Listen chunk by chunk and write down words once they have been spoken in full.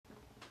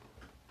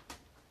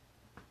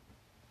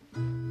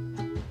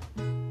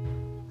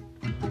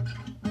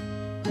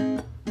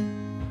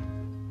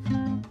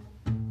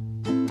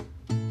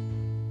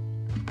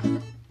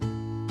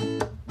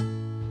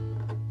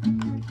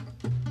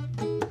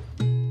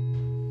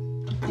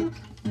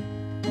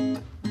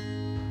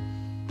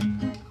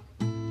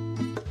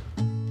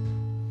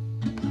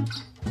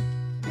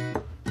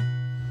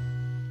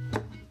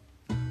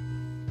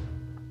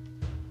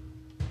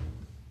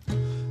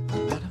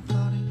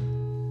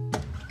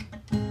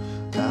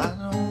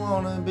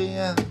Be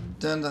out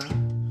and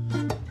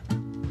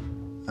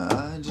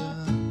I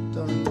just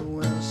don't even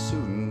wear a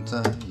suit and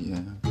tie.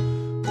 Yeah,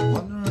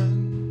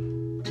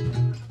 wondering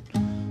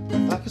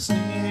if I could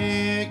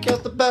sneak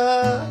out the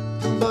back.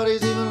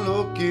 Nobody's even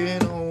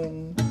looking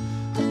on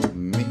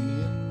me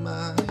in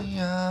my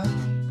eyes.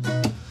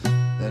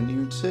 Then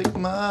you take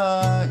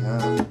my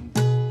hand,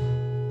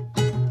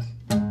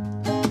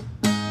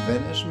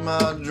 finish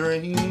my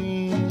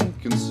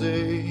drink and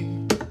say,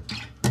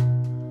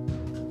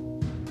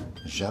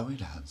 shall we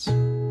dance?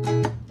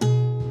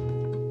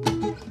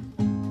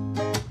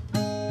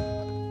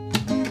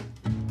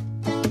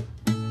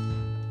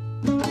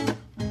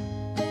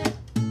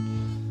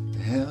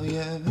 Hell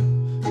yeah,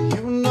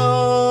 you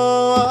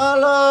know I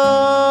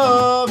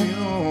love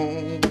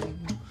you.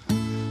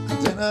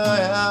 Did I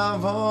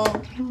ever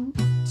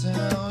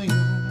tell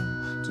you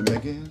to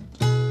make it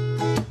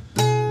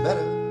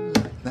better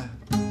like that?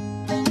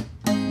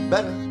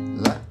 Better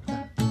like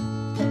that?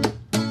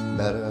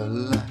 Better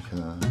like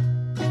her?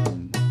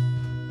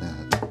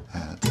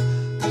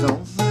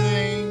 Don't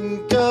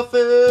think I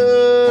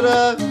fit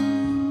at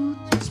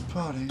this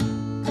party.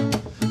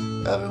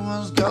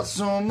 Everyone's got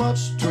so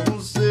much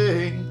to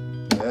say.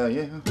 Yeah,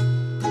 yeah.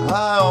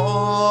 I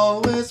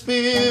always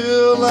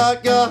feel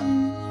like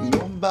I'm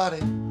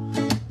nobody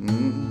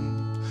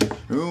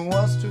who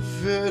wants to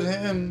fit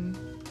in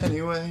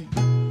anyway.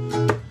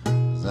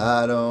 'Cause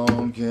I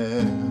don't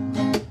care.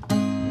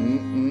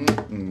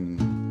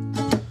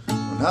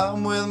 When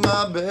I'm with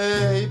my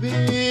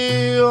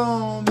baby,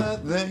 all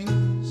bad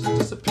things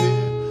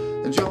disappear,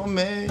 and you're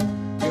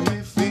making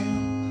me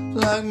feel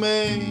like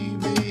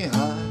maybe I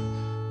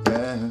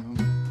am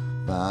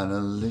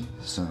finally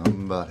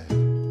somebody.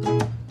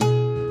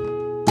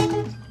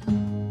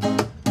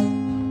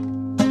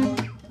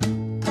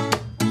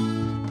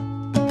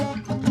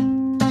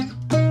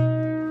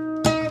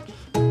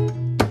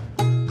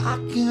 I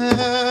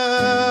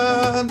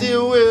can't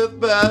deal with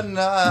bad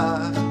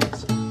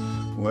nights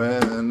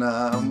when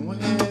I'm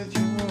with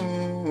you,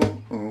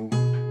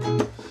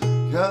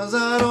 'cause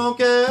I don't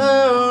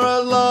care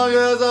as long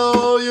as I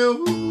hold you,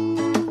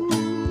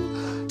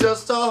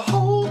 just to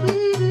hold me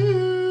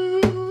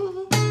near.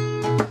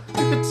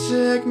 You can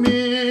take me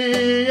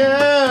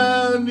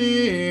anywhere.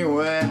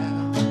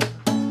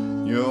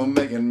 You're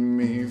making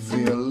me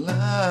feel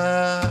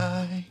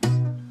like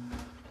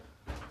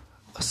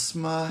a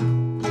smile.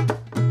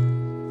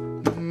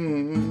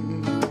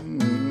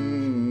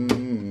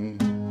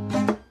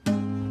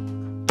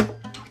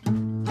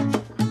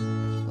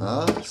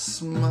 A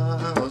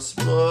smile, a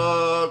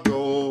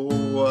sparkle,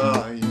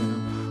 I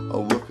am a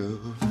work of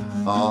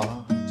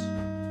art.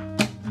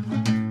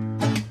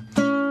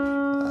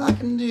 I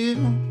can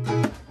deal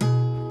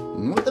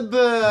with the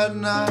bad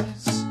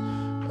nights,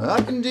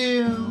 I can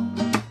deal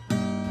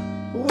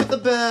with the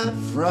bad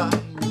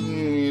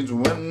frights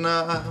when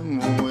I'm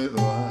with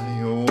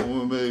my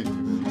old baby.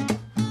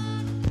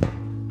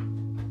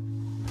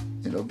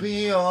 It'll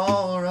be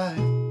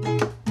alright.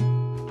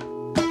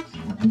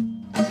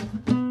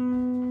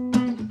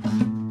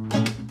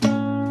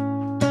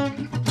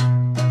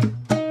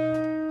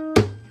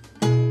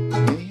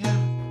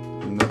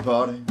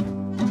 Party,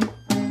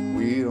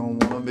 we don't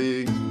wanna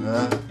be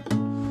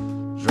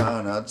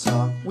trying to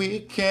talk. We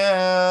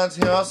can't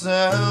hear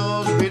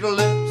ourselves, read our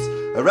lips,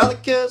 a rally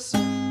kiss, a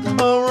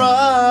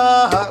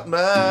right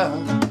back.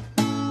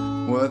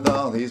 With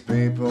all these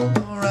people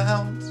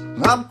around,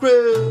 I'm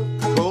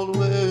crippled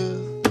with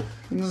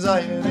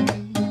anxiety.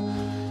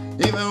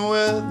 Even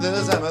with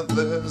this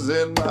amethyst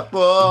in my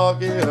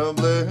pocket of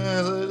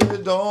bliss,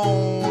 it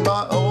don't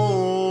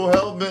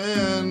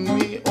helping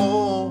me.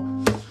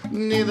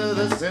 Neither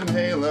this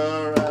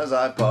inhaler as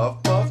I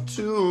puff, puff,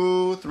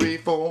 2, 3,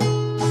 4.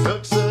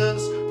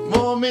 Success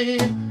for me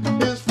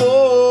is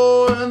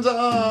 4, and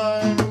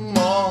I'm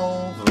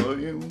all for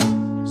you.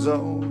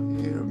 So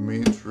hear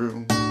me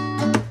true.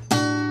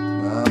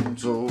 I'm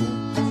told,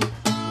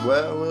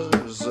 where was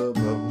it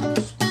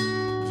supposed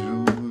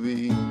to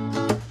be?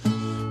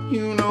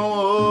 You know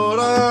what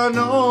I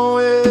know,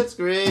 it's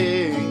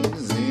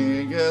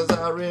crazy, 'cause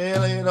I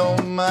really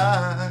don't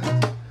mind.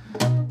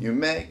 You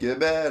make it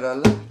better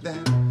like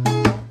that.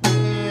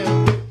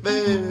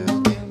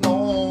 Getting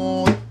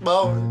on the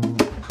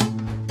board.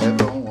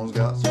 Everyone's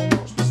got so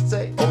much to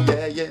say. Oh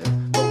yeah, yeah.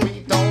 But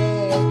we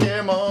don't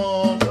care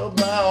much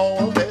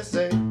about what they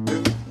say.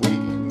 Do we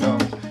know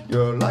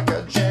you're like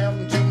a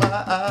gem to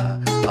my eye?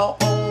 Oh,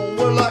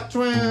 we're like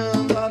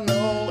twins. I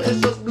know it's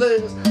just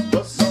bliss,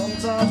 but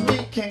sometimes we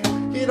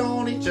can't get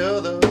on each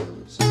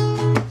other's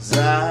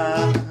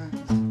side.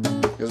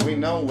 'Cause we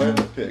know where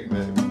to pick,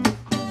 baby.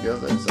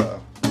 'Cause it's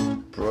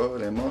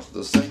pretty much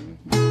the same.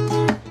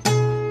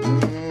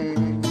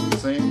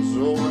 Same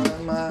soul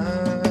and mind.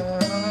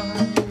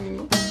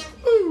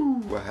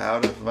 Ooh, how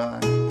to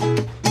find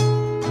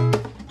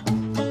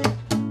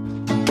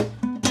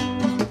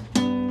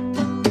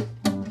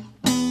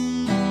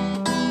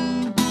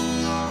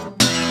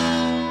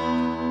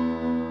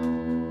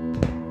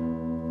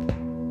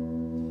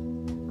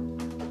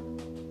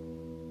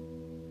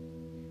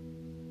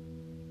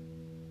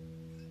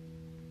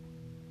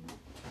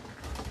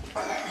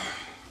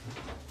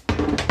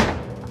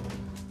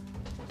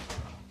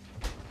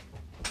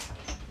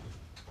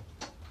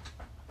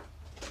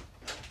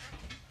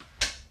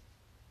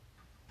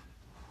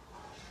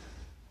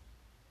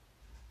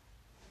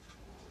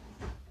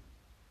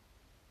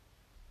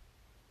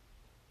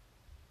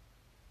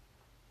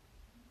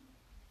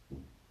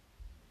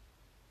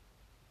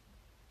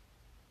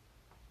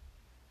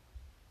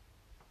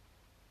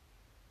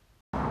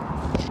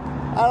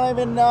don't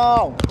even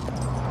know.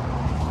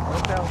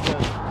 That sounds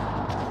good.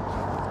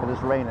 It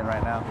is raining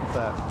right now. What's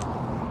that?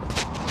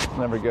 It's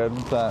never good.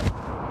 What's that? Is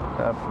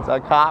that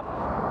a cop?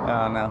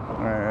 Oh, no.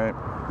 Alright.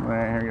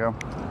 Alright, here we go.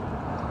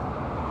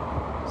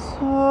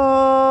 Somewhere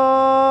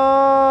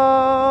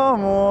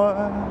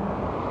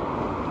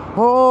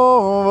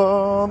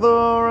over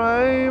the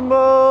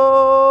rainbow,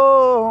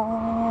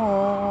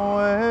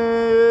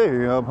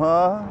 way up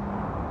high,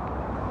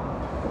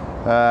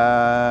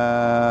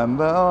 and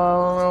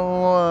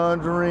a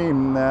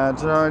dream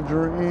that I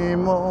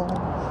dream of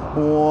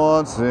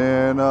once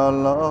in a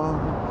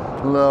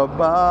lullaby.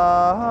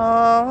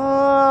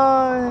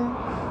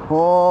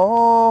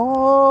 Oh,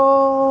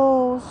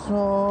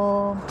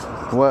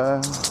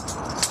 somewhere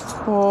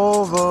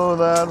over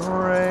that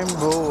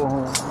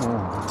rainbow,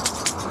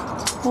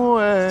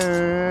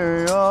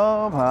 way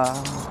up high.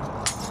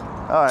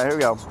 All right, here we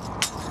go.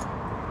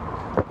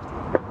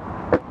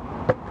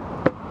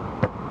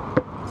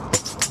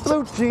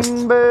 Blue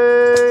jean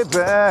baby,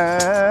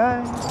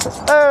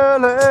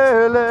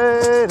 early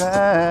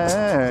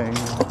lady,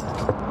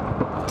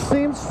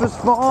 seamstress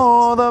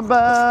for the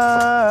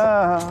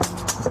band.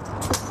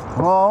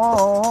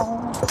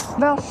 Oh,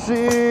 now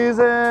she's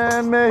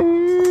in me,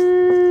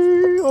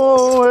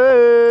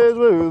 always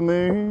with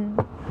me.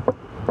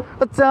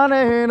 A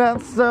tiny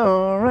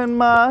dancer in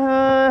my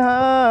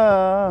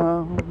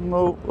hand.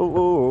 Oh, oh,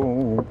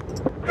 oh.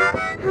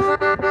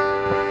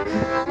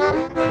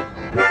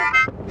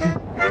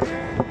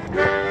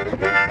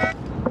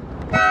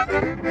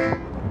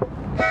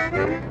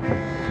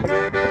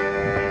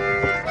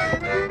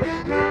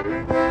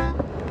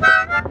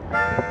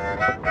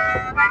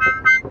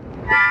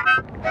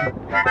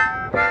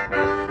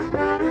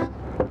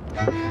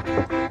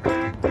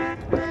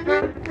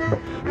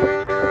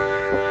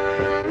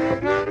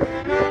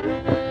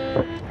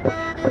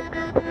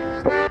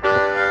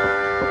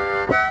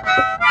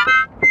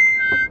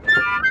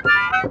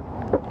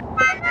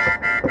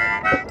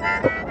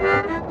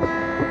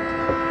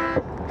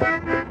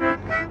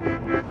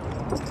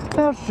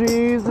 Now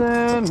she's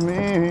in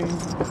me,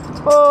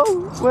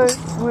 always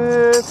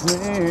with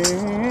me.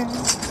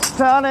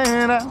 Tiny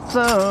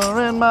dancer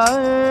in my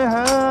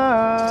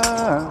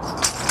hand.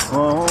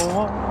 Whoa,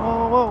 whoa,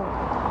 whoa, whoa.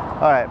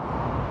 All right,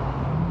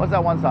 what's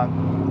that one song?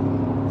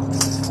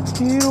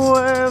 Heat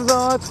waves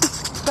are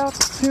that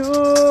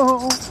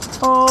tune.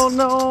 Oh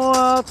no,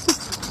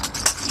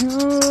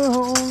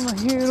 tune.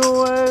 Heat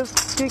waves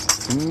kick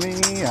me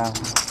out.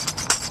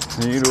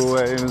 Heat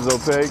waves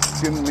are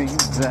taking me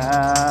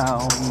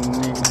down.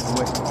 Heat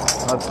waves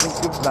I think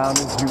about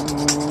is you.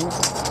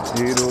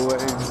 Heat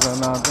waves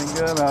and I think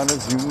about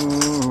is you.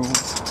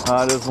 I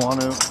just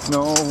want to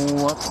know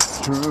what's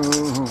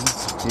true.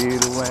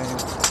 Heat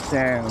waves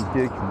damn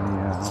kick me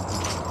out.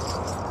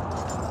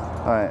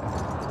 All right.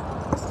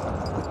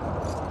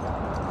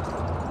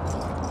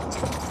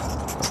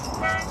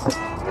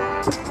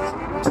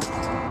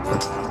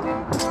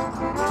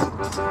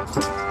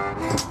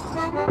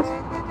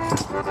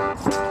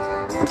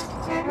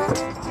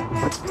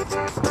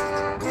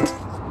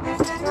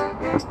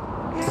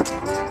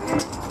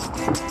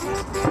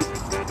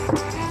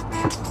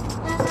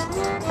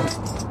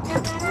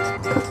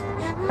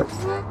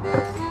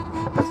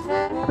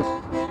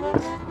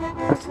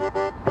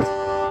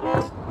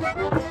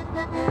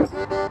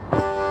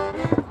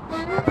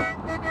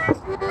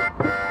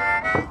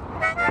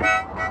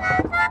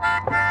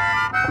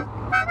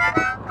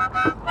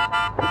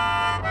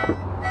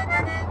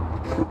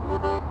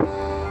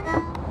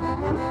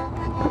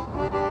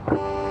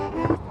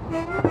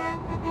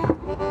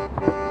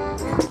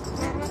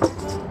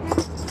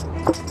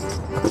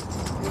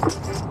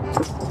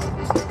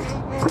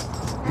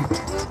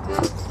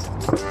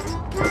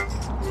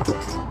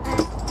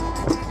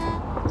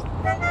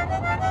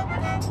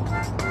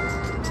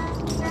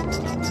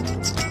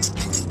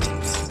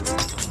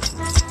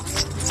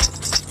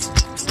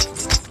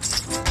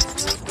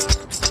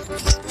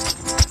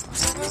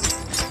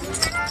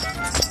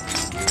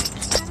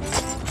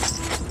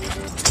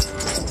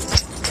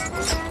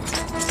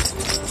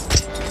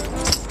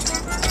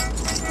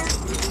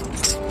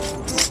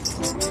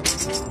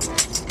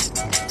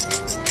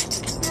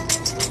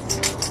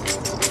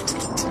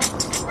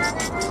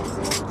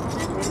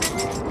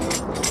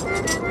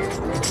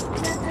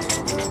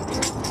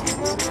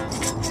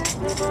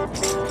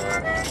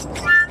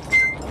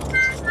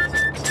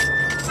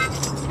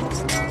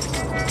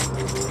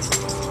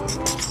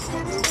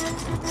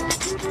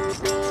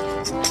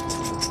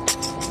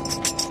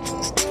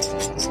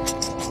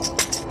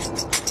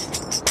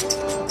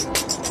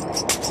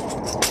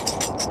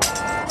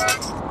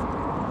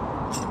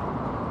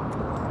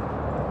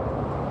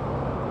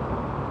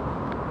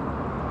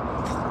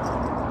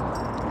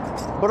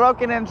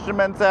 Broken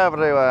instruments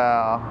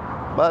everywhere,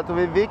 but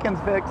we can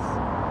fix.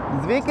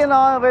 We can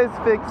always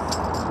fix.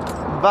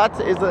 But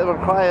it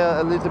requires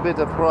a little bit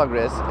of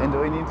progress, and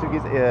we need to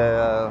get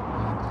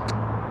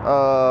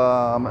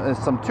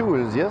some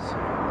tools, yes,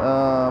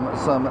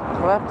 some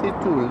crafty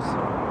tools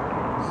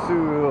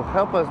to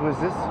help us with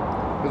this.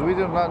 Because we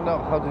do not know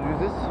how to do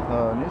this,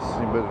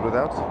 but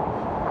without.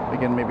 We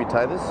can maybe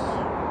tie this,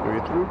 go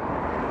you through.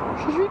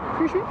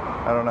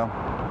 I don't know,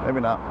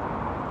 maybe not.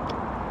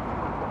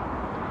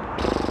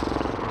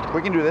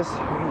 We can do this,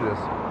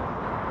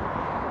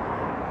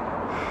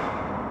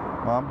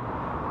 Mom,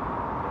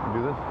 can you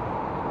do this?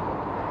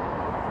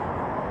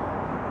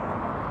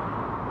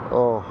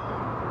 Oh.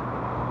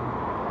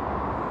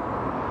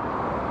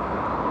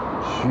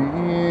 She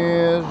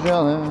is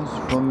jealous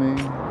for me.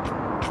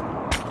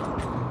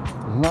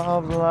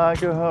 Love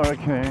like a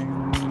hurricane.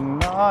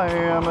 I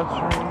am a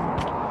tree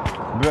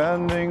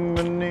bending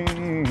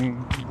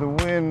beneath the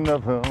wind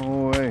of her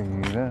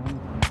weight and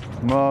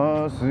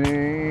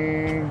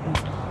mercy.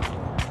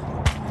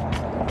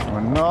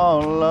 When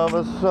all of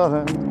a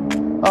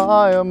sudden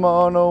I am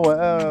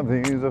unaware of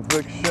these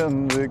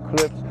afflictions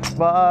eclipse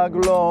my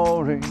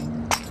glory,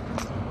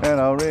 and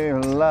I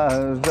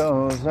realize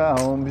just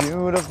how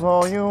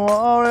beautiful you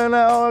are and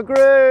how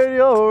great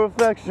your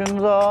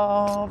affections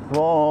are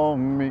for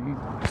me.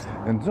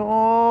 And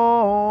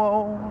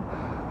oh,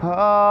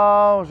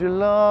 how she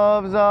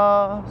loves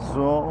us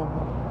so.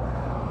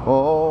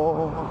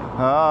 Oh,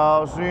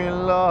 how she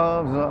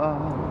loves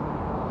us.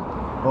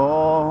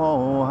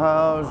 Oh,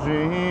 how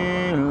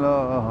she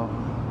loves.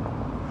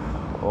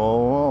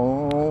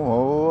 Oh, oh,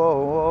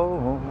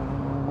 oh,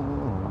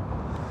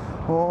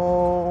 oh,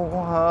 oh,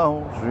 how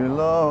she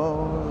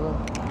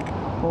loves.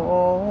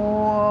 Oh,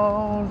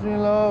 how she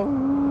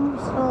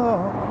loves.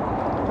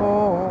 Oh,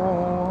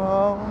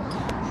 how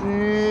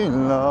she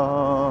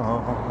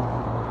loves.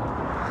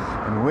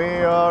 And we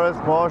are his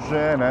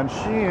portion, and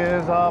she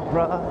is our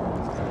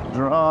prize,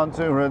 drawn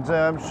to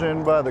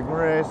redemption by the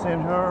grace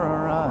in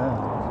her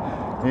eyes.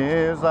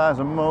 His eyes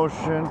of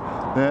motion,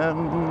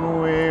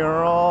 then we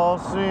are all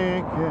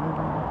seeking.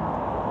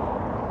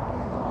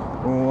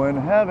 When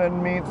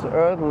heaven meets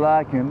earth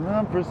like an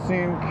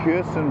unforeseen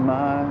kiss, and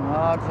my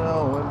heart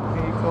would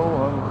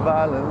echo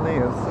violently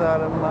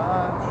inside of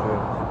my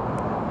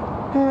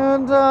chest.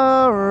 And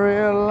I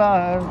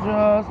realize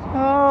just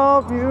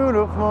how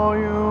beautiful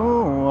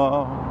you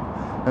are,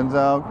 and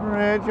how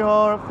great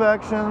your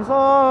affections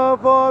are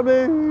for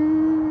me.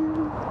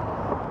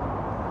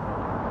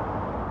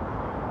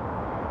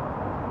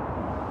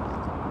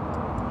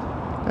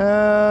 And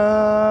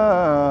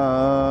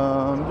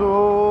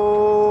oh,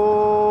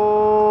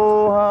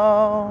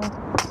 how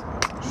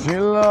she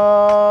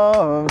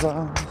loves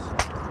us.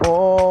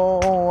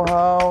 Oh,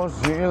 how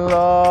she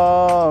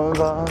loves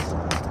us.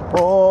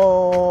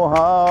 Oh,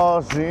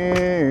 how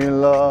she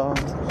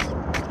loves.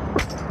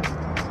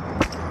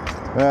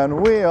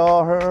 And we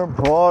are her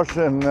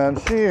portion, and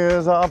she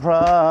is our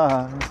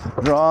prize,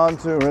 drawn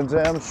to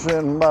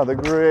redemption by the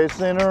grace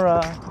in her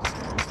eyes.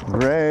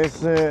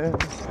 Grace is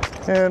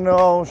an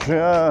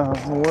ocean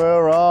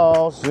we're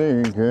all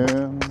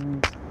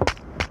sinking.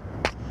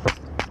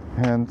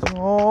 And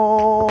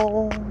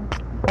oh,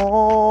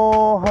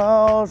 oh,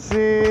 how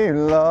she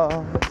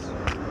loves.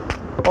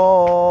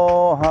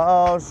 Oh,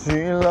 how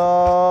she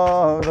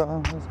loves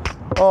us.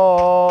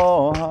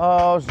 Oh,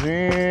 how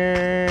she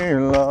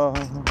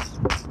loves.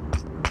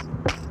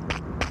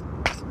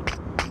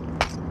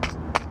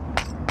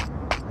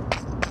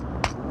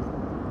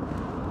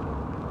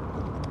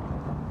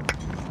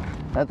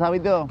 That's how we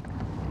do.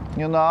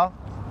 You know,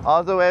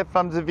 all the way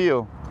from the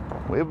view.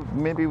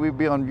 Maybe we'll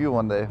be on view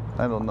one day.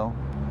 I don't know.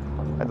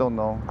 I don't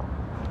know.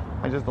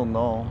 I just don't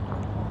know.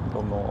 I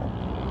don't know.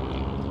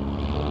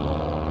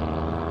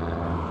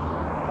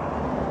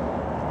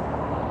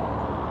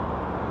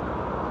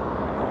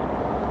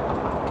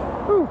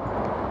 Whew.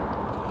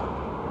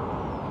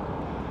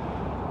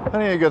 I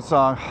need a good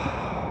song.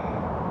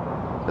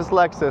 This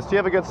Lexus. Do you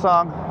have a good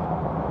song?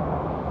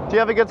 Do you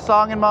have a good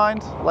song in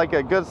mind? Like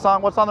a good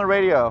song? What's on the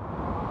radio?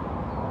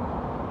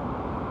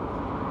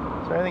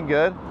 Is there anything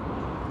good?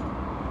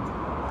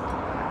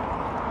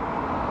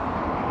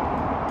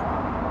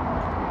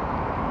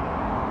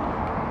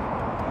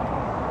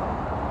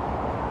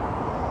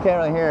 Can't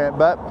really hear it,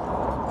 but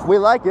we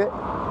like it.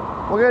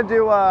 We're gonna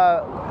do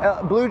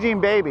Blue Jean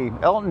Baby,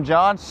 Elton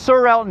John,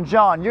 Sir Elton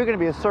John. You're gonna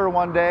be a sir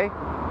one day,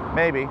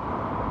 maybe.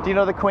 Do you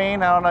know the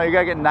Queen? I don't know. You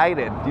gotta get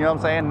knighted. You know what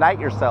I'm saying? Knight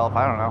yourself.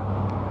 I don't know.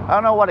 I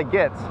don't know what it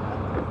gets.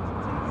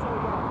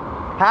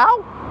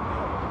 How?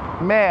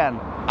 Man,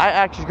 I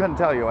actually couldn't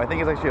tell you. I think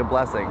it's actually a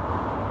blessing.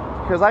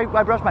 Because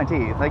I brush my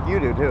teeth, like you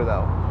do too,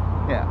 though.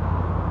 Yeah.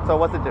 So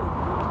what's the difference?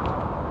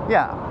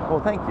 Yeah.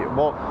 Well, thank you.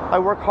 Well, I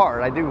work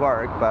hard. I do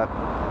work, but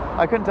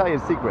I couldn't tell you a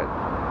secret.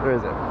 There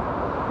isn't.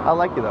 I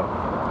like you, though.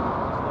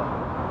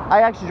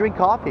 I actually drink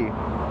coffee.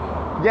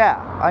 Yeah,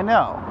 I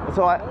know.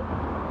 So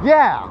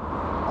yeah,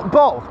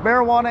 both.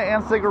 Marijuana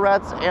and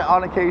cigarettes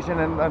on occasion,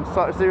 and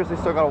seriously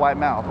still got a white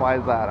mouth. Why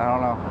is that? I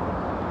don't know.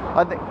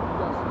 I think...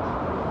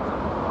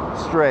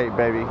 Straight,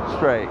 baby,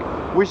 straight.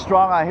 We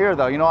strong out here,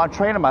 though. You know, I'm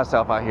training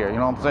myself out here. You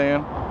know what I'm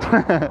saying?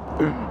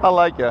 I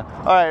like you.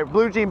 All right,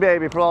 Blue Jean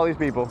Baby for all these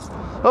people.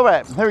 All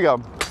right, here we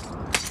go.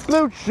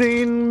 Blue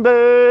Jean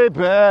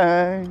Baby,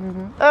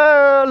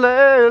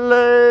 early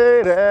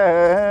lady.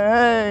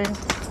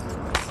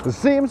 The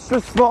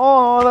seamstress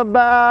for the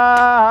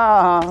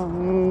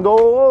band.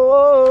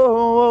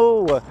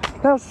 Oh,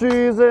 now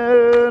she's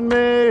in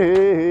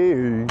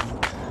me.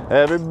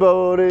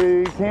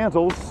 Everybody can't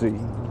all see.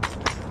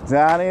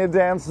 Tiny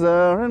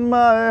dancer in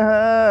my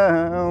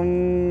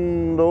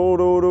hand. Oh,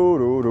 do, do,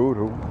 do, do,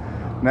 do.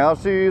 Now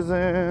she's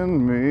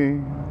in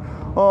me,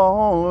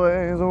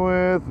 always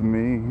with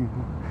me.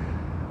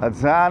 A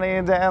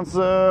tiny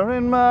dancer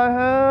in my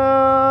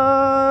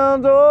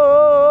hand.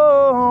 Oh.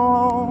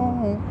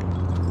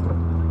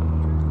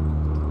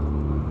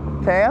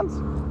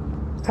 Cans?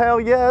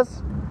 Hell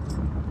yes.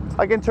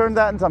 I can turn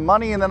that into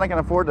money and then I can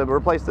afford to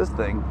replace this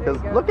thing.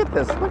 Because look at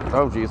this. Look.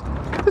 Oh, geez.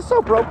 It's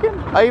so broken.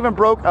 I even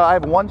broke, I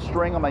have one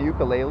string on my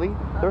ukulele.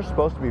 There's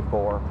supposed to be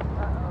 4.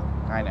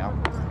 I know.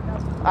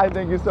 I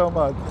thank you so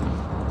much.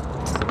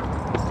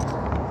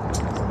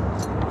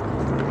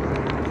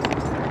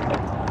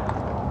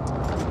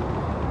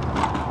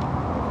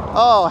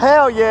 Oh,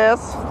 hell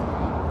yes.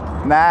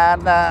 Nah,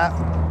 nah.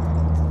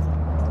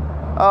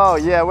 Oh,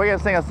 yeah, we're going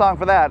to sing a song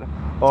for that.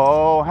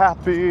 Oh,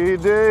 happy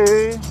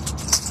day.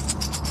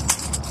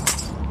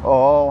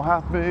 Oh,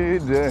 happy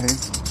day.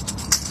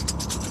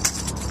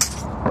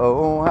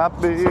 Oh,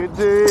 happy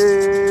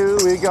day.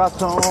 We got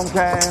some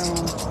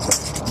cans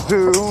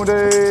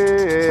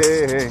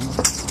today.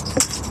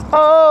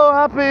 Oh,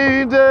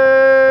 happy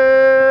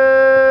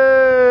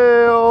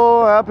day.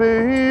 Oh,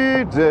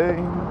 happy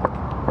day.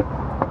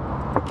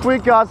 We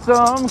got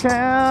some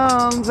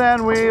cans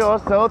and we are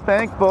so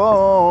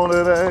thankful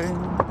today.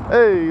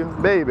 Hey,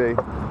 baby.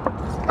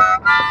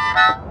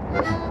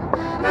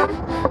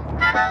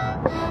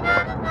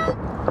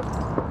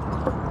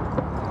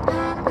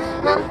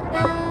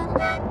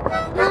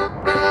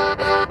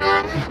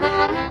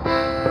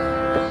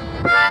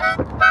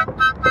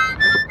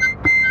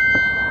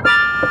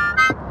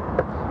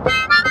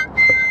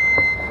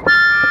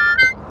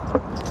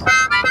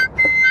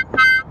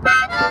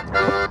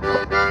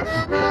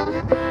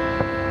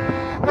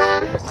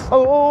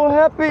 Oh,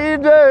 happy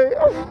day.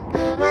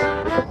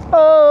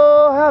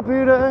 Oh,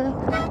 happy day.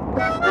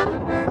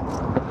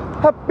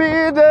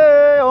 Happy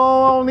day,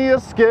 only a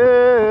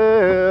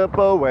skip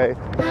away.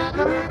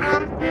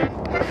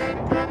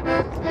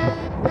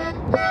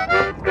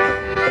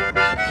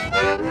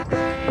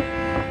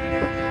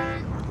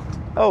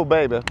 Oh,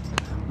 baby.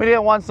 We did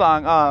one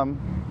song.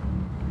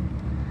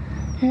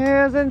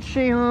 Isn't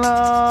she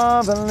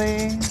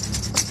lovely?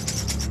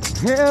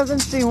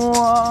 Isn't she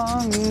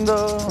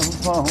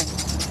wonderful?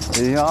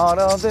 The art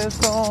of this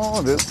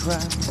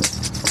craft.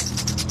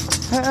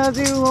 As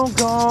you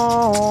go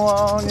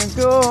on, you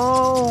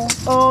go.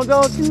 Oh,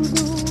 don't you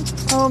know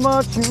how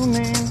much you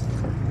mean?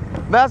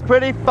 That's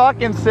pretty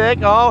fucking sick.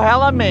 Oh,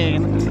 hella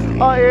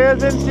mean. Oh,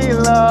 isn't she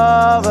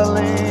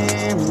lovely?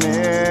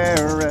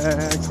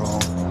 Miracle.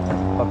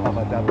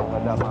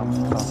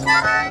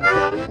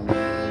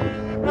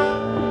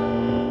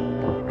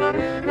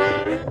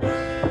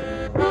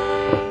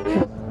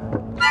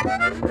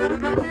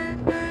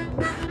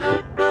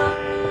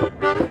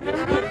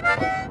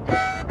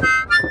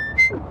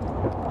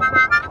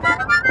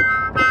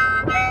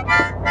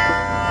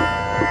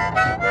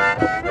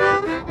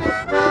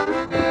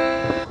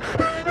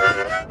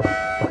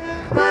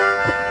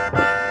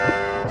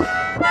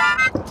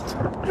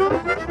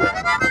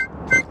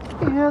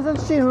 Isn't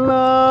she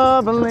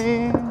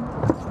lovely?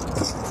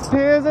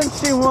 Isn't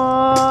she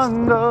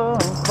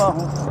wonderful?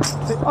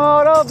 The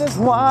art of this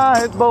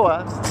white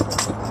boy,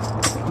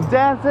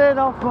 dancing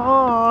all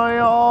for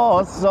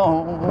your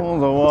soul.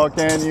 So what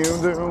can you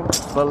do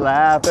but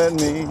laugh at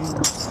me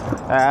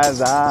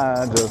as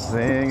I just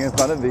sing in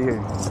front of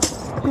you?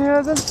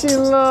 Isn't she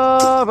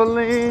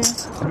lovely?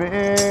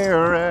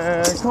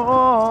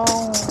 Miracle.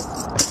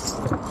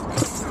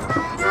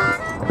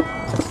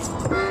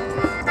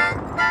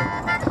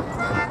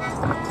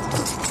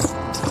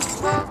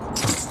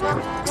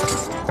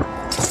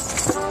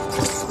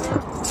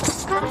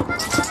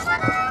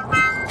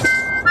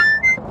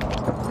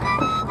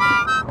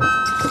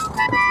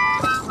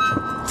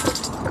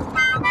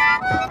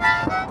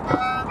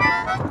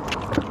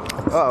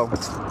 Uh-oh.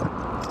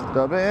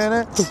 Dub in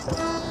it.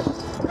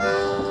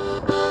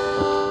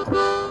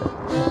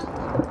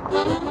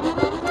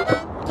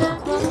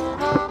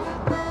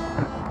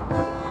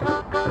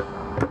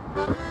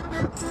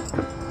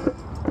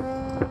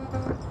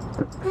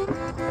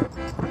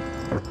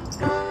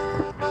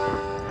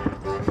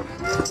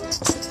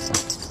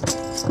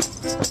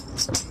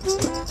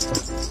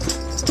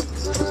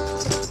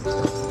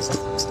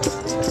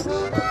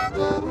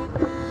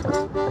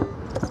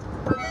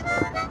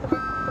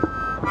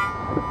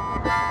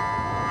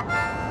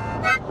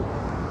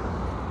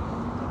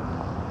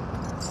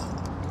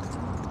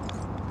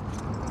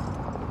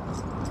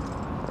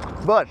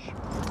 Bush,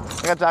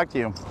 I gotta talk to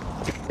you.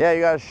 Yeah, you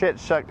got shit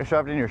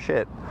shoved in your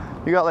shit.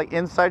 You got like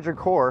inside your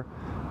core,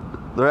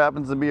 there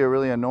happens to be a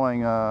really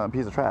annoying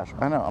piece of trash.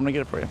 I know, I'm gonna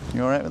get it for you.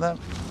 You alright with that?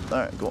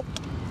 Alright, cool.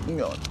 I'm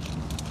going.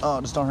 Oh,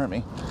 just don't hurt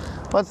me.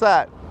 What's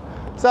that?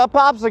 It's a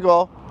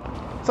popsicle.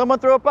 Someone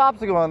threw a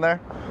popsicle in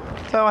there.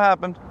 That's how it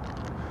happened.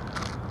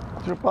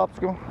 Threw a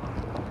popsicle.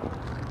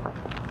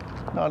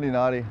 Naughty,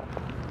 naughty.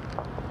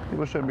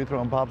 People shouldn't be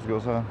throwing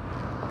popsicles, huh?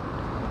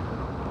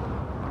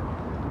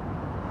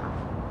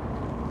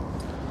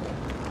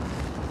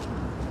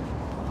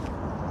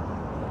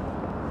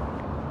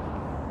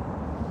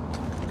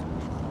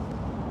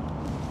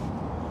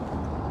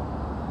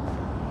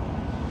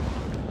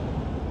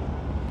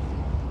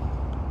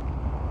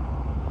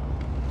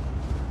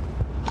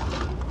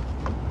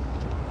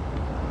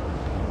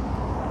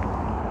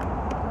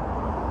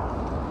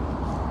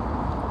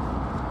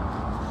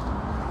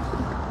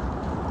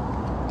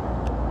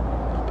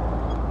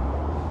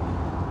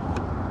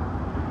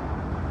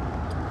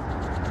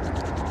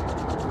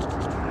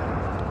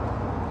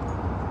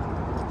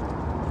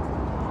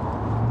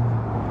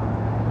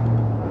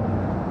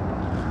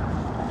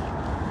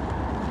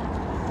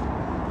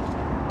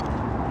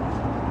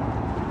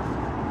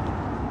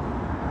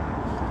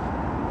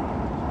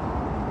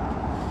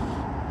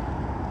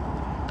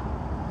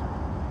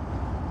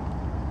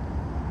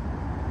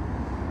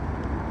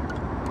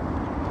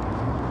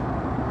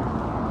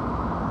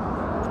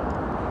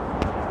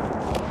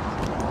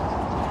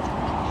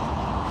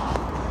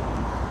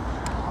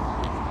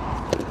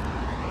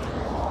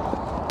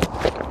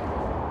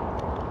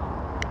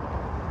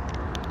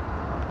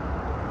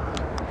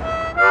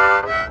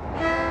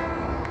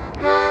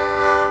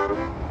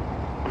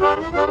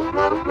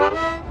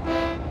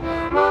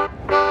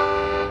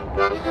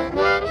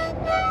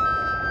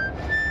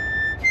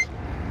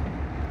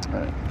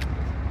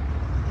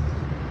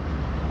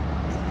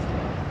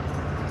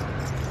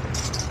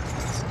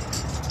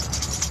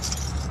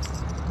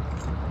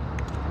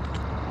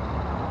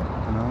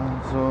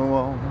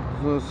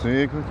 The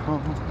secret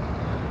call,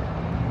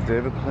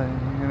 David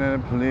playing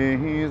and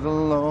please the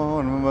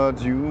Lord,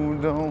 but you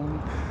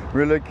don't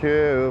really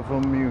care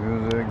for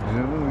music,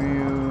 do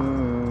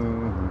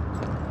you?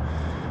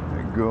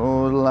 It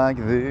goes like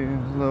this: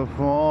 the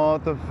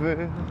fourth, the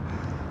fifth,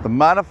 the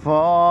minor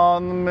fall,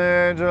 the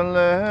major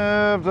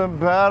left, the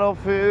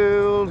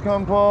battlefield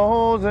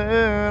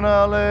composing,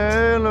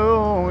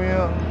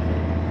 hallelujah,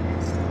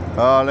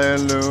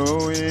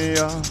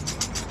 hallelujah.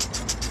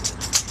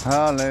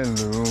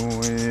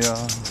 Hallelujah,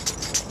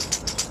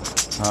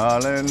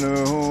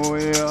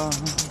 hallelujah,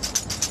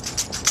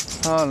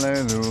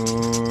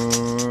 hallelujah.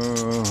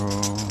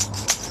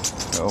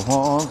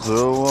 Once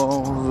there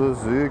was a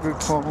secret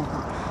chord,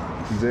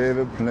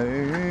 David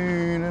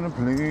played and it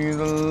pleased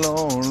the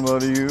Lord,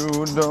 but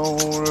you don't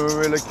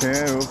really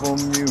care for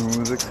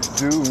music,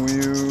 do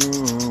you?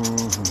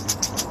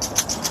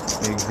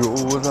 It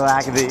goes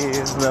like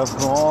this: the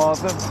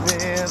fourth, the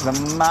fifth, the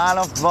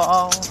minor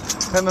fall,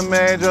 and the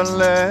major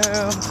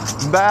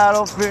left,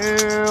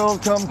 battlefield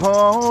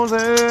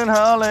composing,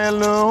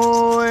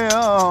 hallelujah,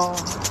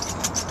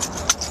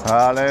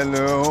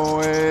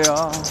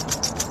 hallelujah,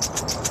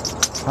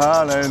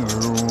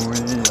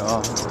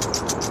 hallelujah,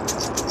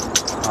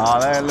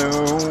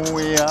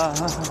 hallelujah,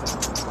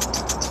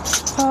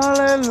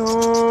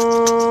 hallelujah.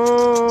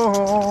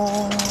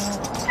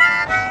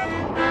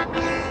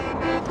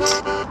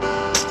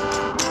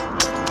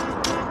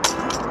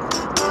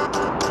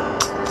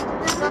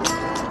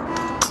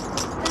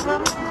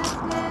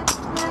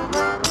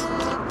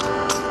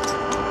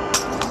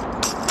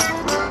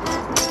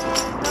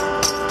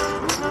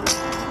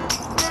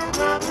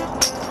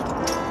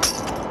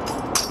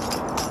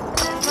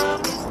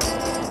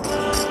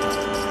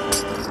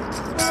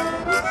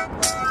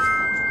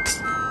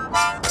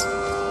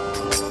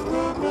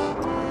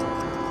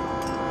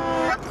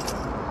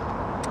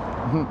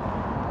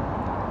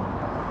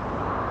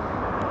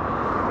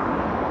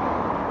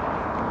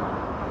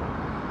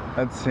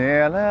 A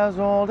tale as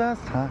old as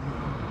time,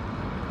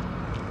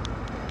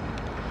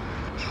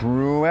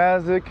 true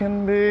as it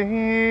can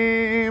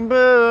be.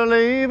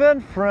 Believe in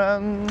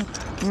friends,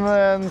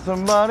 then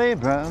somebody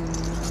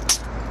bends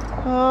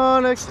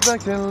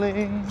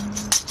unexpectedly.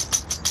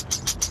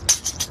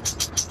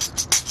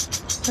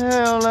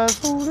 Tale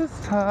as old as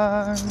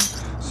time,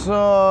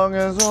 song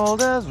as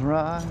old as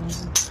rhyme,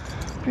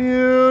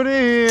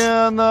 beauty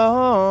and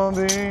the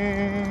beast.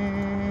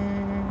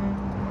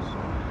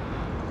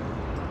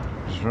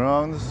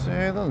 Strong to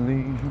say the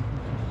least,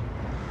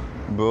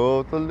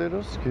 both a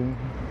little scared,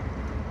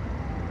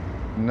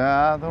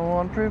 neither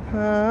one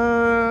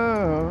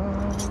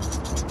prepared.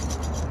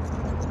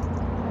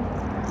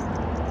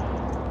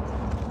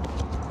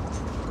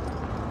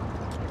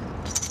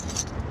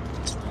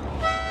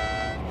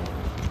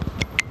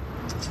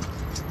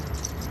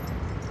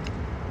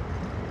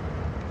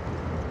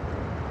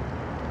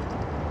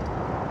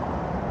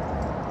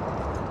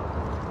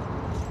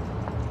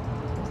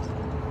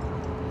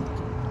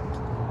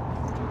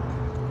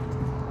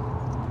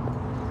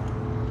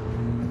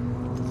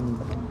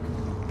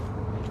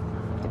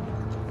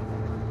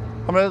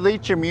 I'm gonna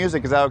delete your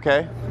music, is that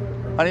okay?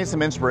 I need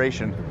some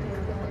inspiration.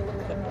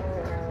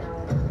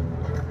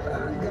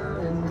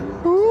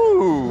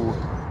 Ooh,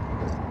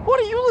 what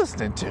are you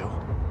listening to?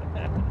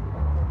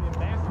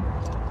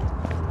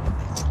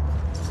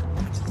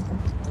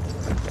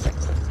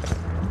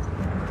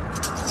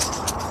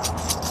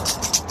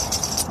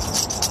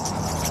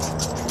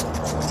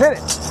 Hit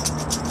it.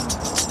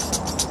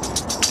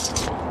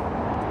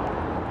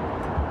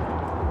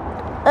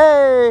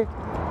 Hey,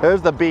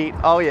 there's the beat.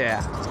 Oh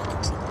yeah.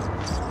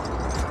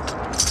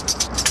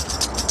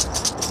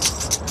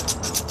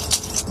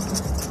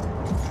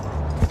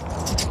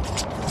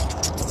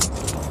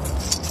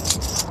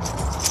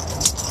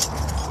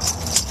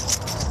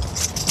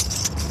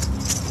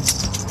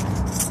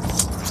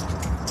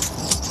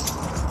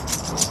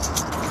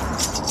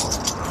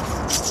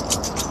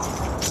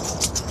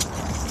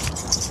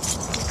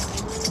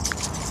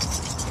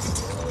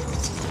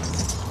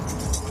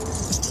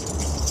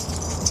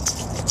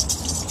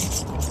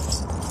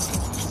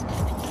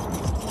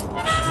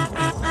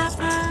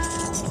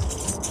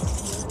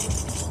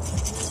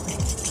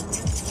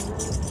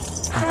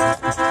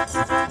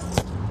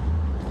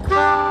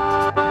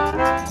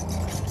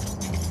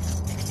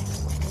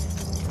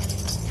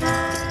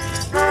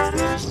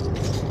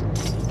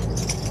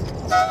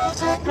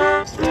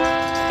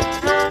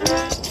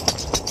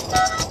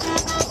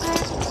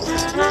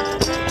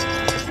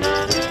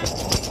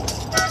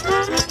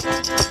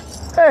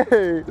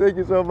 Hey, thank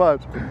you so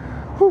much.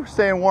 Whew,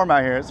 staying warm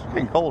out here. It's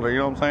getting colder, you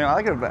know what I'm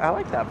saying? I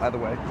like that, by the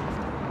way.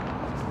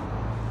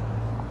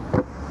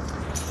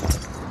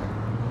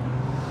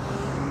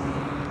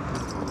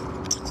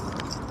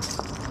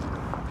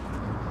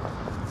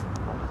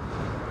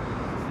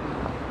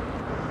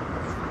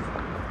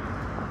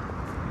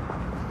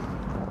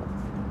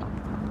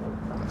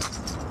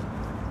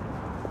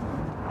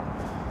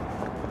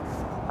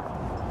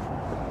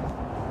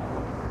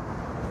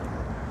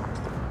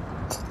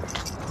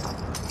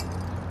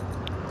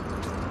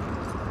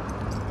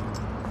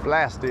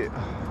 Blast it.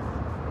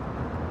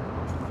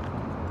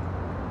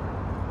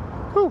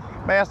 Whew,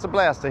 Master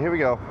Blaster, here we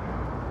go.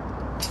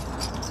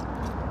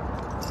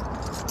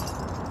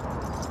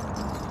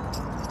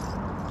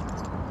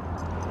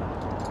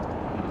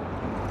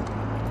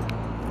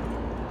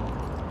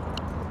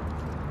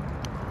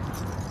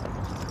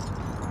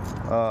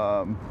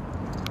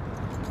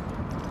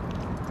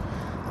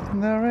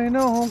 There ain't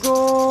no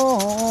goal.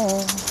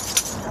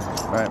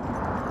 Right.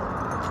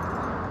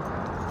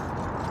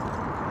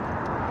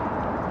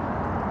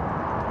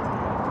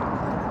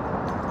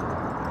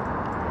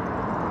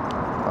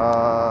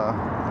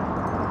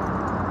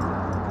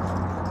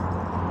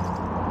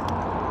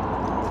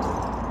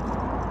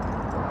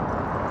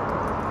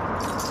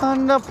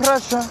 Under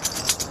pressure.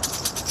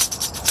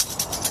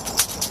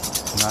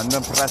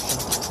 Under pressure.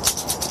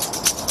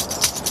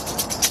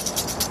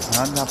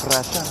 Under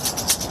pressure.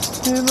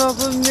 He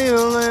doesn't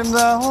kneeling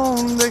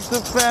down, takes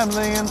the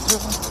family into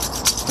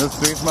the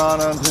street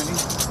monotony.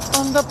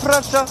 Under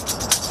pressure.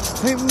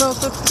 He knows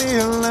the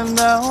feeling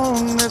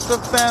down, it's the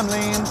family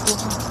into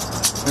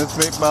the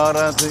street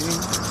monotony.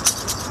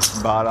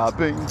 Bada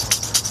bing.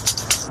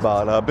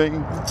 Bada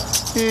bing.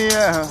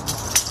 Yeah.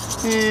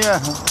 Yeah.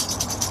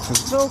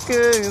 It's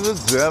okay, the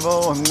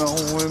devil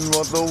knowing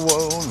what the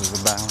world is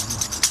about.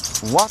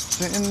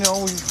 Watching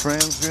all your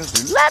friends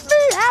just let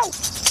me out.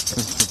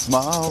 It's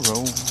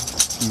tomorrow,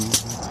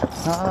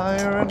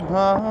 higher and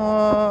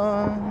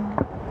higher.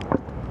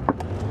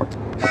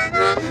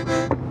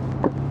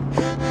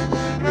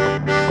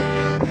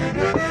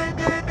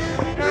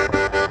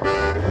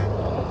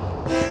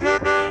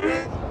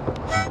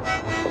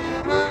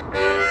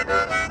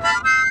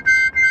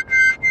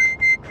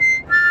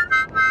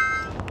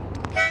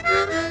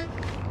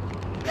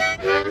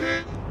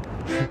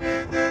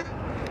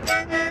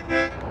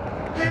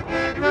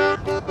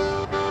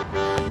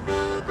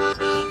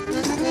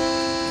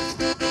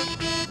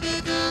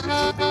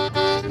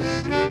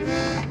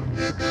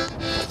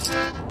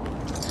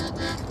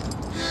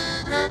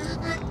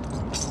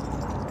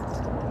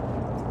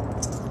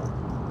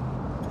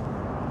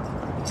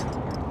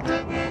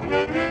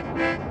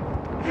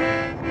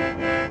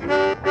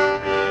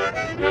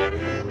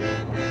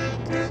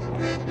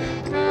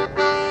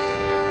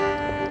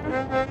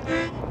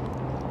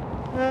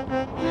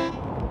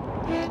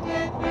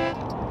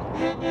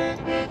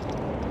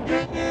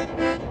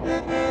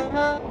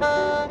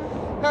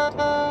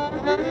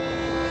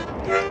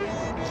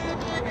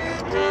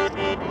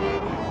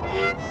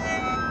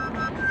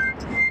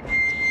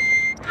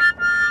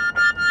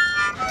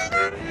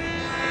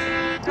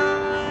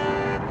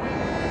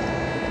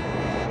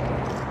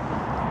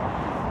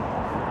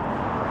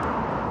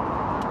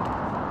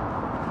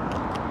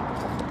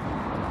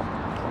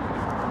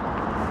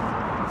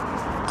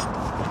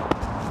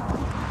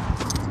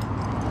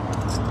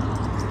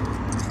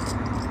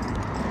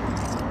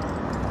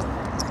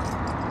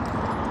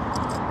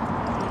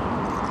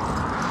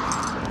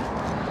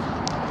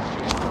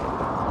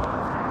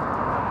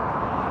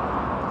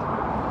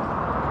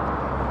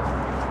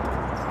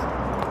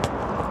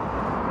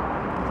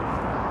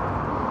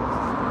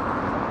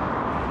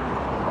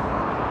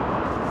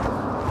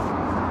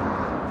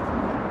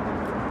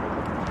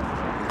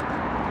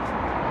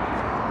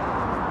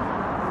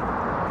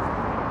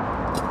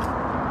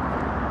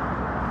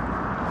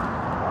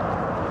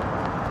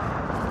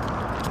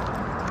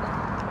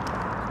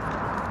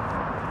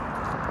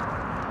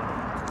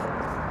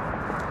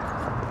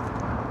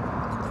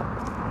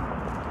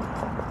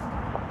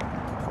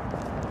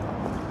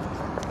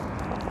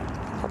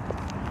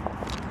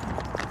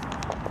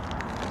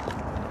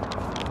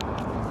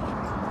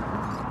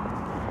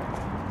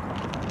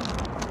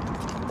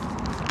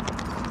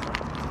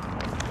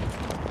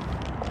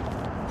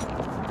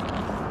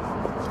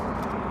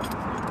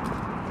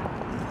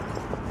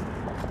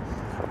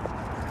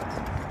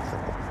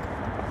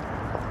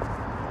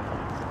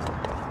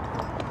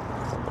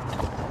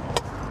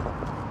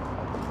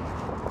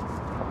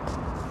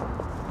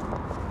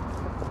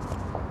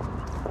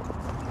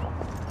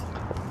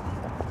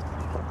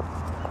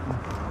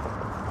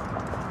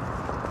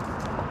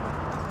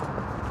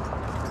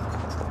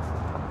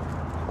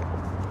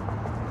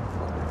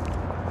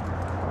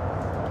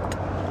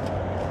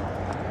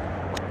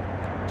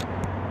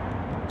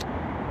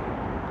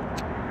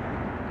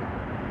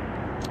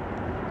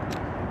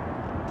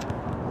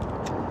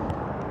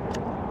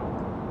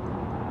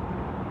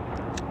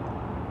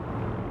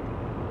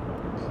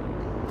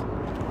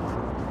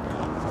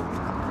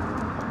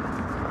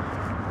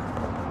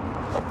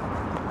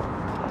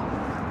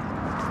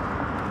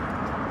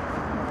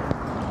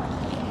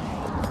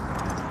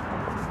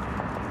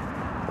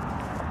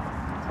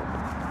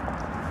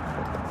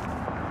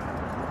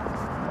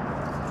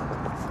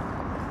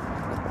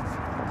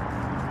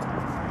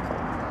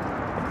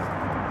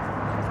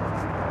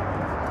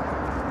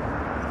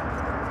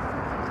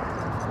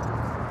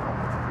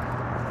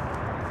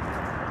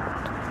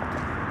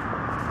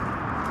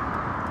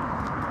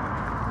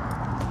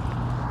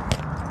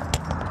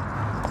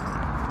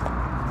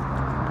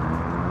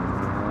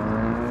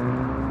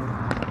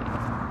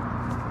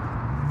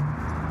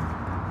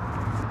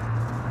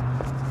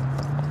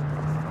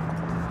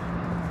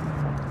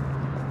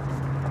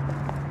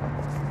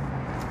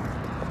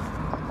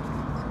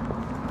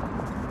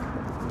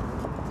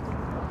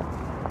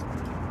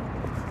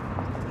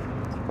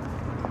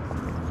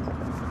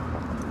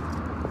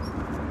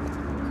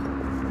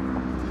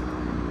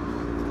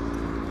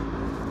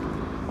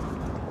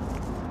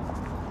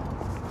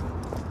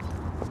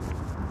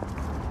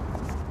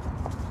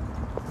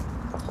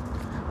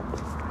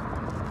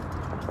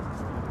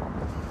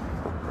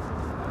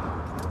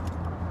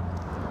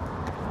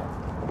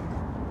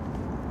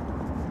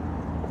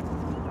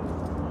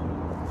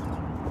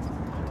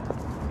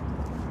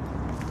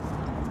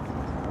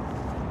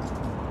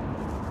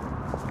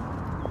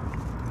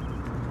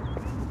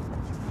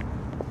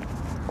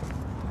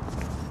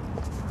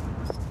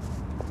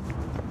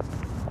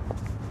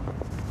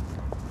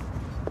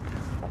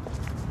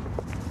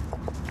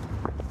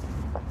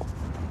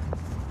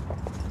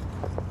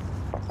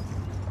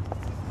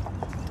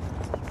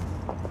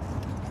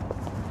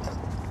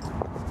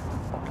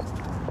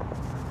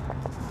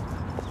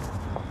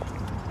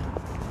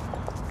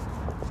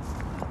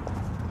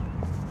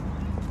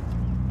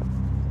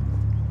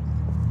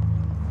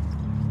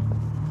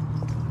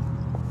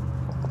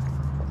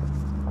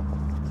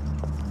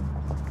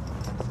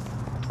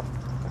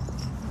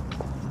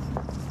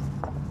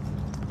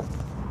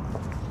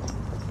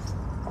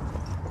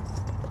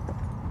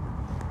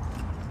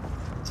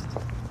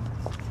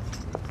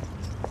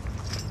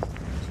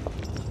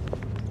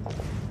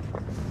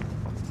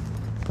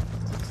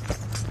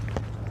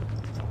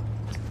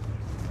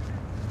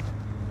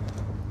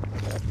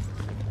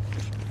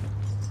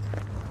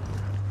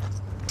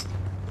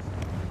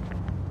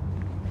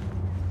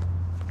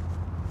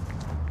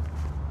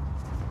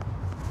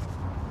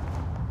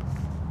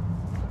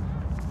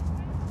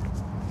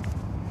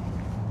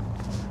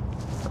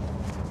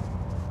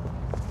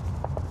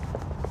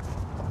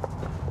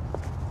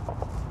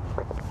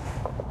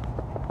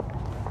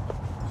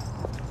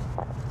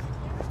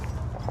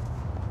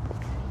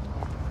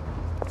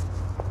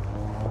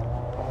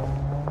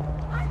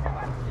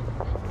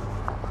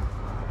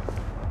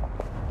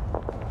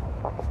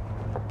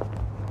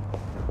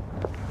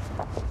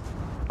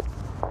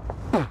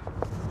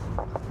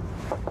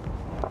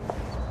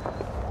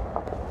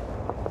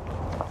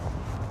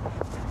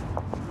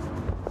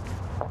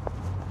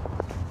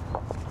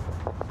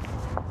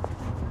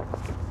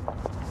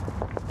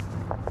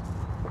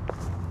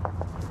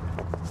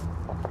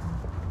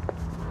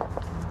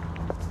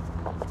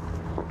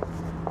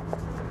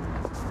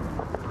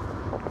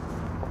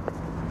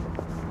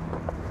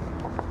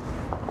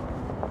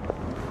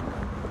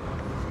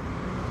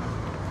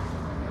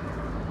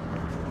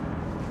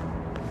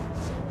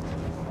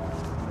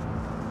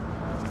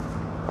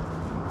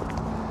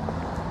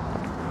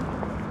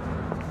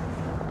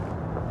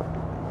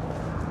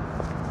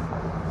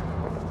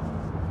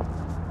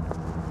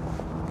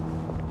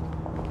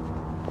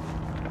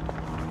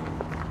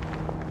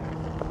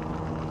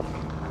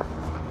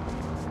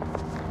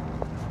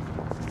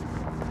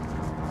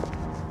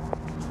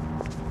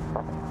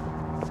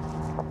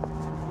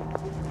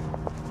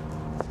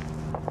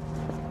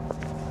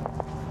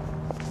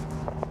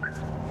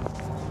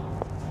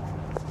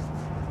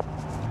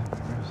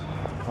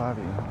 5.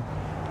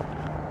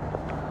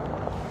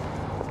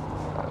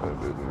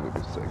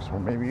 Maybe 6 or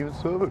maybe even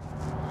 7.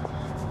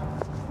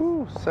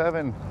 Ooh,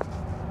 7.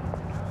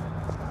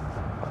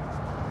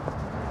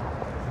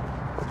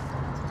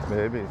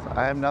 Babies,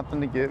 I have nothing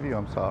to give you.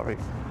 I'm sorry.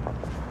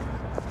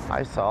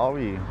 I'm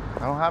sorry. I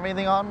don't have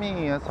anything on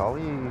me. I'm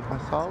sorry. I'm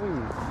sorry.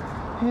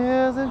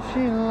 Isn't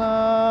she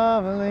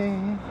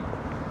lovely?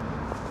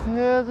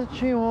 Isn't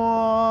she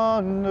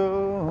wonderful?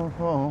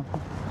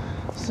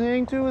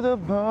 Sing to the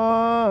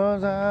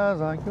birds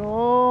as I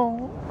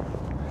go.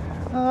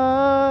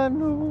 I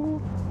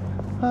know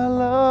I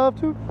love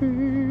to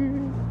be.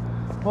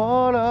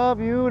 What a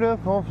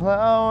beautiful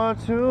flower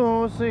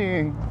to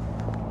see.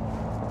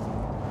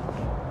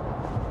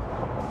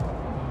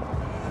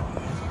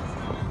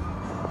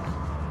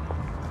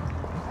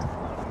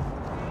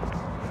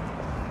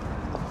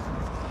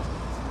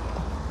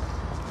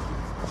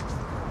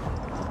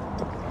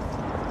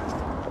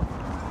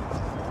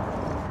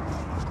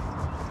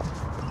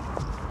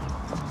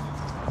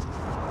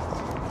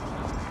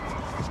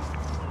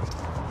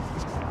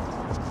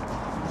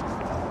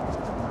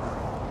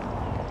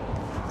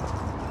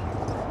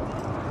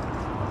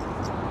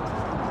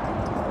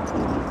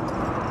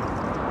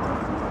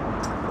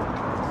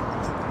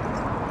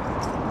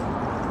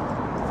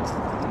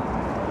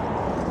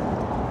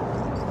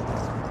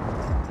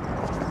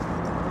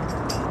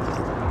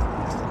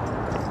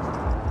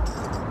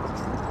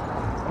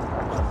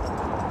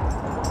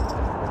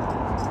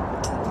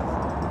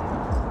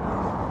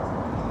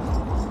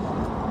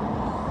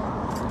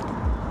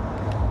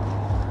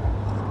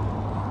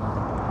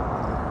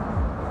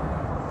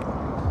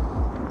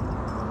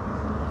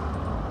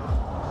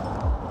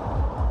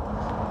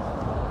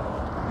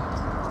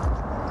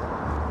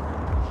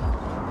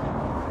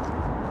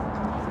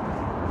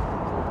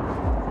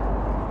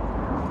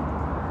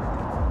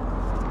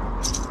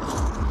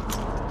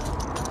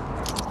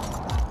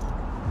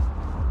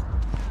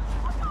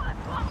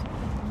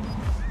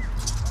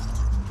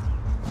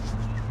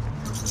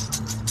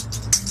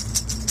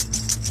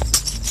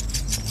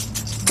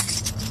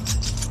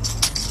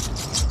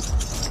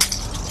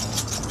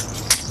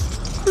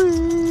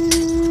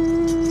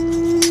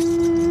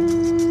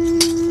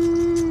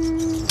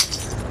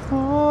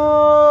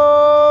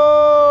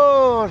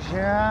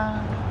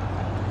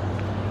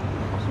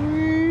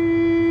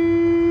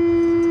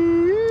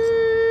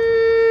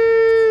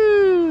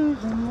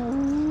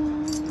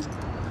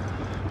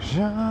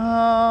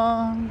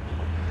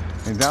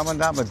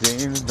 Dama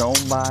ding,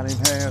 nobody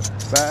has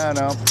bad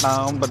up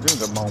down, but do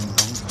the bom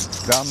bom.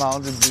 Come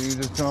on to do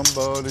the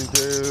somebody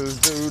says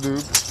do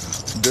do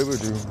do do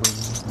do do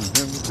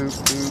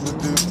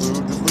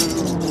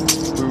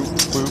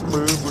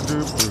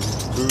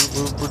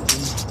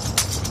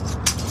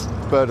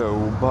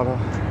butter.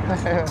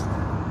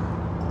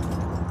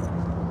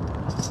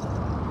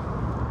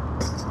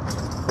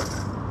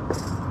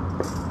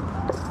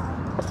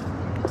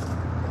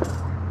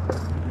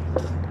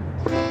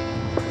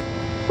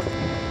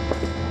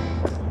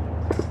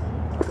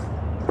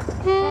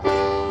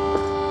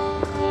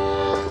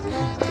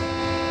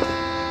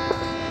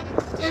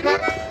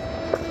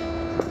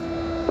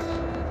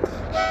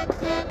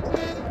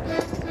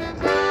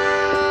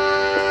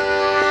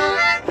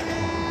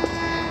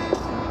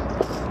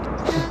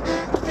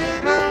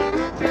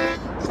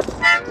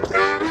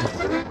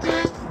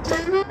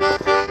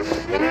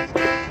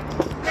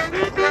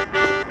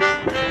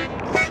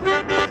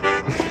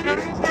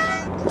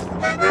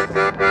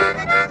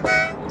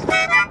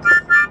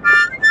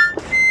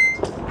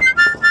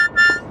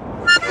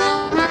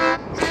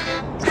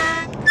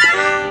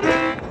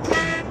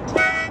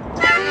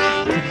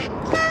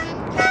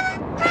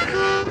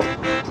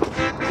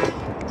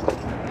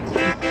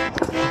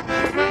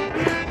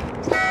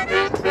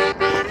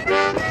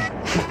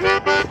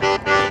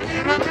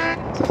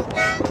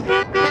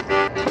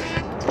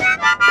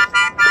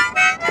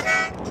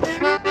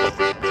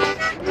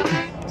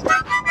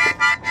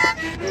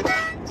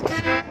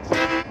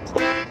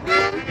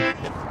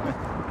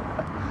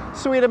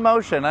 Sweet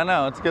Emotion, I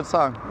know, it's a good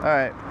song. All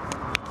right.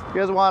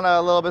 You guys want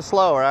a little bit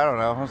slower? I don't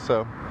know.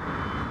 So,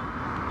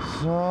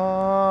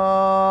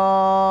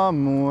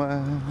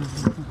 somewhere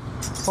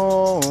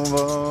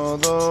over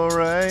the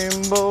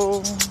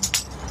rainbow,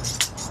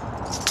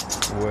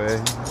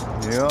 way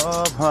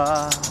up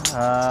high,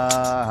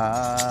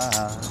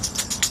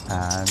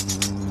 and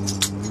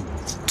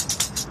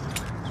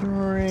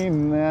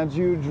dream that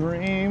you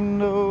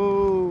dreamed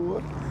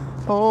of,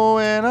 oh,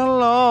 in a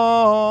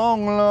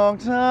long, long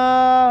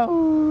time.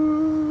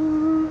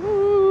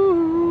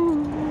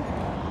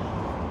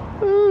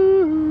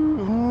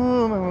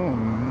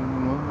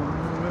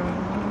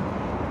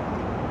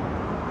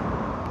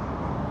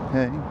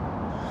 Hey,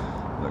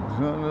 look,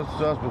 it's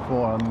just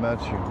before I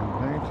met you.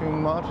 Ain't too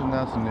much, and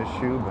that's an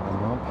issue, but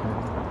I'm okay.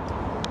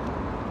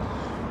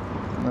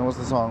 Now, what's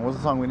the song? What's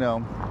the song we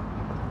know?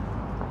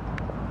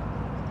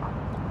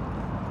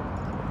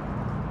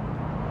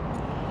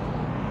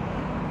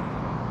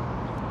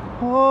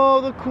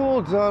 Oh, the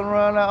cool done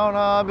run out.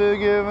 I'll be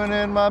giving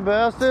it my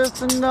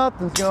bestest, and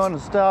nothing's gonna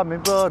stop me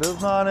but a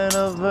fine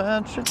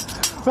intervention.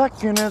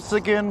 Reckon it's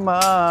again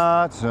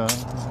my turn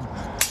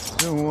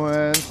to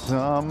win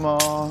some more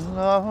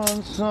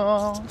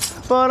lonesome,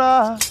 but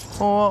I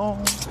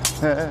won't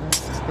hesitate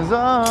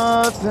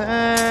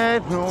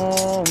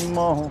no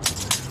more.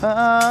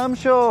 I'm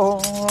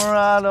sure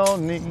I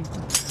don't need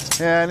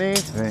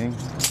anything.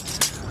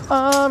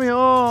 I'm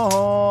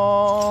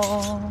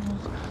yours.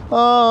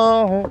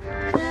 Oh.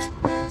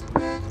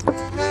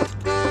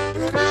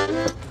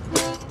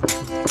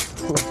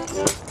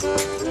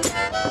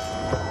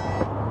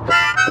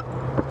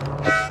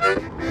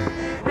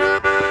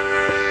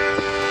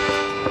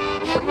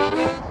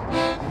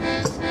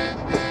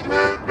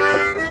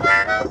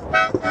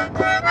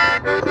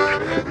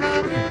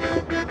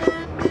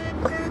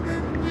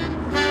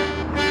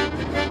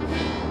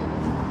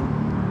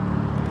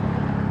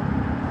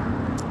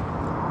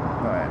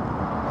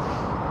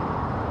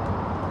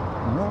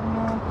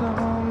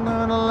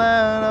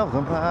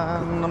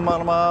 I'm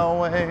on my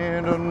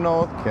way to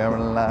North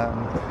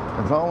Carolina.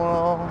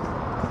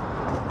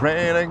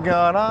 Pray to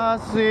God I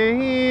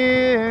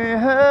see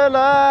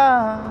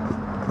headline.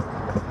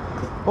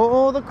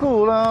 Oh, the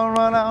cool I'll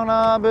run out.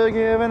 I'll be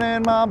giving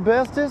it my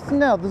bestest.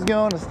 Nothing's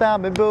gonna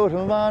stop me but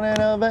divine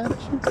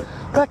intervention.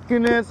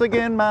 Reckon it's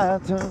again my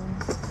turn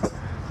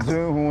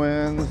to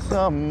win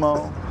some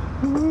more.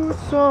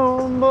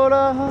 But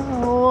I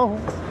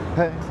won't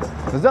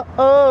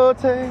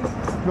hesitate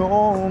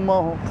no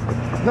more.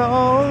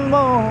 No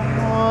more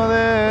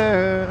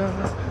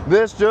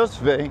this just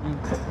fate.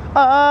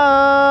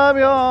 I'm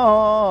yours.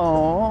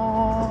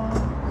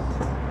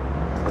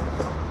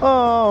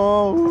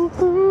 Oh,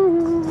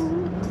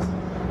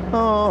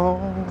 oh.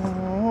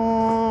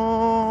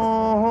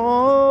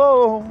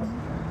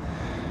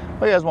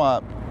 What do you guys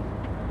want?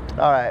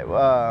 All right.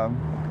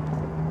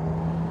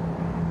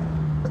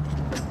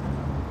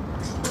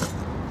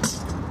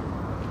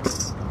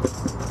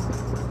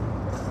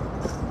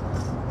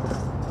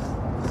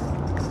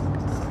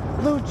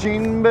 Blue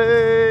jean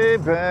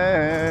baby,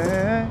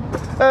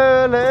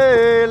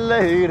 LA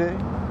lady,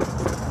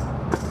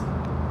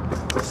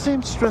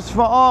 seamstress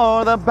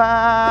for the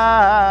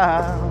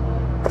bound.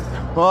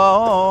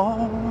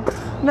 Oh,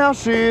 now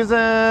she's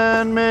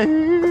in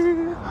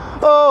me,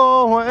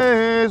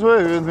 always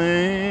with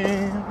me,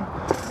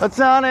 a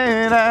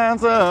tiny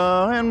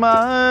dancer in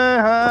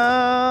my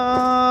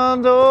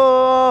hand.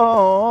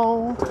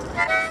 Oh.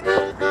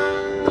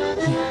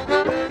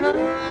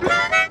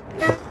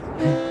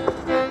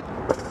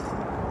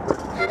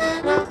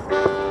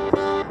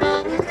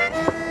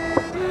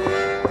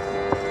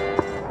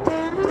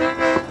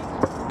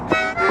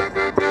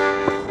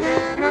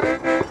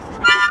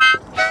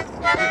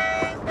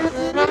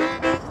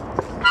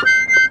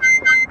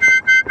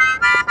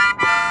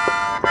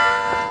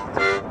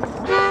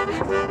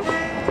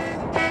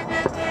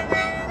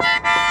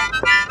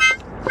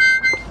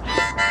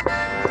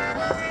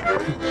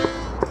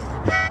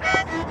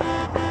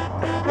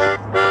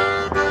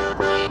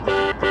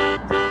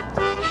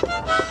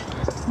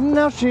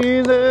 Now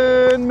she's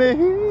in me,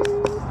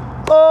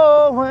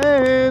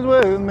 always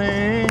with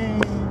me,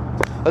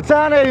 a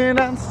tiny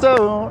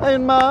dancer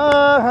in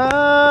my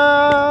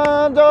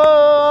hand.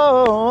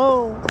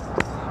 Oh,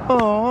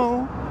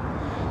 oh.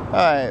 All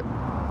right.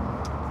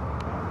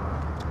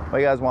 What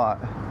do you guys want?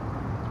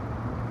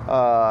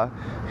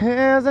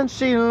 Isn't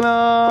she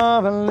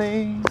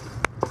lovely?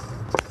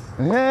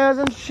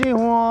 Isn't she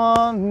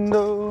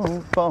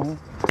wonderful?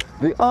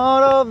 The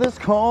art of this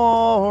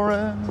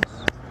chorus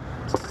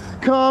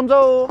comes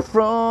over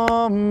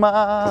from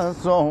my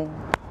soul.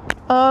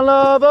 I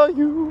love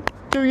you,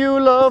 do you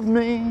love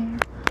me?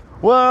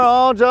 We're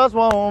all just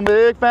one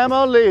big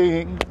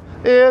family.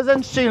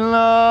 Isn't she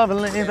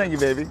lovely? Thank you,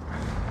 baby.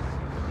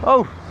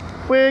 Oh,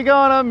 we're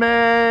gonna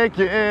make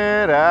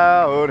it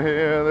out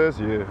here this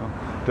year.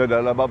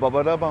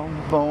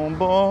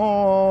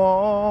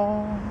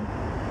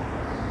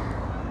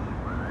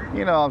 Da-da-da-ba-ba-da-bum-bum-bum.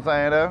 You know what I'm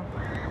saying, though.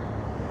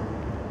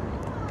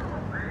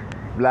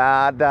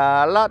 Blah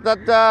da la da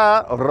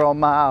da,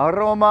 Roma,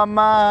 Roma,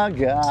 ma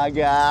ga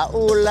ga,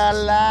 ooh la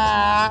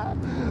la.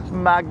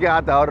 I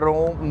got the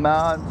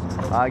romance,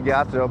 I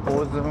got your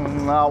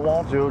poison, I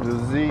want your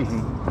disease.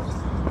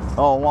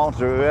 I want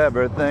your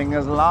everything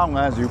as long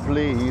as you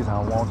please.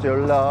 I want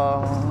your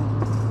love,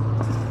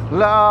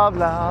 love,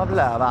 love,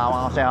 love. I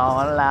want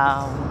your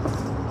love.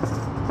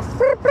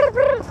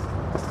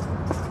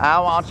 I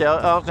want your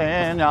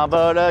ocean, your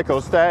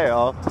vertical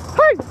stare.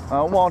 Hey!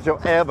 I want your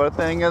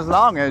everything as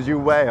long as you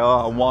wear.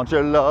 I want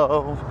your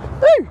love.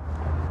 Hey!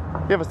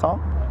 You have a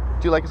song?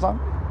 Do you like a song?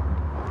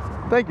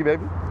 Thank you,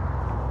 baby.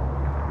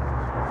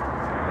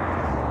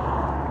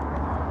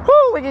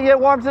 Woo! We can get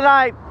warm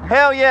tonight.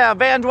 Hell yeah,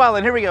 van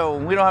dwelling. Here we go.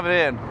 We don't have a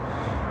van.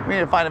 We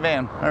need to find a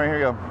van. All right, here we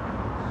go.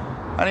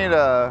 I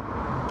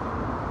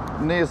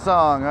need a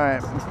song. All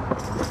right.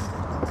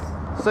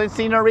 Say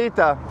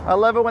Senorita. I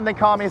love it when they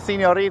call me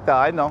Senorita.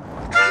 I know.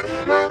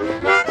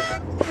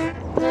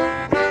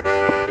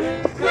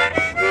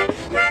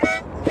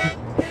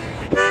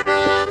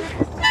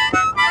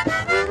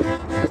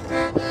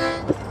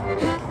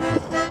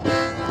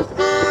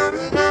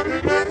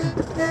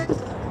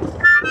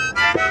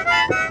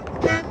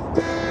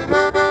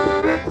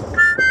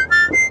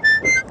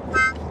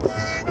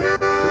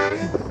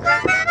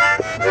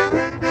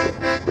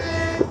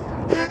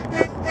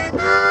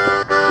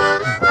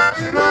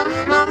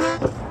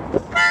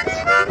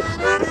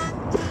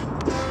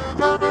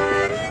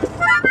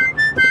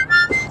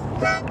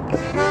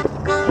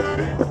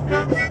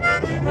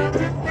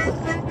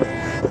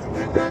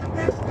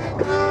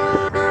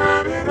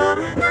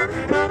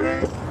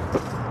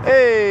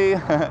 Hey!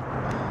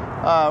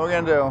 We're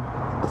gonna do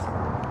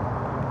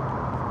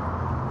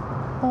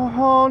a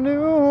whole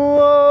new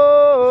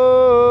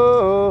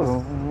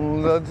world,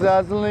 a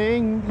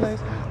dazzling place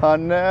I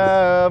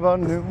never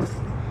knew.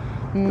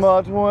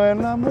 But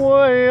when I'm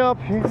way up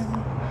here,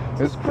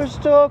 it's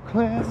crystal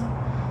clear.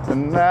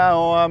 And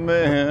now I'm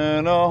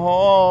in a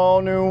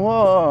whole new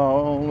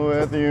world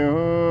with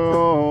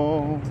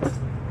you.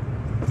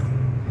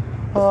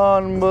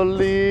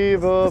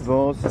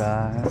 Unbelievable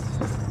sights,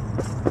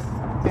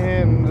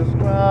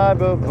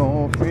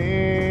 indescribable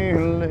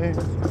feelings,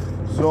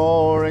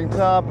 soaring,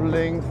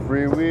 toppling,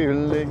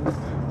 freewheeling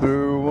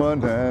through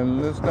an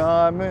endless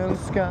diamond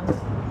sky.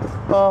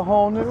 A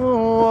whole new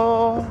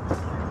world,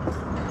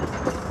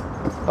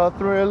 a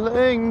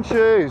thrilling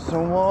chase, a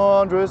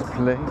wondrous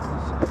place.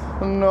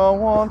 No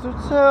one to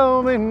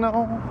tell me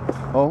no,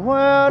 or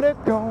where to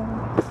go.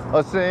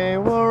 I say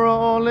we're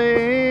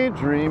only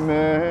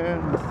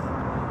dreaming.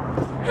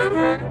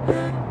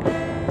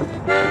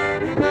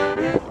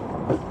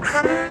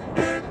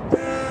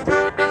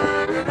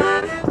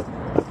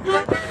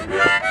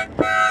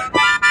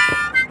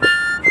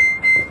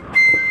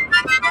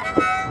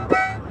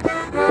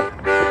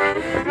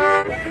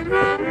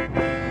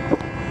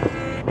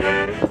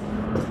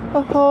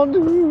 A whole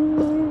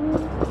new,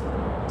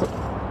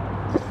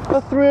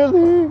 a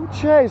thrilling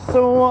chase,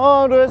 a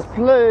wondrous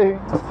place.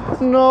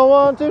 No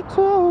one to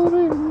tell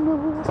me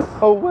no,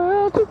 or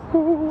where to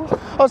go.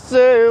 I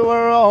say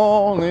we're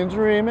only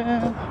dreaming.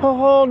 A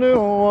whole new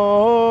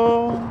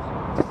world,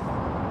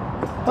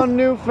 a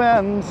new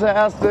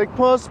fantastic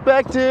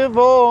perspective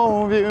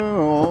of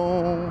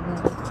you.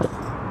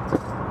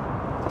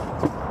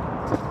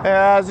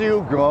 As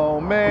you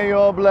go, may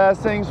your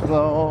blessings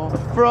flow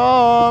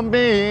from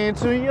me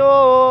to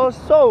your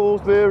soul,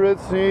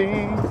 spirit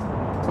sing.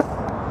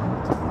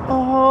 A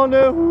whole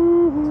new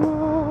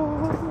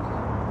world,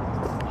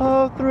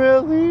 a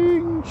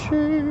thrilling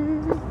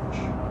change,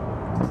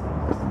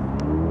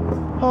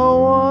 a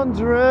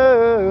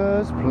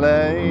wondrous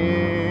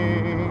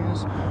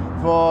place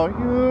for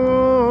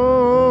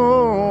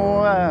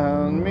you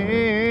and me.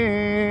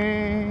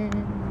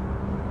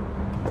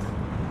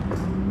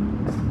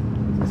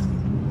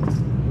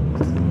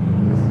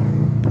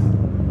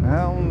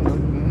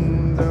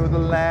 Down to the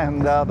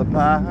land of the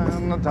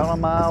pine, on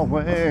my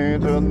way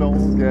to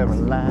North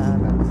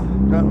Carolina.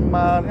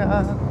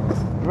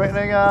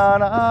 Raining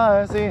on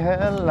icy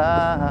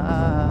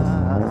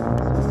headlines.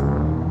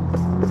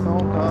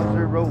 Don't touch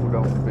the road,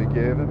 don't be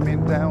giving me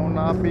down.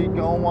 I'll be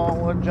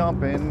going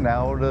jumping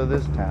out of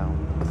this town.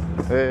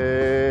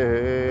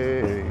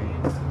 Hey,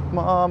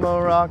 mama,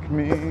 rock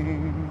me.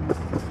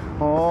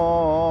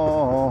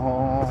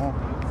 Oh.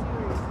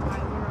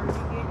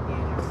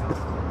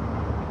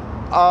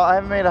 I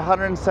haven't made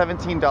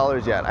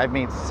 $117 yet. I've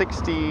made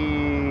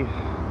 60,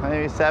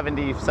 maybe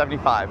 70,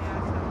 75.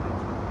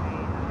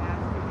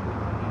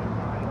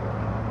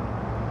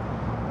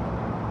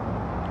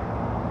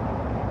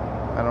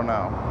 I don't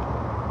know.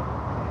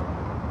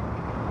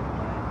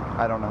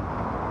 I don't know.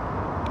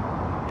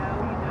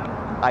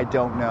 I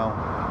don't know.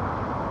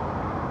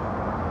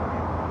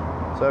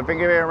 So if you can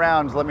give me a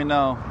round, let me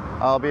know.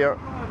 I'll be. I'm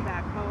going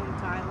back home,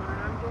 Tyler,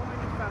 and I'm going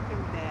to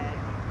fucking bed.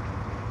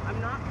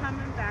 I'm not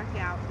coming back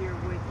out here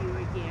with you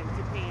again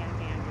to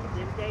panhandle.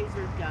 Them days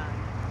are done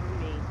for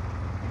me.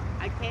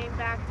 I came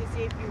back to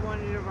see if you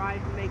wanted a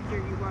ride and make sure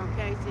you were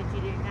okay, since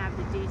you didn't have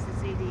the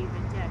decency to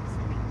even text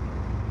me.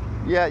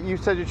 Yeah, you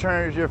said you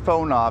turned your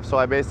phone off, so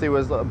I basically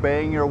was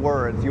obeying your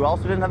words. You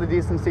also didn't have the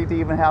decency to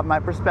even have my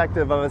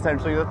perspective of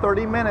essentially the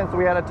 30 minutes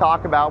we had to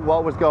talk about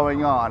what was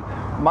going on.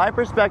 My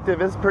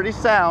perspective is pretty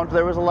sound.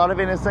 There was a lot of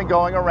innocent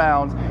going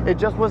around. It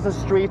just was the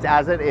streets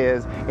as it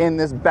is in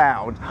this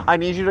bound. I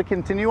need you to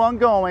continue on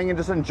going and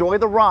just enjoy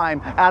the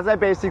rhyme as I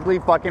basically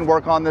fucking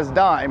work on this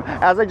dime.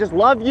 As I just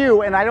love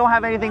you and I don't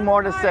have anything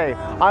more to say.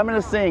 I'm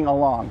gonna sing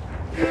along.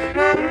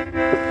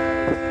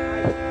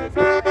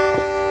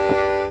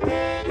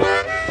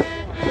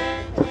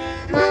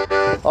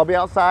 I'll be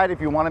outside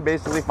if you want to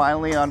basically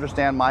finally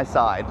understand my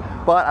side.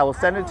 But I will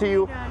send it to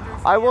you.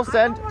 I will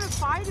send. I don't want to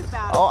fight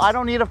about it. Oh, I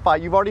don't need a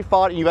fight. You've already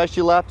fought and you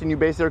actually left and you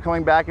basically are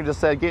coming back and just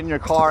said, get in your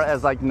car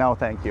as like, no,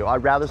 thank you.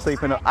 I'd rather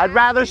sleep in a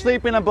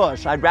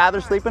bush. I'd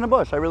rather sleep in a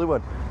bush. I really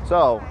would.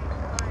 So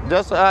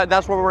just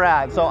that's where we're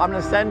at. So I'm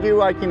gonna send you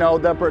like, you know,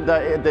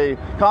 the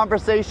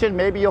conversation.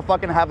 Maybe you'll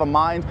fucking have a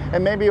mind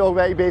and maybe you'll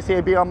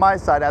basically be on my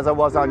side as I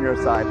was on your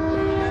side.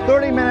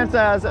 30 minutes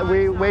as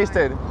we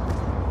wasted.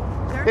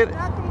 There's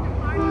nothing to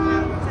fight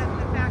about except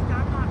the fact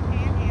I'm not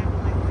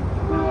panhandling with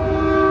you.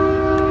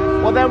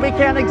 Well, then we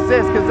can't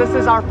exist because this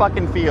is our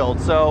fucking field.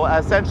 So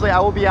essentially I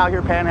will be out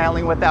here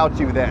panhandling without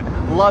you then.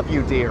 Love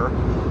you, dear.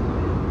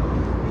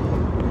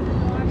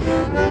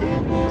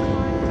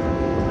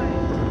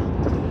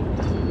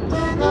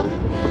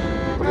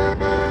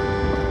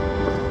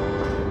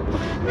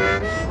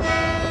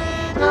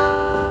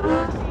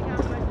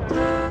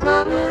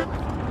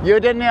 You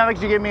didn't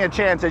actually give me a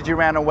chance as you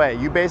ran away.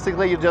 You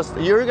basically,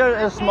 you're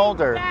gonna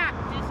smolder. Back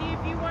to see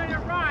if you want to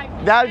ride.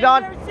 That and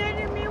not. You're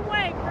sending me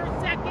away for a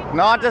second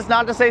Not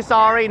to say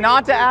sorry,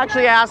 not to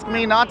actually ask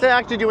me, not to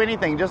actually do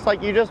anything. Just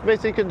like you just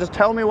basically could just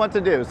tell me what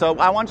to do. So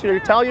I want you to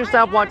tell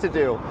yourself what to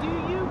do. Do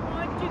you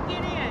want to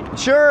get in?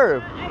 Sure.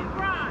 Hey,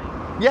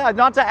 ride. Yeah,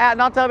 not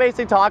to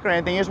basically talk or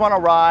anything. You just want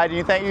to ride,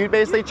 and you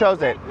basically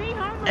chose it. Take me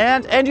home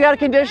And you had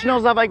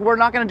conditionals of like, we're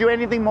not going to do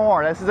anything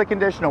more. This is a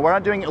conditional. We're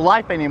not doing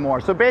life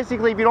anymore. So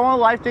basically, if you don't want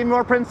life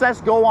anymore,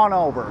 princess, go on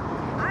over.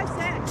 I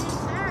said, he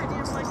said, it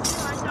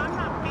was you. I'm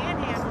not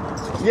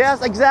panhandling with you.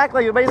 Yes,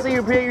 exactly. Basically,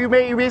 you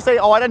may say,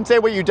 oh, I didn't say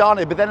what you done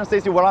it, but then it's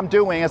basically what I'm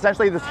doing.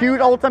 Essentially, this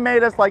huge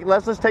ultimatum is like,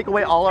 let's just take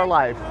away all our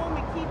life. Take me home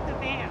and keep the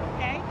van,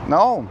 okay?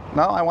 No,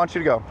 I want you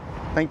to go.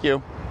 Thank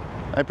you.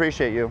 I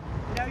appreciate you.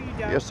 No, you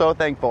don't. You're so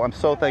thankful. I'm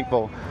so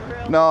thankful. You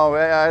really- No,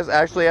 as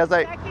I...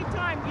 Second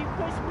time you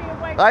pushed me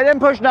away. I didn't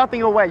push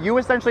nothing away. You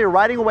essentially are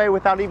riding away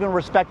without even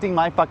respecting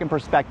my fucking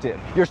perspective.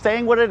 You're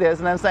saying what it is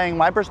and then saying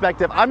my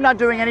perspective. I'm not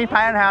doing any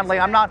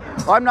panhandling. I'm not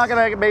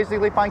gonna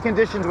basically find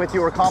conditions with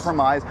you or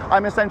compromise.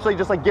 I'm essentially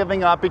just like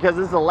giving up because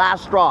this is the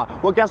last straw.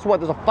 Well, guess what?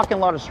 There's a fucking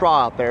lot of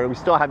straw out there we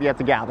still have yet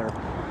to gather.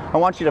 I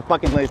want you to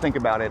fucking really think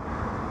about it.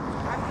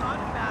 I thought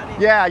about it.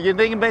 Yeah, you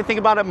think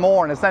about it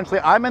more, and essentially,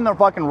 I'm in the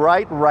fucking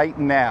right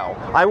now.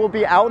 I will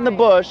be out in the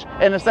bush,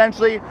 and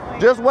essentially,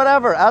 just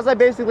whatever, as I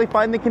basically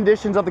find the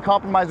conditions of the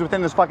compromise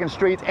within this fucking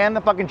streets and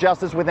the fucking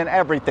justice within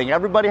everything.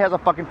 Everybody has a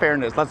fucking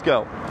fairness. Let's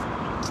go. Fine,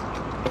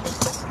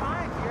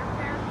 your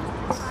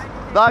parents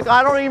decided. Like,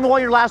 I don't even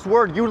want your last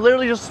word. You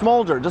literally just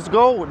smolder. Just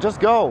go.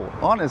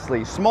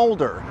 Honestly,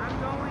 smolder. I'm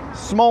going home.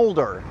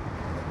 Smolder.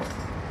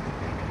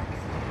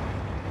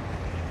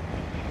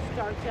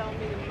 Start telling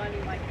me the money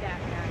like that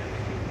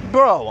matters.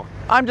 Bro,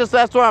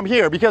 that's why I'm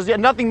here, because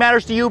nothing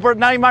matters to you, but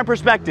not even my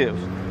perspective.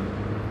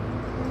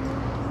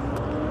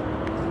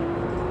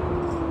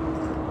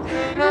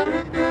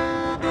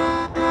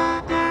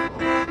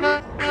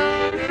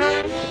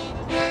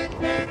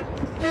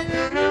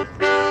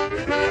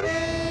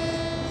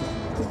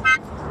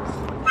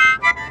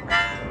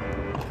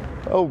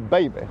 Oh,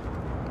 baby.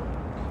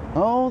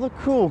 Oh, the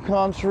cool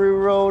country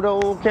road,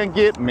 oh, can't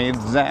get me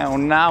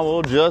down. Now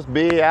we'll just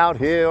be out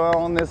here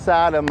on this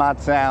side of my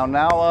town.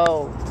 Now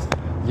I'll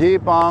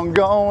keep on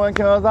going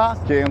 'cause I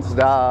can't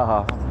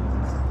stop.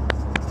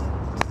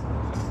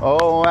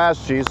 Oh, as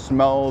she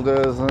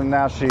smolders and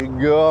now she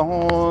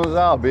goes,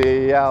 I'll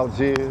be out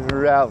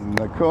here out in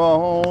the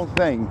cold.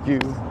 Thank you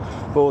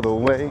for the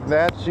way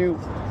that you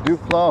do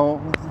flow.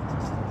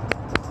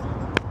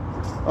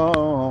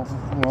 Oh,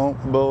 oh,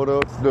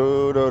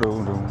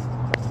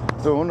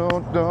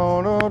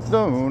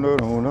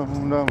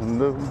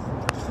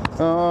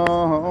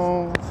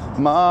 oh,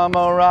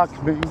 mama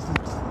rock me.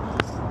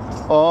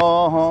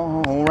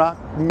 Oh, rock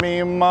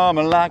me,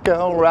 mama, like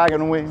a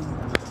wagon wheel.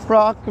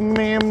 Rock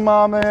me,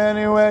 mama,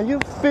 anywhere you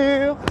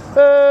feel.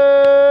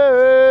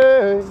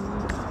 Hey,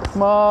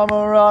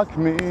 mama, rock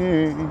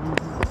me.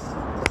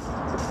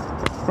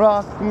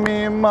 Rock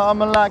me,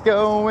 mama, like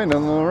a wind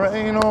in the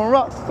rain. Oh,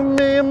 rock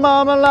me,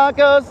 mama, like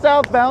a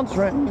southbound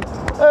train.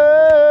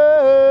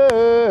 Hey,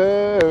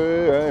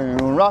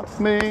 rock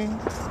me.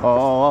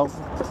 Oh.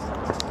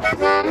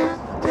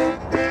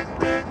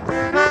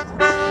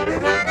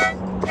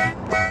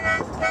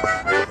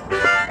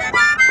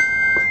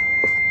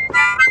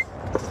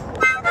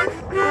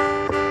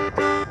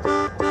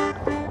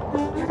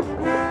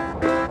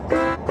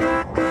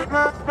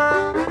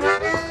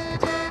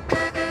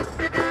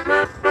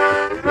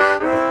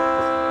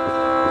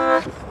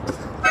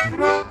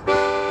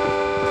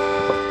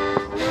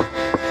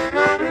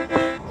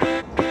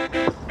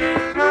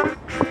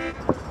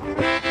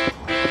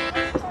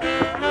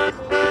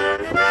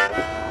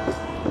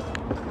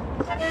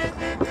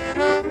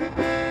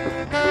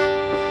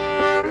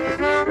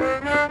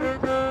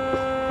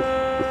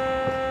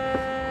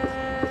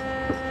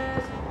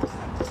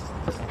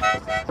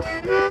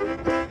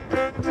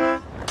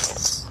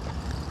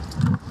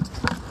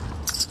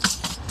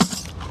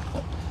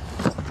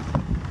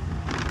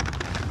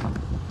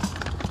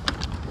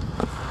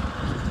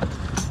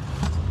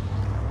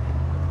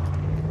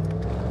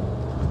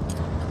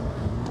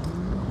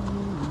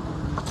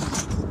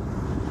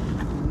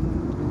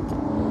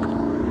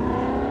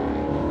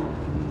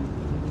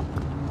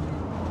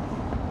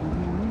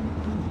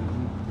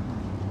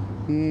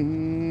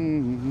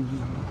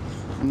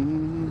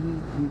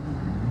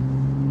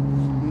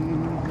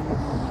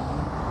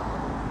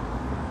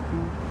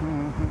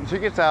 She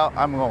gets out,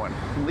 I'm going.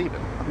 I'm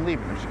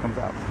leaving when she comes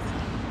out.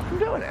 I'm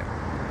doing it.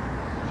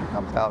 She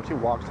comes out, she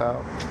walks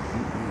out.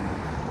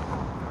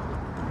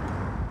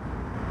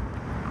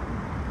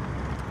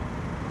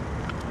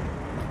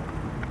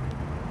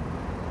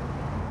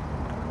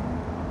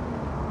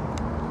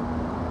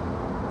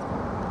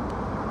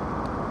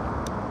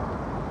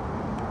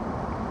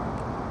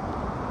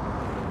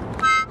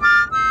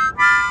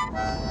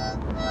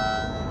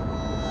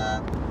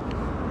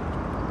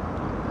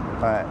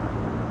 All right.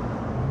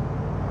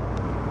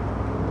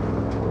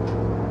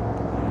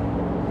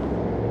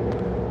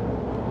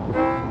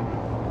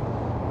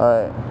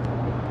 Alright.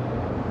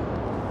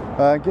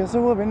 I guess it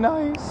would be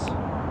nice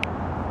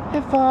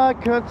If I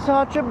could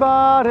touch your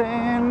body,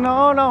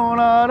 no, no,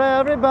 not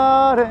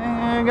everybody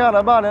got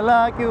a body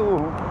like you.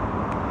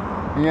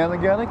 Yeah, they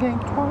gotta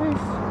think twice.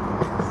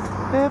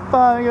 If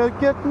I could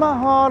get my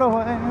heart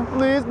away,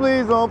 please,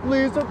 please, oh,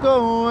 please don't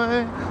go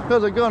away,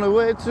 'cause I'm gonna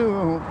wait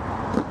too.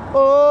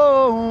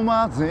 Oh,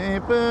 my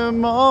deep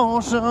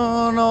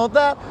emotion, oh,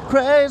 that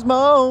crazy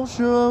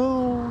motion.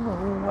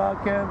 Oh, I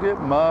can't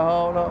get my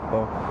heart up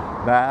on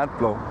that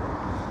floor.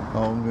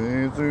 Oh,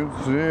 please, to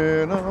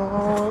sit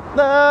with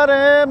that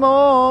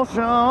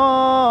emotion.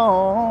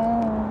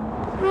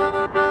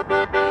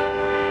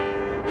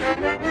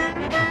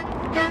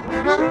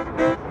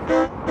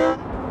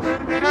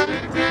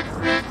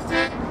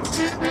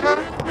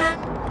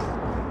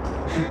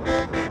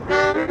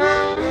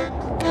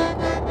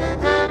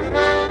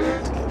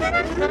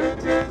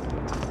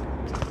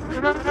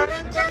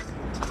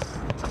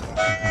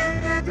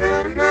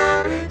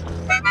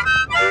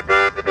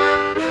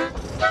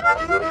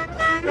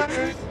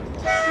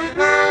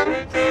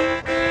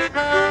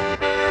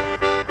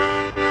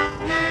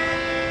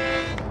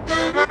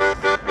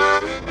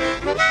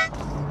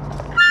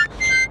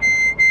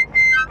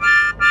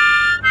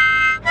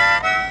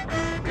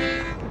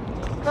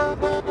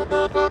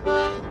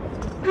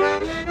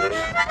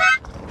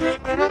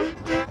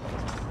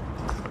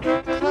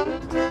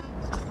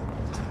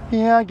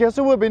 Yeah, I guess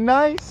it would be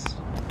nice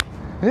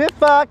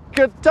if I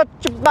could touch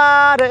your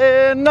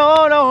body.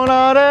 No, no,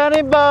 not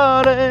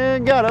anybody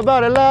got a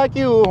body like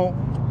you.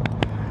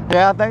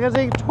 Yeah, I think I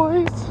think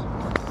twice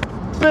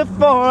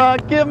before I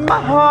give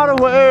my heart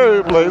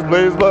away. Please,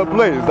 please, but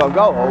please don't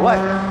go away.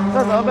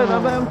 That's a bit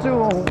of them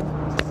too.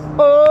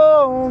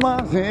 Oh,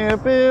 my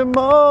deep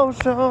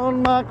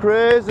emotion, my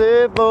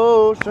crazy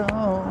emotion,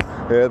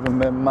 it's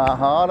been my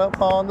heart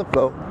up on the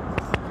floor.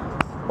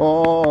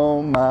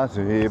 Oh, my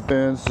deep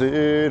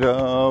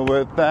insider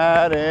with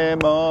that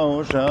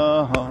emotion.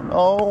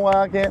 Oh,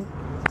 I can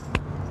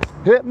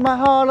hit my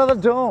heart on the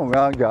door.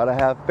 I gotta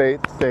have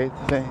faith, faith,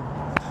 faith.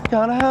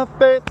 Gotta have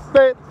faith,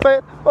 faith,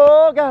 faith.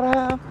 Oh, gotta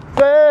have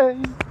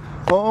faith.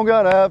 Oh,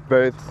 gotta have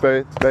faith,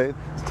 faith, faith.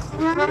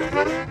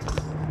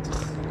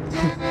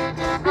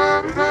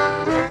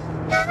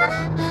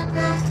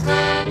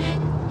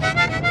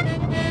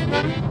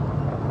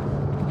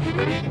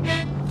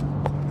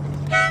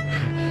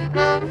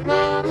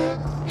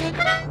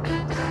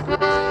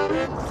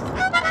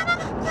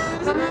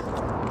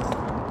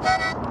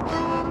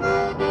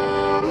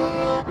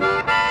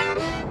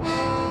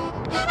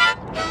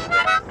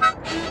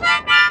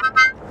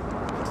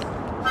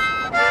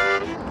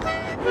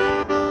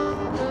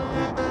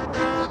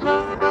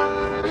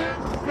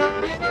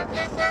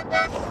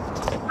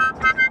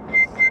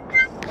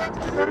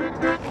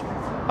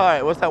 All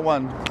right, what's that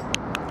one?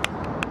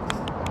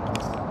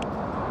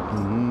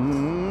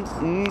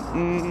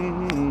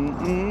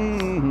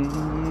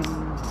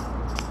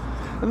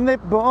 And they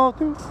both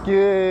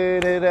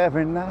get it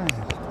every night.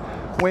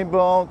 We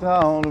both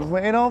on the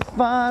way, don't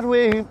fight,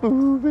 we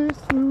move it,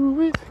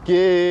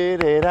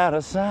 get it out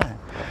of sight.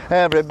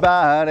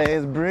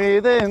 Everybody's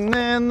breathing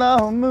in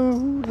the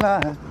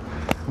moonlight,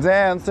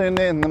 dancing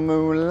in the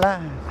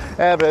moonlight.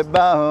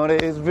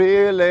 Everybody's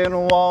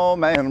feeling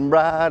warm and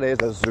bright.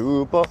 It's a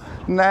supernatural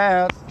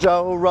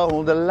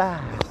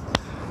delight.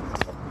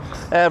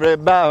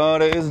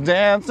 Everybody's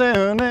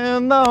dancing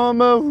in the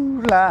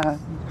moonlight,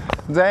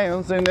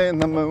 dancing in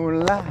the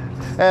moonlight.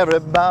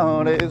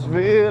 Everybody's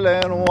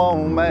feeling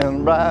warm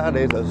and bright.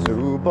 It's a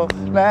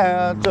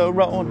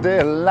supernatural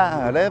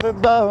delight.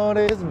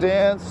 Everybody's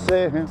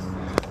dancing,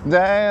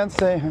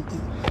 dancing,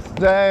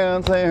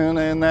 dancing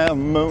in that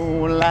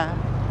moonlight.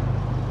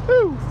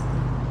 Woo.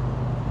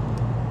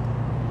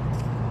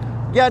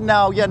 You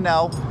know. You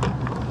know.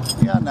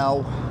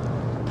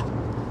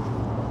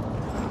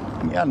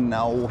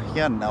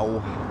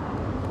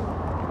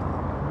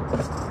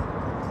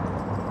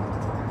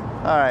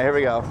 All right, here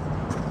we go.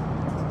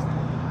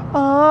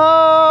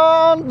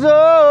 Under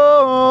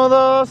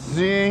the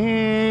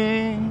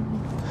sea,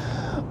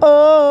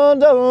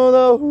 under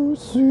the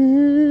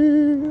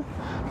sea,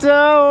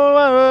 down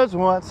where it's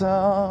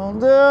wetter,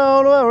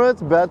 down where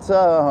it's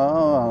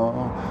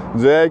better,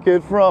 take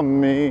it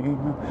from me.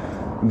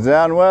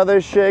 Down where they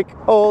shake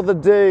all the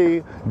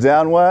day,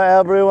 down where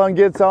everyone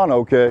gets on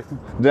okay,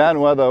 down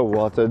where the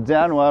water,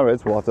 down where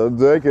it's water,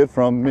 take it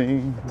from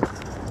me.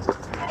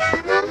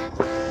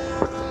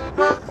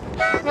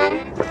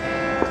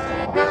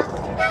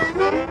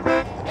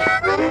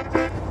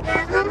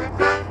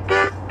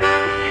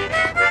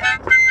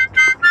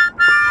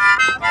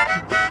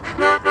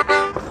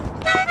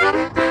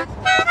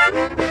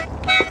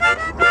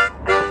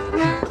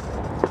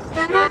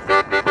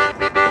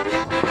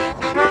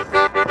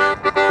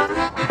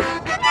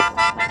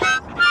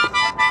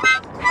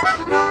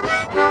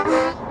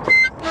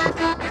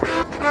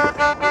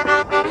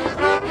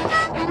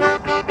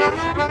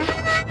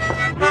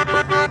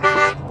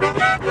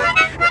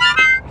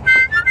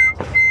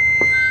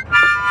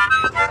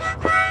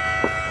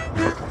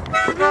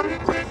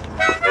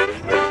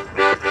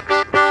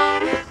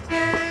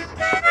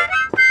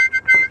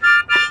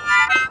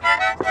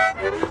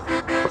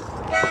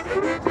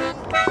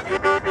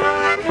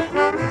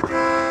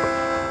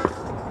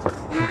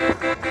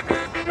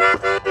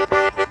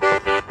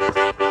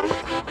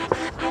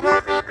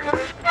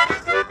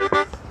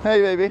 Hey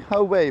baby,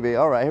 oh baby.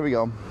 All right, here we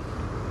go.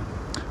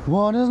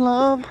 What is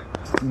love?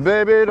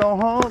 Baby,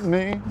 don't hold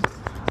me.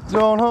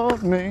 Don't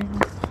hold me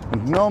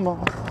no more.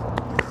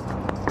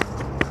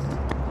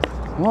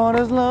 What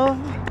is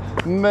love?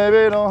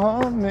 Baby, don't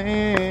hold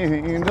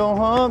me. Don't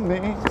hold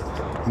me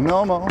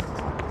no more.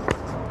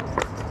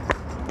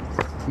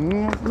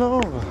 No,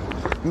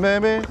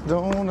 baby,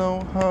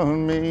 don't hurt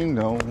me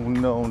no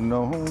more.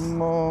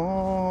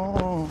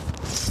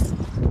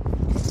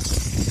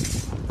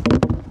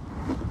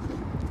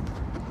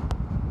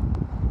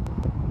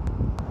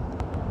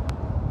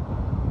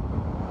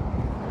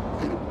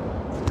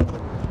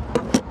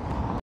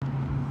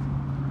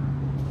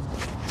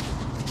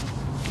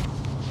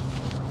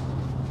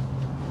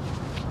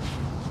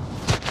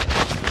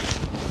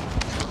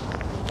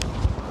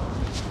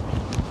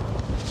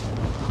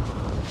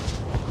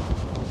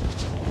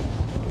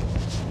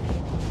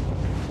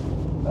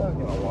 That's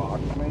gonna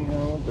walk me, I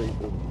don't think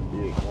this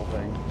vehicle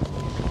thing.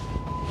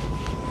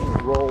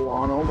 Roll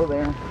on over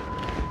there.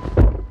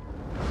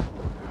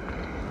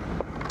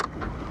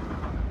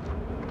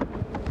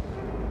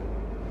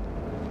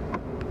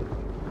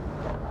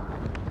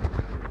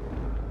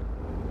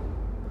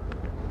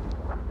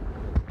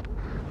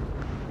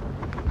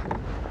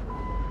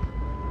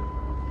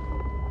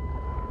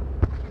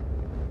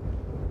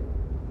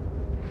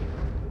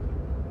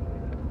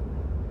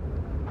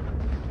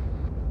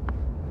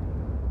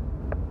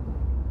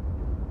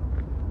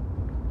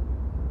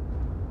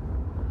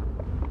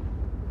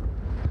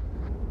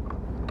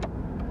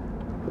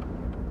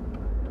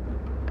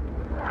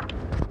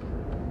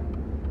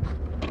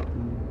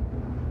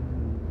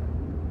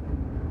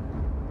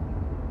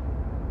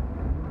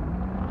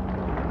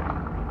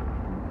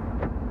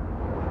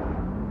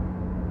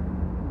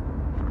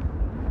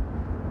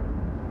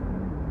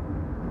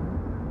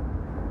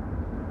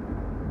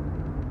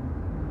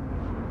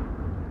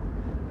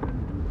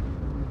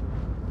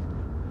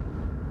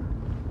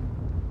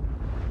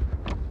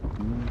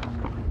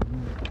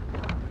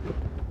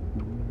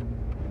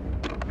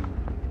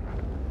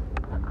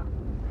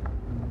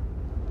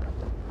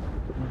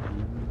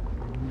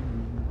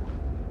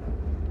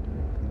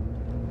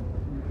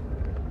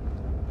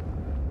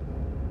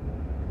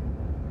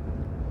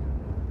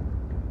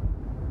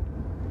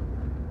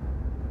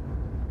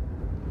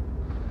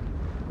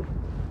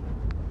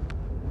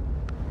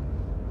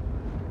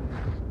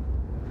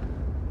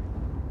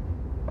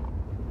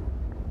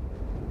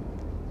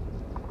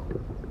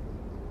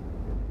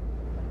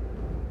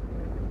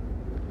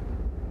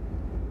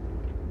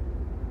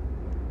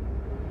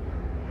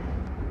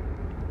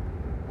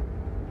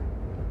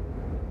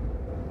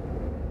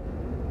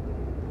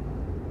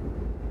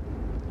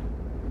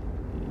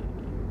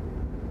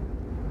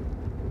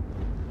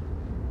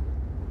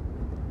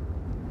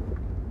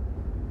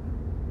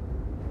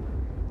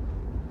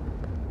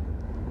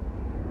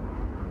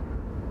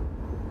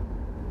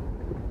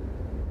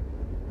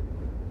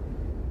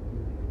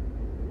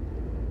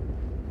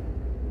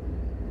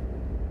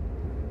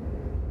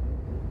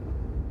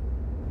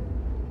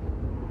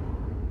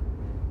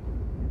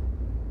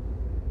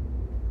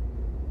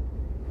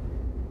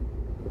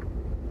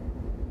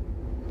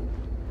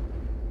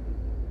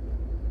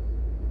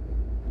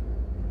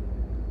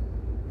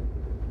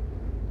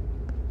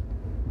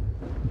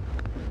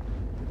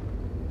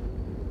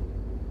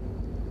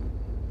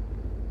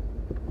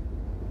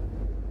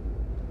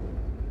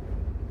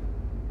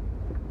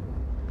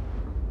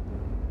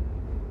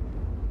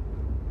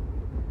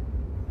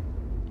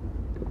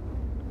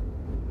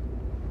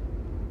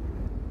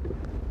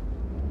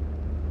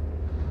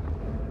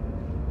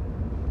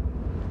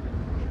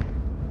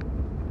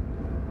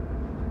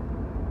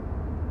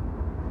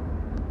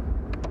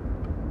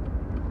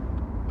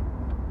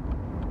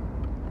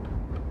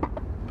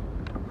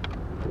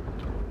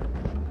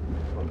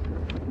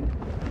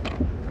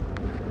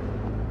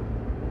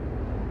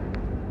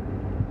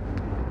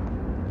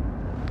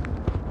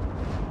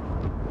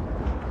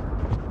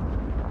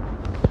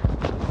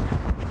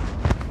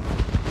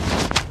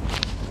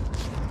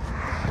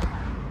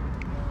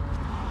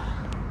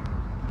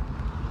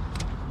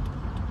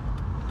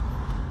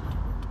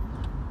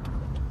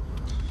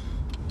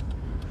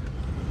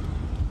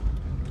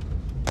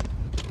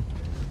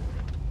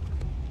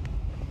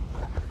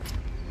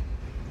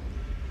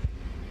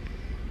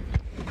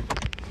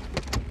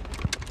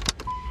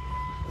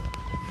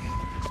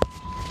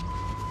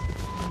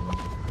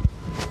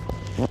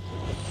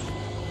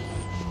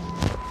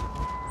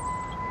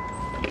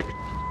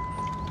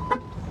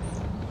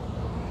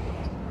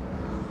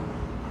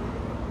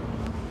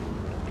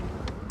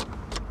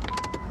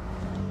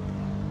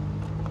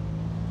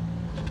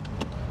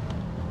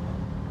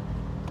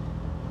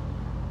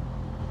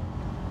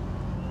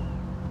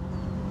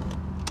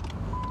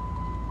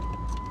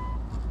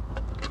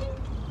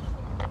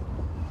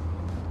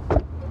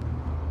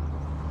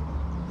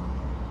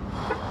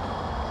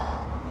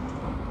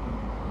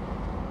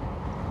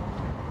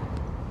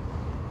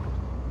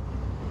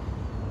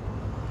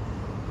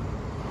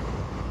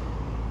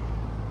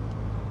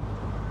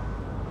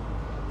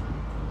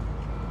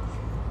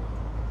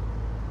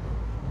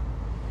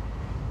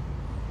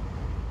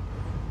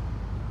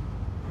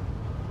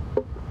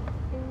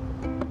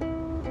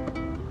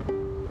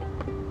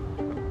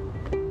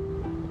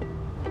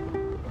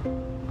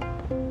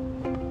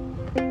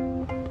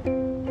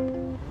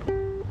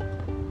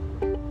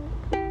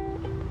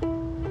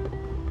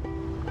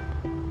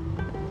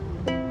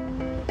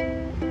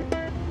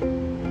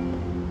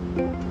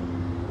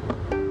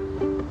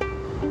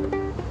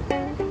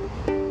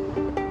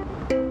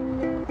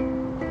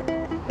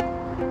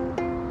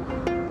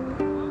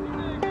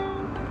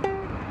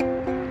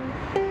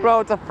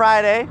 Bro, it's a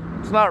Friday.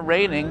 It's not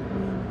raining.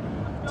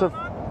 It's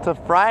a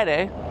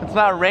Friday. It's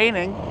not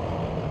raining.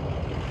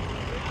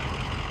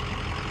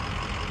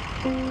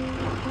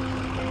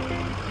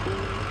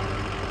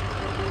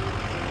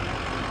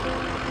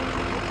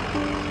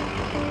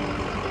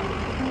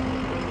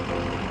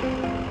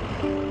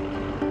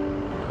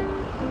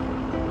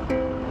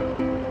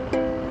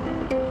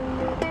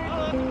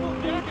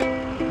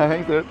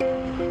 Thanks, dude.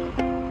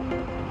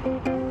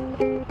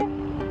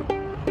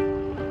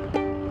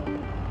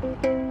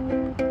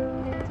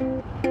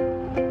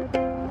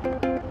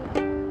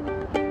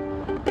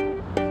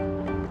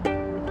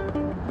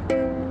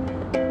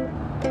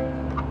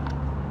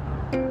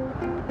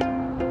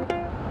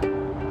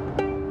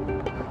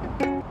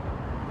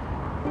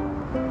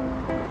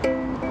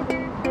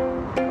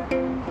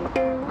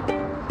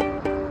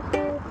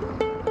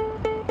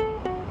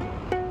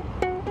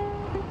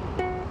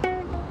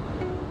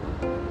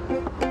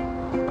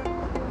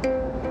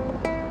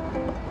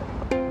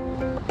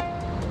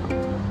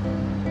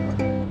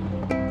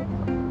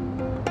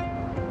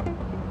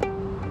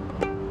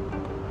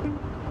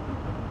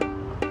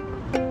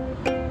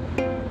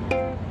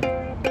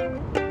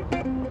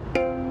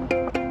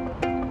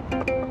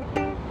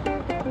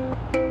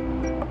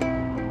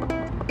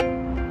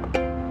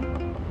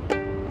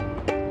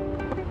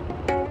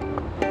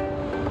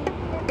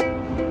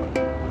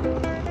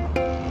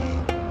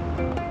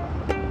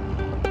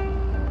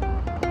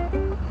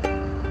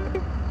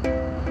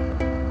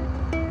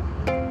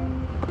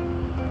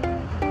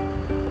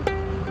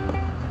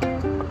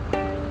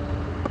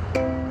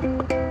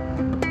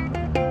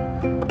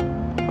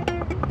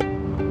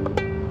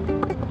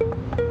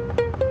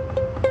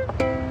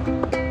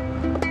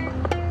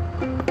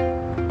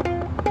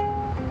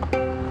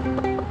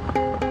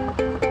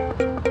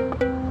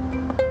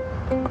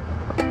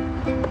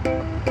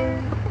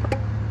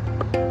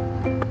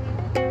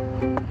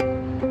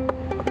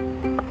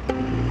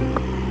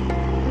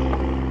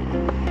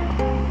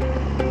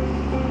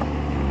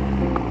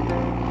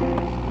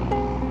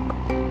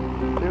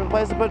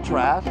 Place to put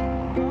trash? Do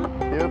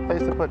you have a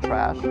place to put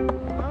trash?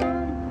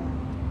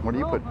 Where do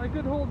you put? I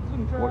could hold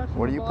some trash.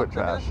 Where do you put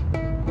trash?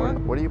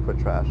 What? Where do you put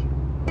trash?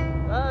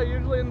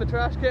 Usually in the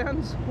trash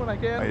cans when I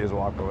can. I just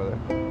walk over there.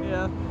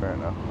 Yeah. Fair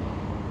enough.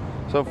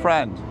 So,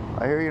 friend,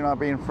 I hear you're not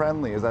being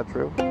friendly. Is that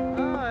true?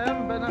 I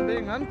haven't been. I'm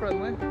being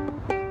unfriendly.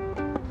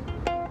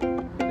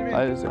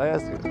 I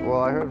asked you.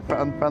 Well, I heard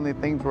unfriendly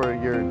things where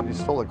you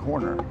stole a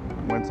corner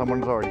when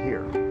someone's already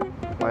here.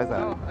 Why is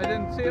that? Oh, I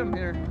didn't see him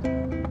here.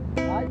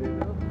 I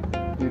did though.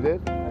 You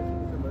did? I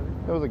see somebody.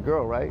 It was a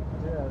girl, right?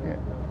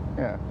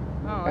 Yeah.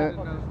 Oh, I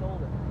didn't know.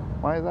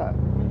 Why is that?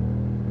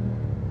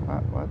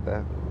 What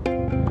the?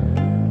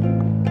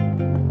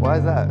 Why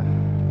is that,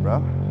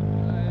 bro?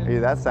 Are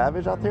you that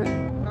savage out there?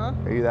 Huh?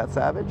 Are you that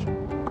savage?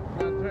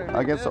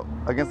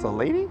 Against a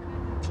lady?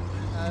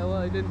 Well,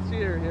 I didn't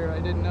see her here. I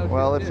didn't know.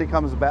 Well, if she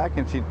comes back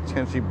and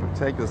can she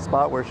take the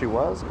spot where she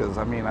was? Because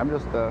I mean, I'm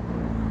just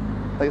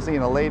like seeing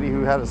a lady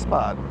who had a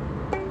spot.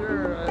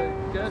 Sure, I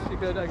guess you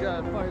could. I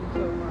gotta find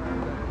somewhere.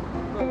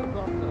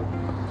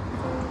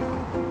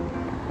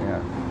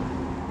 Yeah.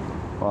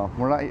 Well,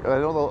 we're not. I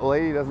know the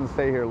lady doesn't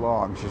stay here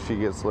long. She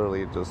gets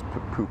literally just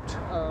pooped.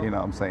 You know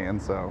what I'm saying?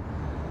 So.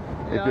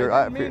 Yeah,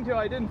 I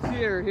didn't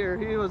see her here.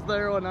 He was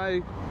there when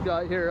I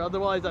got here.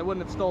 Otherwise, I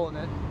wouldn't have stolen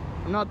it.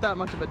 I'm not that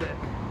much of a dick.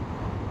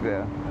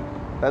 Yeah,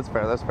 that's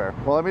fair. That's fair.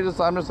 Well,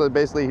 I'm just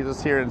basically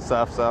just hearing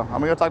stuff. So I'm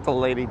gonna go talk to the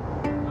lady.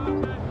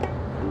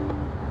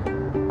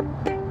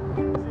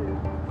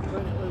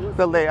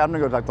 I'm gonna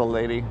go talk to the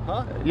lady.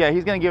 Huh? Yeah,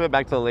 he's gonna give it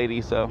back to the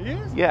lady. So. He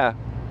is? Yeah.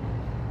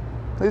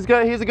 He's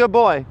good. He's a good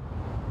boy.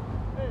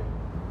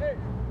 Hey.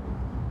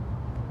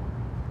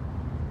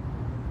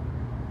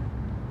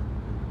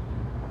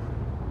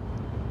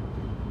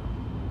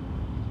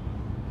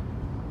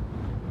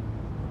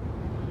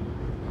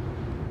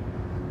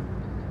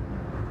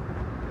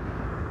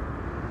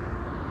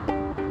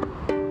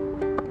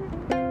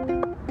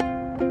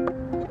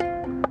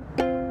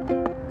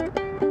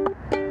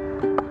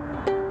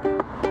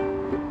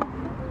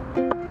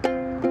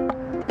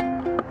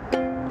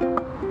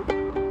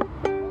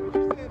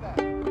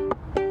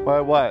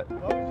 What?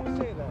 Why would you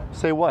say that?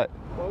 Say what?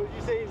 Why would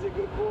you say he's a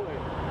good boy?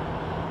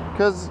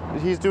 Because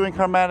he's doing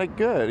karmatic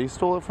good. He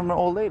stole it from an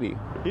old lady.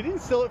 He didn't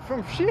steal it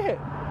from shit.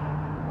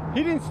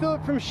 He didn't steal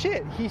it from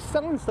shit. He's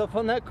selling stuff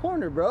on that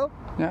corner, bro.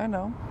 Yeah, I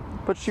know.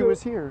 But she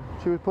was here.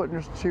 She was putting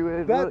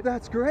her...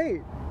 That's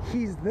great.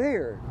 He's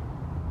there.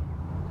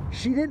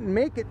 She didn't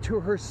make it to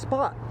her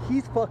spot.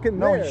 He's fucking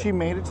there. No, she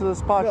made it to the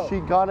spot. No. She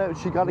got a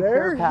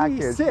care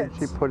package and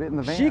she put it in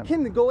the van. She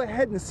can go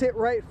ahead and sit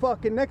right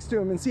fucking next to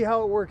him and see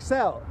how it works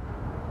out.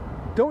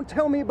 Don't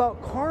tell me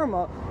about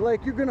karma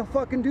like you're gonna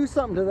fucking do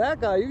something to that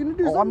guy. You're gonna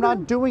do something. I'm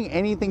not doing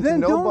anything to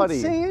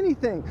nobody. Then don't say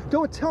anything.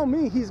 Don't tell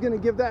me he's gonna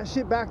give that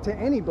shit back to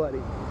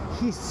anybody.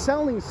 He's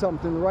selling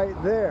something right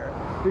there.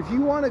 If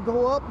you want to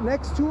go up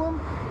next to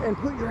him and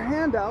put your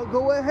hand out,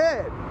 go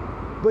ahead.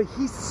 But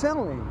he's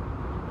selling.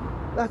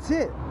 That's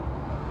it.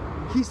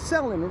 He's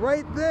selling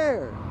right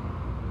there.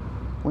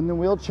 When the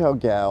wheelchair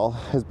gal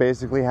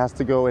has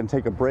to go and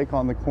take a break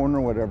on the corner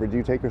or whatever, do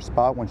you take her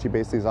spot when she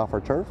basically is off her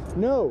turf?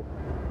 No.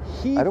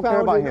 He I don't care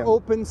found about an him.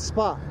 open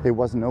spot. It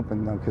wasn't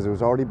open though, because it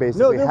was already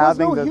basically No, there was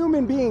no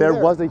human being there.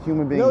 There was a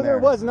human being there. No, there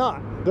was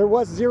not. There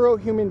was 0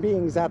 human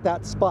beings at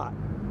that spot.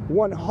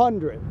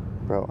 100.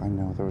 Bro, I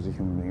know there was a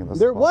human being at the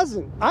There spot.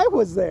 wasn't. I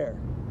was there.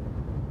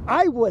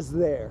 I was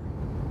there.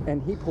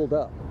 And he pulled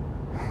up.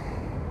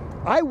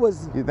 I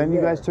was Then there.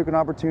 you guys took an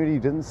opportunity. You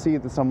didn't see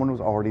that someone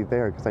was already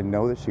there, because I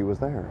know that she was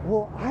there.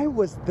 Well, I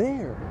was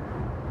there.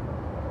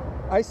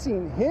 I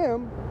seen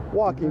him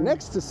walking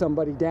next to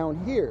somebody down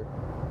here.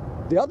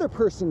 The other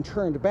person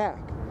turned back.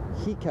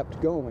 He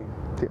kept going.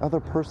 The other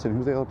person?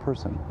 Who's the other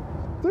person?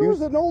 There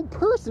was an old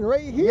person right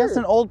here. Yes,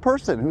 an old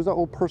person. Who's the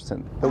old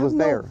person that was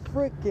there?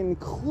 No freaking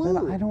clue.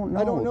 Then I don't know.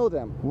 I don't know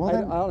them.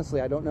 Well, Honestly,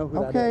 I don't know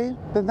who that is. Okay,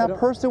 then that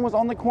person was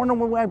on the corner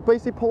when I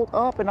basically pulled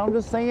up, and I'm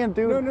just saying,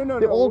 dude,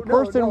 the old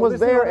person was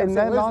there and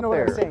then not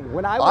there.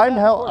 When I was at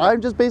the corner, I'm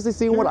just basically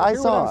seeing what I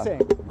saw. What I'm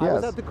saying. I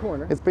was Yes. at the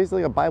corner. It's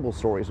basically a Bible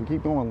story, so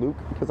keep going, Luke,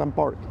 because I'm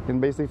Bart, and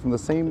basically from the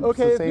same.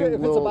 Okay, the if same it's a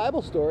little,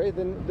 Bible story,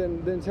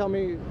 then tell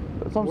me.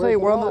 That's what I'm where's saying. the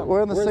We're wrong?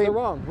 on the Where's same. the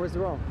wrong? Where's the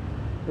wrong?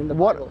 In the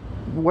What? Bible.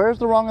 Where's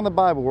the wrong in the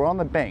Bible? We're on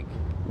the bank.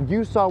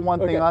 You saw one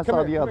thing, Okay, I come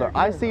saw here, the come other. here,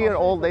 come I here. see an I'll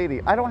show old you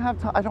lady. I don't have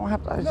time. I don't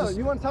have to. No,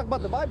 you want to talk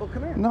about the Bible?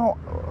 Come here. No.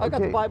 I got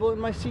the okay. Bible in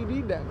my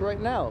CD deck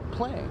right now,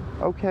 playing.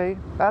 Okay.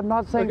 I'm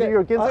not saying that Okay,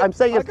 you're against. I'm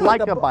saying I it's got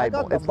like the a Bi- I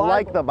got Bible. the It's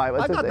like the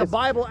Bible. I got the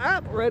Bible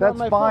app right on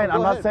my phone. That's fine. Go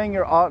I'm not ahead. saying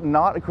you're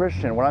not a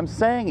Christian. What I'm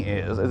saying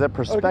is that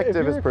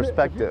perspective is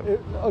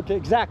perspective. Okay,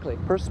 exactly.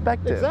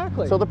 Perspective.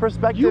 Exactly. So the You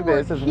perspective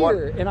weren't is what.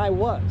 here, and I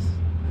was.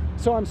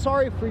 So I'm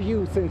sorry for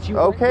you since you.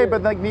 Okay, weren't but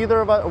here. like neither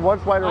of us.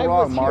 What's right or I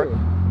wrong, was Mark? here.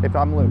 If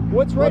I'm Luke.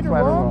 What's right or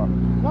or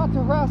wrong? Not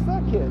to harass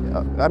that kid.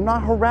 I'm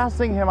not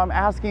harassing him. I'm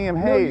asking him.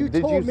 No, Hey, you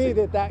did told you me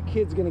see? that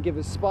kid's gonna give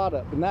his spot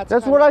up, and that's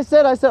What I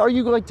said. I said, are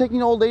you like taking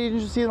an old lady?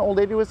 Did you see an old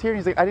lady was here? And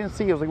he's like, I didn't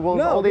see. I was like, well, if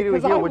the No, old lady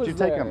was because here. I Would was you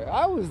take there. him?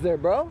 I was there,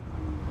 bro.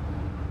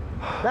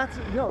 That's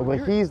no. Well,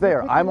 you're- he's you're there.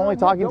 picking I'm on only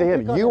talking to Don't him.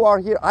 pick on You him. are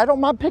here.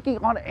 I'm not picking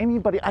on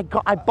anybody. I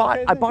bought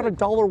Okay,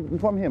 $1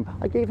 from him.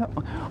 I gave him.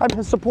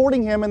 I'm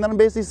supporting him, and then I'm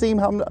basically seeing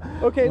how.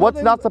 Okay. What's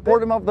well, not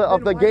supporting of the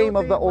then why game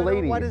don't of the they- old why don't-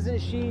 lady? Why doesn't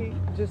she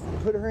just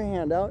put her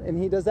hand out and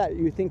he does that?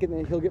 You thinking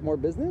that he'll get more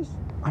business?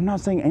 I'm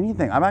not saying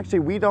anything. I'm actually.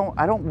 We don't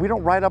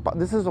write up.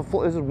 This is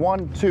This is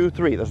 1, 2,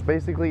 3. That's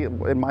basically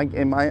in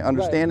my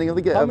understanding Right.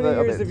 of the. How of many the,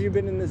 of years it. have you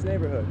been in this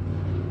neighborhood?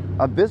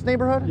 Of this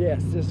neighborhood?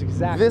 Yes, this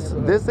exact. This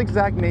neighborhood.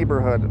 exact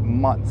neighborhood,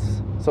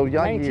 months. So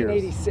young years.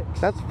 1986.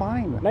 That's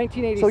fine.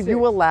 1986. So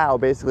you allow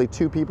basically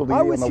 2 people to be I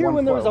on was the here one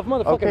when there was a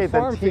float. motherfucking Okay,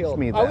 farm then teach field.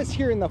 me I then. was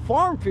here in the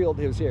farm field.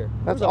 He was here.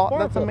 That's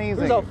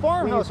amazing. There's a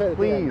farmhouse right at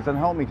the end. Please, and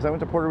help me, because I went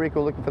to Puerto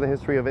Rico looking for the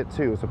history of it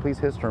too. So please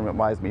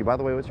history-wise me. By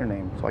the way, what's your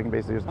name? So I can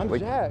basically just I'm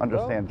Jack, bro.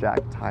 understand. Jack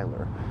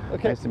Tyler.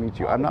 Okay. Nice to meet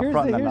you. I'm not Here's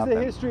fronting on Here's nothing.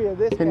 the history of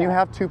this. Can guy. you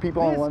have 2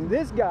 people on one?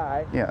 This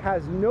guy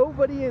has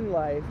nobody in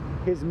life.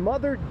 His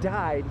mother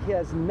died. He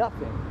has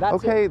nothing. That's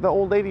Okay, it. the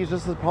old lady is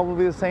just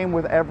probably the same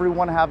with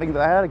everyone having.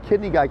 I had a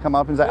kidney guy come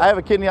up and say, "I have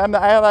a kidney. I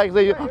have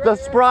actually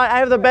I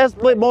have the best,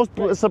 most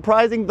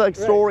surprising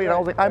story." And I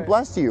was like, "I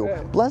bless you,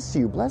 bless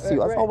you, bless you."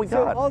 That's all we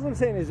got. So all I'm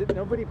saying is that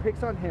nobody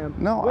picks on him.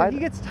 No, when he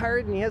gets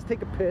tired and he has to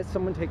take a piss,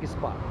 someone take his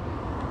spot.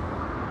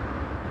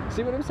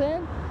 See what I'm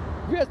saying?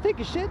 If he has to take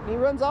a shit and he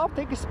runs off,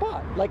 take his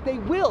spot. Like they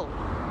will.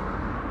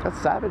 That's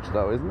savage,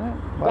 though, isn't it?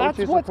 That's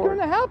what's going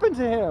to happen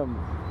to him.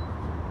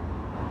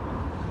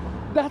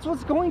 That's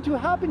what's going to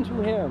happen to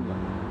him.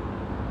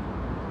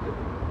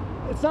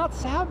 It's not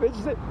savage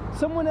that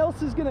someone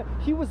else is gonna.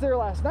 He was there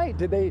last night.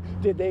 Did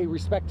they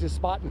respect his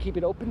spot and keep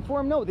it open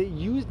for him? No, they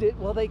used it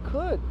while they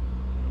could.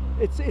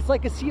 It's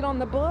like a seat on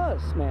the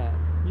bus, man.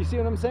 You see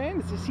what I'm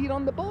saying? It's a seat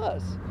on the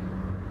bus.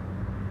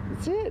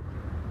 That's it.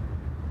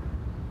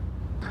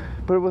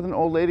 But with an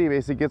old lady,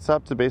 basically gets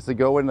up to basically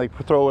go and like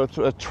throw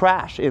a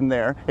trash in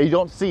there, and you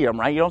don't see him,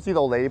 right? You don't see the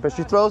old lady, but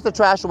she throws the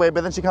trash away.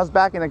 But then she comes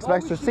back and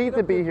expects her seat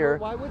to be here.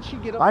 Why would she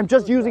get up? I'm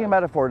just using a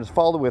metaphor. Just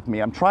follow with me.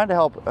 I'm trying to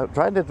help,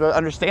 trying to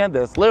understand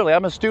this. Literally,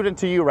 I'm a student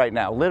to you right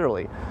now.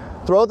 Literally.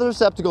 Throw the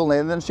receptacle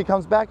in, and then she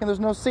comes back and there's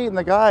no seat. And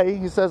the guy,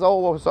 he says,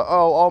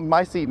 "Oh,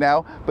 my seat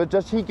now." But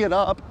does he get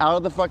up out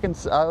of the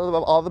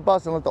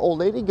bus and let the old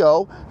lady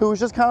go, who was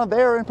just kind of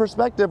there in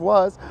perspective?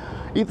 Was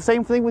the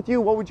same thing with you?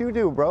 What would you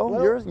do, bro?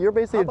 Well, you're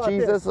basically how a about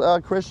Jesus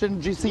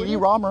Christian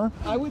GCE Romer.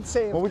 I would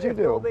say, what would you if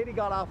do? the old lady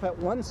got off at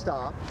one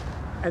stop,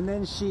 and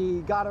then she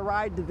got a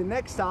ride to the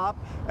next stop,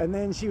 and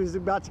then she was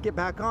about to get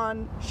back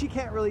on, she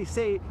can't really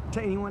say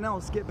to anyone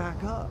else, "Get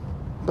back up."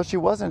 But she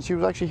wasn't. She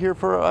was actually here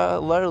for a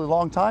really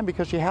long time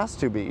because she has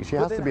to be. She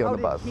has to be on the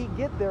bus. How did he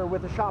get there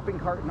with a shopping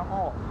cart and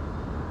all?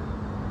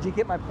 Do you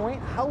get my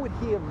point? How would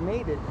he have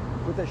made it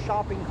with a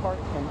shopping cart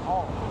and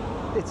all?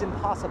 It's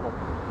impossible.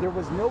 There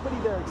was nobody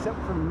there except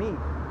for me.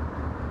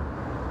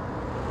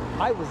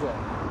 I was there.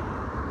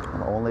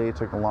 And the old lady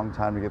took a long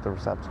time to get the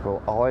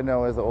receptacle. All I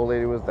know is the old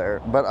lady was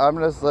there. But I'm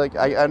just like,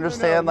 I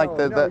understand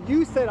No,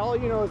 you said all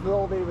you know is the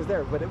old lady was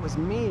there, but it was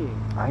me.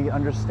 I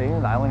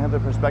understand. I only have the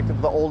perspective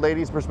of the old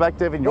lady's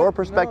perspective and your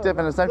perspective,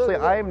 and essentially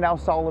I am now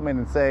Solomon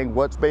and saying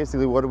what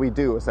do we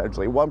do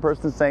essentially? One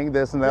person's saying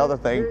this and the other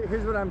thing.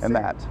 Here's what I'm saying.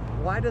 And that.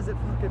 Why does it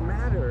fucking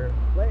matter?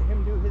 Let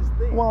him do his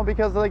thing. Well,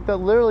 because like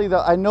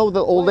I know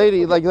the old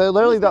lady, like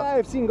literally this guy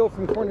I've seen go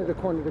from corner to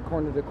corner to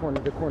corner to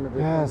corner to corner to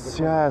yes,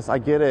 corner. Yes, I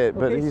get it,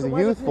 but he's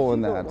youthful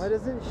in that. Why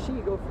doesn't she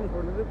go from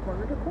corner to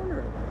corner to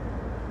corner?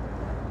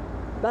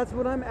 That's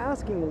what I'm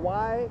asking.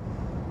 Why,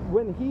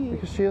 when he...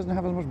 Because she doesn't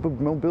have as much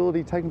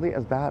mobility technically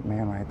as that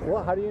man right there.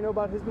 Well, how do you know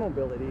about his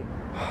mobility?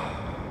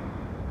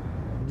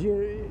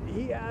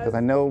 Because I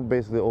know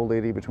basically the old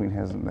lady between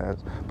his and that.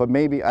 But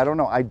maybe, I don't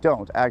know, I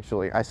don't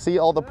actually. I see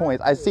all the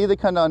points. I see the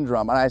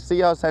conundrum, and I see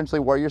how essentially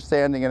where you're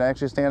standing and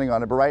actually standing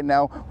on it. But right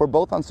now, we're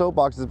both on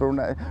soapboxes, but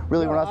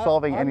we're not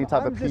solving any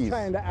type of peace. I'm just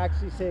trying to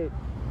actually say...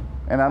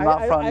 And I'm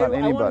not fronting on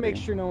anybody. I want to make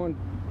sure no one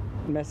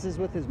messes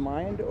with his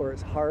mind or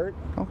his heart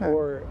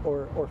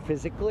or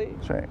physically.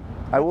 Right.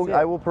 I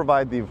will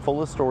provide the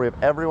fullest story of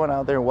everyone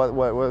out there, what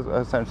was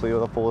essentially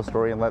the fullest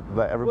story, and let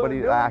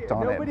everybody act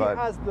on it. Nobody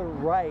has the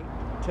right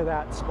to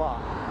that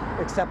spot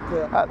except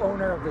the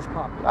owner of this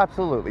property.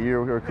 Absolutely,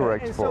 you're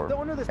correct. And so if the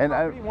owner of this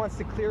property wants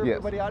to clear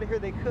everybody out of here,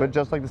 they could. But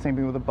just like the same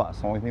thing with the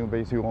bus, the only thing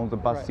basically who owns the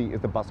bus seat is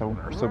the bus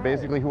owner. So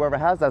basically whoever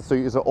has that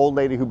seat is an old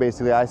lady who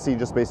basically, I see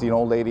just basically an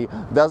old lady,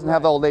 doesn't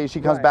have the old lady, she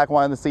comes back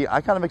wanting the seat.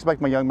 I kind of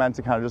expect my young man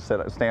to kind of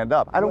just stand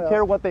up. I don't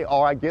care what they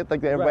are, I get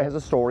like everybody has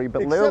a story,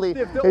 but literally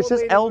it's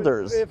just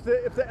elders. If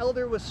the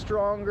elder was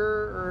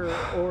stronger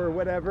or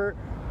whatever,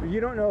 you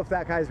don't know if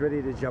that guy's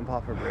ready to jump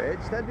off a bridge.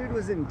 That dude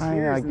was in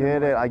tears.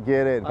 I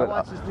get it. But I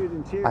watched this dude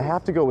in tears. I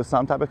have to go with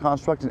some type of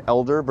construct, an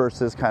elder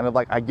versus kind of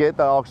like, I get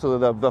the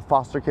also the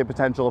foster kid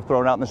potential of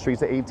thrown out in the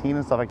streets at 18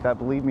 and stuff like that.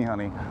 Believe me,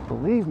 honey.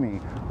 Believe me.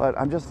 But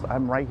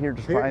I'm right here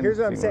just trying to Here's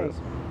what I'm saying.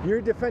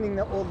 You're defending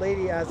the old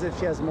lady as if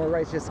she has more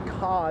righteous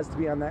cause to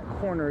be on that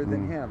corner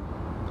than him.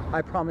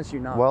 I promise you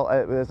not. Well,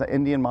 as an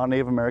Indian,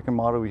 Native American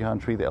model, we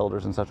can't treat the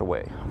elders in such a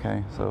way.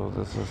 Okay? So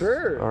this is...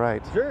 Sure. All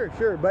right.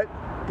 Sure. But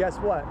guess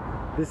what?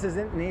 This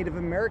isn't Native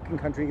American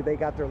country. They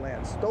got their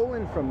land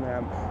stolen from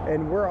them,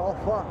 and we're all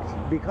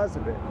fucked because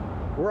of it.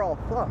 We're all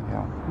fucked.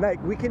 Yeah.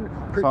 Like, we can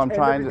pretend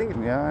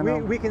everything. I know.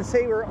 We can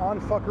say we're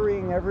on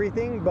fuckerying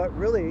everything, but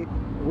really,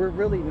 we're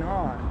really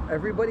not.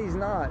 Everybody's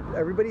not.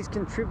 Everybody's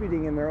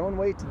contributing in their own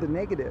way to the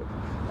negative.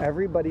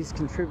 Everybody's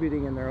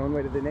contributing in their own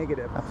way to the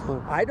negative.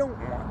 Absolutely. I don't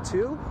want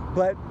to,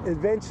 but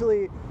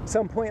eventually,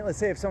 some point, let's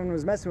say if someone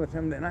was messing with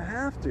him, then I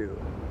have to.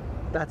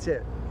 That's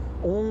it.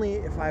 Only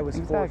if I was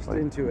forced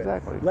into it.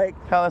 Exactly. Like,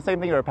 kind of the same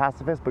thing. You're a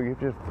pacifist, but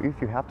if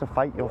you have to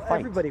fight, you'll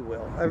fight. Everybody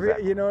will.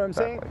 You know what I'm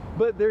saying?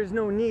 But there's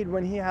no need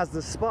when he has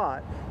the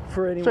spot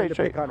for anyone to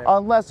pick on him.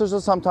 Unless there's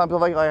just some type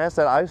of like I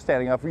said, I was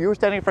standing up. You were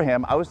standing for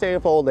him. I was standing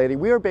up for old lady.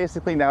 We are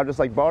basically now just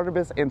like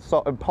Barnabas and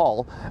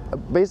Paul,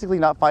 basically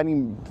not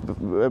finding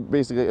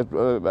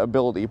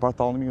ability.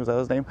 Bartholomew, was that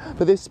his name?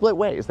 But they split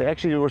ways. They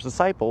actually were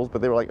disciples,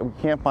 but they were like, we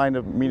can't find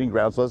a meeting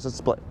ground, so let's just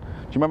split.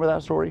 Do you remember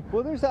that story?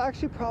 Well, there's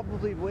actually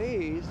probably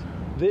ways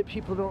that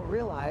people don't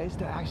realize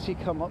to actually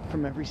come up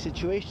from every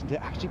situation,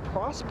 to actually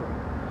prosper.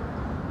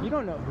 You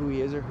don't know who he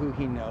is or who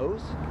he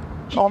knows.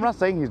 I'm not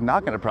saying he's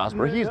not going to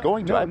prosper. He's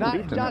going to. I believe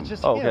in him. Not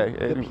just him.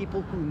 Okay. The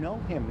people who know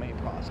him may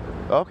prosper.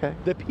 Okay.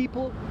 The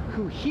people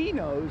who he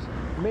knows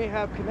may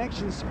have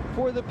connections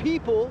for the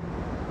people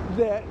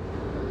that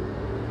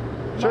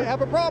might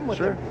have a problem with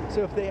him.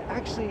 So if they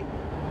actually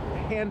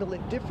handle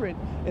it different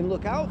and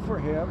look out for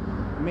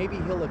him, maybe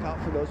he'll look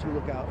out for those who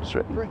look out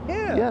for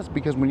him. Yes,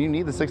 because when you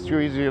need the 6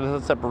 degrees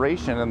of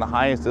separation and the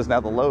highest is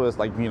now the lowest,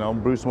 like,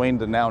 Bruce Wayne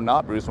to now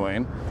not Bruce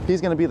Wayne, he's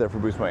going to be there for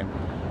Bruce Wayne.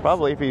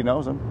 Probably if he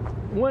knows him.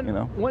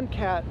 One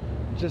cat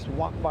just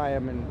walked by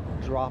him and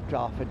dropped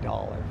off $1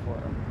 for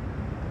him.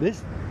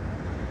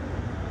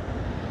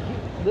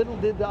 Little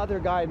did the other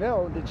guy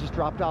know that just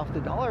dropped off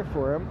the $1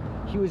 for him,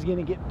 he was going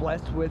to get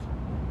blessed with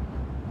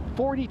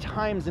 40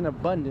 times in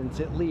abundance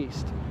at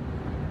least.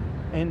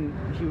 And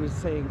he was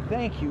saying,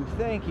 thank you,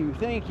 thank you,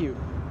 thank you.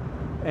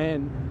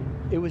 And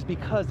it was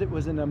because it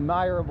was an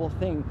admirable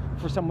thing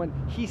for someone.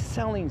 He's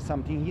selling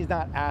something. He's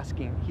not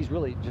asking. He's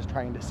really just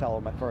trying to sell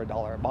them for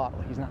 $1 a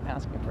bottle. He's not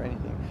asking for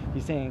anything.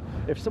 He's saying,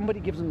 if somebody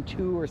gives him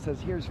 2 or says,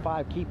 here's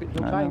 5, keep it,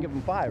 he'll try and give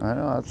them 5. I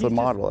know, that's the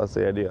model. That's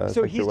the idea. That's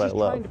so he's just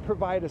trying to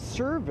provide a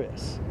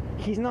service.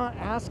 He's not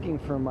asking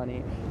for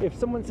money. If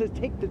someone says,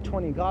 take the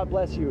 20, God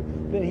bless you,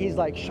 then he's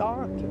like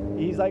shocked.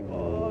 He's like,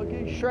 oh,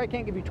 okay, sure, I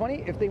can't give you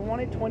 20. If they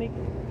wanted 20,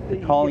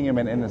 calling him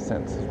an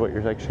innocence is what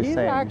you're actually saying.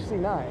 He's actually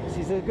nice.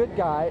 He's a good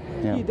guy.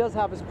 Yeah. He does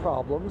have his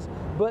problems,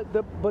 but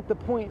the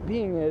point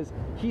being is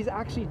he's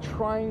actually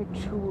trying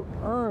to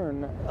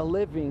earn a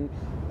living,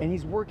 and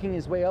he's working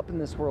his way up in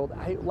this world.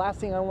 Last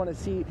thing I want to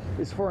see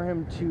is for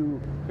him to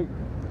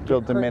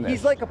feel diminished.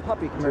 He's like a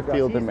puppy. To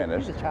feel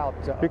diminished. He's a child.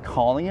 You're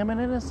calling him an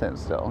innocent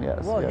still.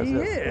 Yes. Well, yes, he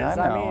yes. is. Yeah,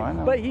 I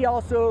know. But he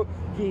also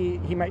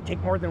he might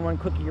take more than one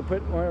cookie or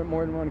put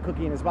more than one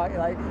cookie in his body.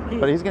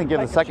 But he's going to give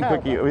like the second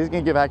cookie. He's going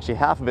to give actually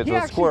half of it to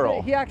a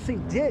squirrel. He actually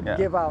did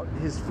give out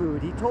his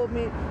food. He told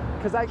me,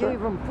 because I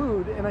gave him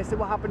food, and I said,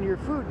 what happened to your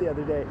food the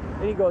other day?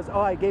 And he goes,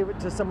 oh, I gave it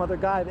to some other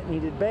guy that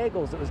needed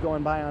bagels that was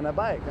going by on a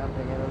bike. I'm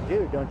thinking, oh,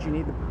 dude, don't you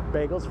need the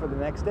bagels for the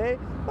next day?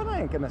 But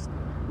I ain't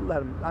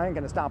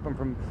gonna stop him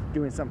from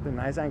doing something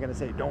nice. I ain't gonna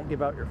say, don't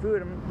give out your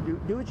food.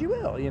 Do what you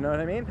will, you know what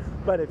I mean?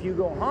 But if you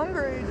go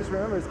hungry, just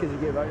remember it's because you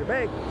gave out your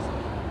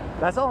bagels.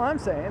 That's all I'm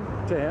saying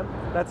to him.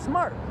 That's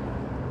smart.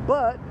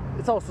 But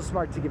it's also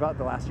smart to give out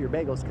the last of your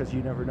bagels because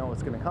you never know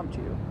what's gonna come to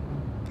you.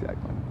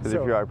 Exactly. Because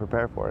if you are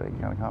prepared for it, it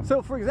can come.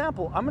 So, for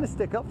example, I'm going to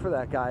stick up for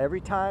that guy every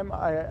time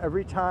I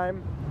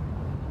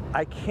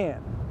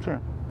can.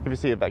 Sure. If you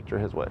see a vector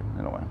his way,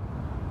 in a way.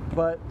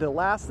 But the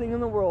last thing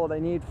in the world I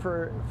need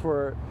for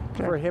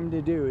him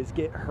to do is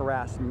get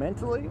harassed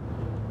mentally.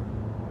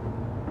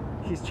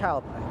 He's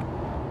childlike.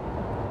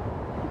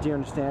 Do you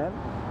understand?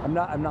 I'm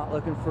not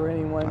looking for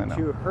anyone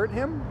to hurt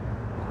him.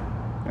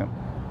 Yeah.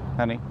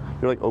 Honey,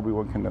 you're like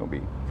Obi-Wan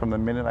Kenobi. From the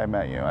minute I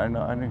met you,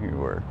 I knew who you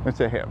were.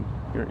 To him,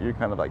 you're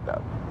kind of like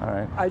that. All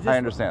right, I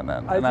understand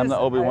that, and I'm the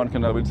Obi-Wan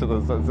Kenobi to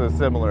the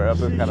similar of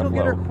this kind of flow. She'll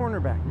get her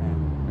cornerback,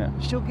 man. Yeah.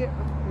 She'll get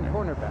her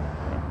cornerback.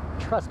 Yeah.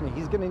 Trust me,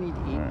 he's gonna need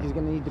to eat. Right. He's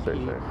gonna need to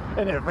pee. Sure.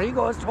 And if he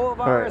goes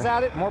 12 hours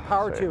at it, more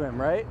power to him,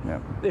 right? Yeah.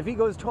 If he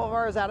goes 12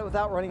 hours at it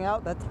without running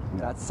out,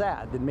 that's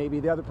sad. Then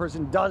maybe the other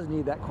person does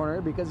need that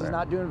corner because he's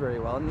not doing very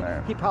well,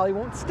 and he probably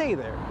won't stay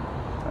there.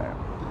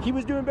 He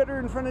was doing better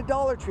in front of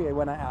Dollar Tree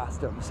when I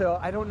asked him, so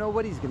I don't know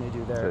what he's going to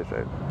do there.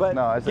 Sure. But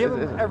no, give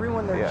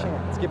everyone their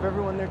chance. Give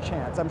everyone their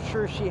chance. I'm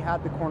sure she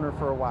had the corner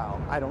for a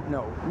while. I don't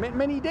know,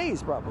 many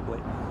days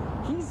probably.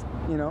 He's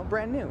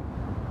brand new.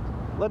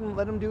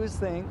 Let him do his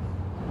thing.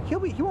 He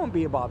won't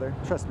be a bother.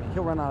 Trust me.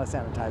 He'll run out of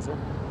sanitizer.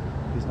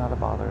 He's not a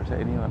bother to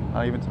anyone,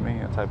 not even to me,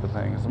 that type of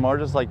thing. It's more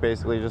just like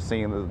basically just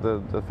seeing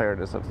the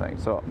fairness of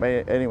things. So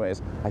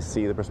anyways, I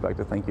see the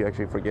perspective. Thank you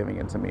actually for giving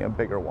it to me, a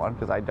bigger one,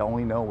 because I don't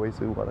only know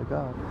basically what I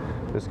got.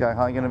 This guy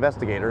like an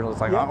investigator, and it's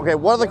like, okay,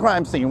 what are the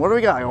crime scene? What do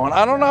we got going?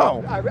 I don't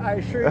know. I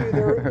assure you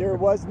there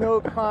was no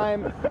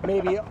crime,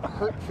 maybe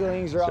hurt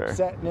feelings or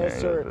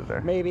upsetness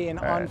or maybe an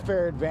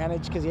unfair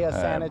advantage because he has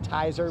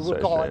sanitizer.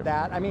 We'll call it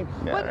that. I mean,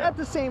 but at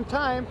the same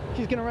time,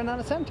 he's going to run out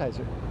of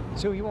sanitizer,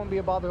 so he won't be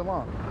a bother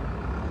long.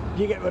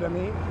 You get what I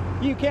mean?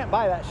 You can't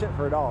buy that shit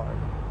for $1.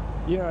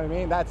 You know what I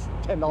mean? That's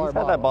 $10 bottle. He's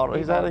had that bottle.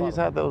 He's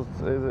had those.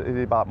 Has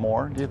he bought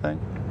more? Do you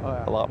think? Oh,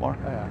 yeah. A lot more.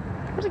 Oh, yeah.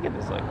 Where's he get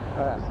this thing? Oh,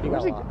 yeah.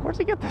 Where's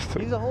he get this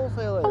thing? He's a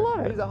wholesaler. I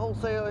love it. He's a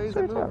wholesaler. He's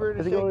a mover.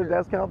 Does he go to the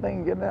discount thing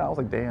and get it? I was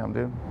like, damn,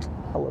 dude.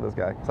 I love this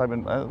guy.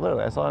 Because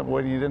I saw him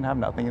when you didn't have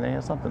nothing and he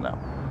has something now.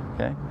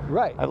 Okay.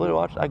 Right. I literally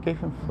watched. I gave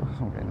him.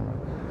 Okay, never mind.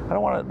 I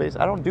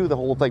don't do the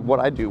whole like what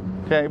I do,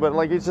 okay? But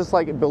like it's just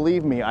like,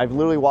 believe me, I've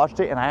literally watched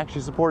it and I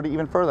actually supported it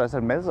even further. I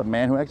said, man, this is a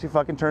man who actually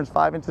fucking turns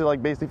 5 into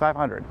like basically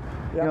 500.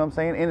 You know what I'm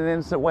saying? In an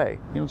instant way.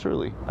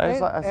 Truly. I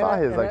saw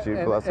his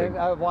actually blessing. And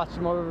I've watched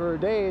him over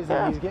days,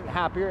 and he's getting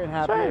happier and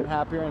happier and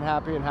happier and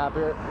happier and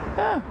happier.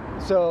 Yeah.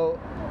 So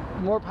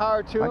more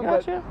power to him,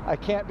 but I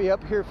can't be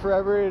up here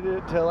forever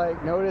to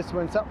like notice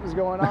when something's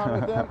going on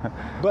with him.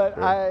 But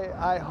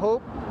I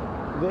hope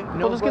that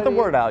we'll just get the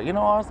word out.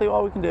 Honestly,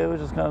 all we can do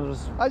is just kind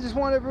of I just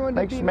want everyone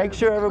to make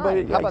sure everybody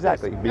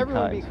exactly be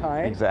everyone kind. Be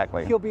kind.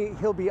 Exactly.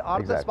 He'll be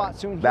out of the spot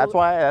soon. That's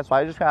why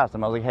I just asked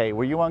him. I was like, hey,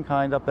 were you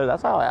unkind up there?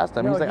 That's how I asked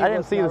him. He's like, I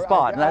didn't see the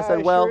spot, and I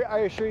said, well, I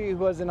assure you, he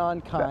wasn't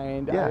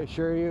unkind. I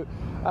assure you.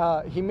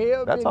 He may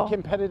have been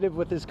competitive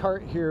with his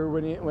cart here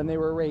when they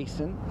were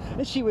racing,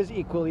 and she was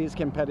equally as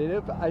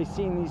competitive. I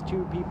seen these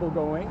two people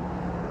going.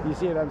 You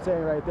see what I'm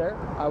saying right there?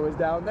 I was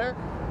down there,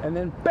 and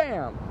then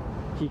bam,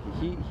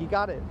 he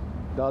got it.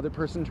 The other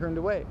person turned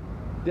away.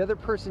 The other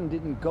person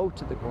didn't go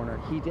to the corner.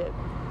 He did.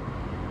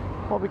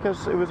 Well,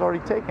 because it was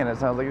already taken. It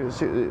sounds like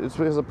it's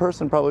because the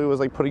person probably was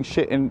like putting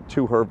shit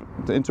into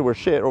her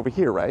shit over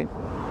here, right?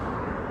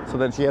 So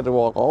then she had to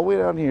walk all the way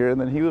down here,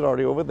 and then he was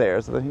already over there.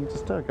 So then he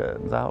just took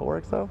it. Is that how it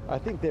works, though? I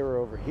think they were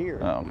over here.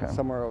 Oh, okay.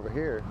 Somewhere over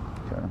here.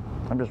 Okay.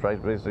 I'm just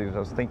basically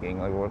just thinking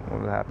like what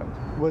happened.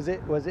 Was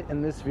it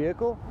in this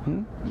vehicle?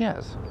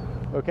 Yes.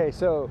 Okay,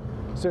 so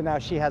now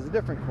she has a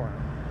different corner,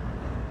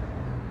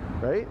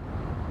 right?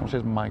 Well, she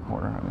has my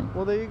corner. I mean.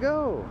 Well, there you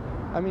go.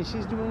 I mean,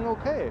 she's doing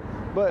okay.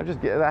 But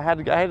I had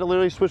to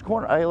literally switch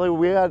corner.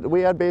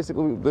 We had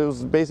basically, it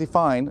was basically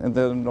fine, and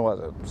then it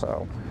wasn't.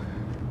 So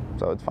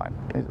it's fine.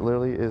 It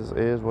literally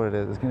is what it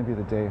is. It's gonna be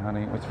the day,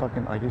 honey. It's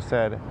fucking, like you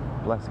said,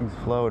 blessings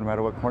flow no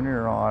matter what corner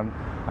you're on.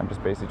 I'm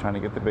just basically trying to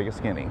get the biggest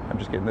skinny. I'm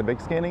just getting the big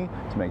skinny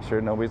to make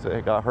sure nobody's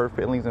got hurt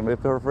feelings, and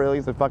if her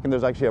feelings, then fucking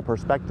there's actually a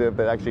perspective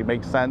that actually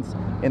makes sense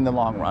in the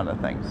long run of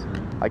things.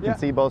 I can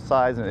see both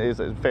sides, and it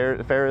is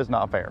fair. Fair is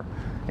not fair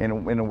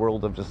in a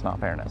world of just not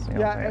fairness. You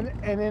know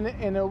and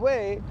in a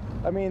way,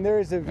 I mean,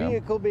 there's a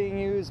vehicle being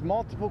used,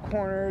 multiple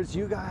corners.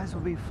 You guys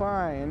will be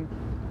fine.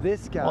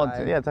 This guy.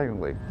 Well, yeah,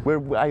 technically.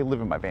 I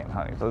live in my van,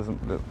 honey, so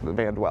the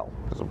van well.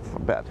 There's a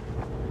bed.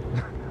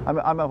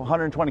 I'm a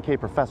 120K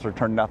professor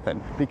turned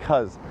nothing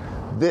because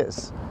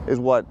this is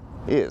what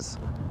is.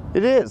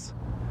 It is.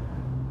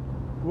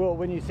 Well,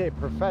 when you say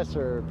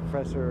professor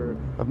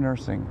Of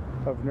nursing.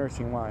 of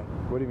nursing, why?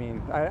 What do you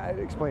mean? I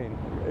explain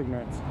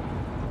ignorance.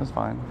 That's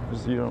fine.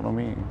 Just you don't know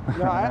me.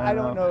 No, I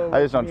don't know.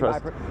 I just don't what you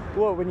mean trust.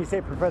 well, when you say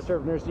professor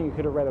of nursing, you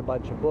could have read a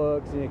bunch of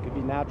books, and it could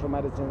be natural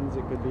medicines,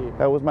 it could be...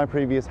 That was my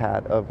previous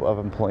hat of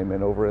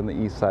employment over in the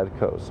east side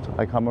coast.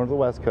 I come over to the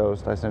west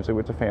coast. I essentially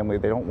went to family.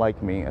 They don't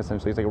like me.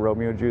 Essentially, it's like a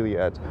Romeo and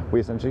Juliet. We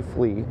essentially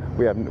flee.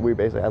 I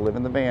live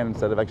in the van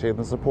instead of actually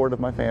having the support of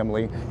my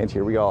family, and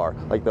here we are.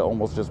 Like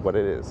almost just what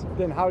it is.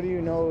 Then how do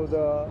you know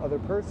the other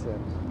person?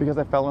 Because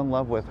I fell in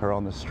love with her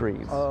on the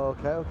streets. Oh,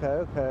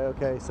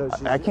 okay. So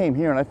she's... I came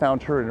here and I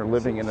found her and her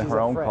living in her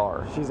own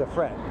car. She's a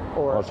friend.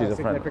 Or Well, she's a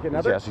significant friend.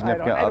 other? Yeah,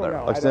 significant other.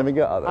 know. A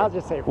significant other. I'll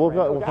just say friend.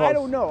 We'll call I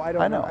don't know. I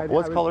know. I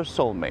Let's was- call her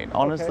soulmate,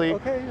 honestly.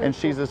 Okay, and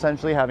she's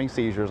essentially having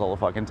seizures all the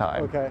fucking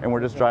time. Okay, And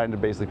we're just trying to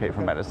basically pay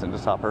for medicine to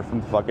stop her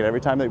from fucking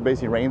every time that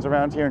basically rains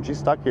around here, and she's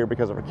stuck here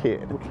because of her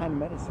kid. What kind of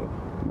medicine?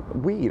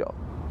 Weed.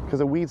 Because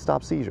the weed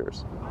stops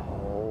seizures.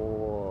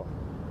 Oh.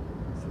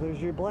 So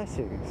there's your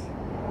blessings.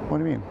 What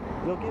do you mean?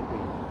 You'll get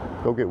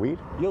weed. Go get weed?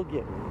 You'll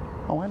get weed.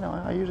 Oh, I know.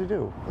 I usually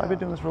do. I've been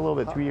doing this for a little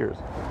bit, 2 years.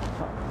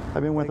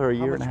 I've been with Like, her a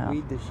year and a How half.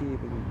 much weed does she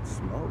even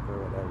smoke or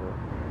whatever?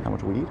 How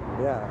much weed?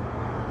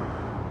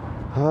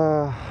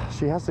 Yeah.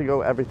 She has to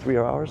go every 3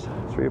 hours,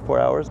 3 or 4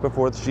 hours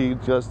before she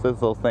does this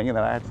little thing, and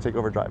then I have to take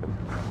over driving.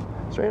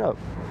 Straight up.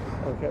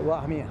 Okay. Well,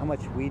 I mean, how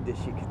much weed does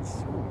she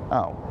consume?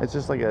 Oh, it's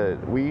just like a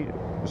weed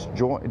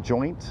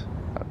joint.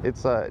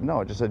 It's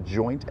just a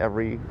joint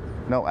every,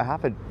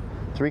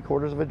 three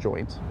quarters of a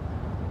joint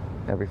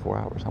every 4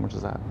 hours. How much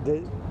is that?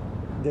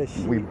 Does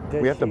she?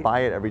 We have to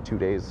buy it every 2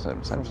 days,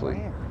 essentially.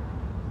 From where?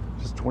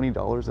 Just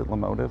 $20 at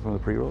Lamoda from the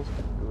pre-rolls.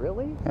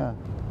 Really? Yeah.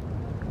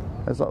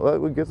 That's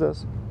what gets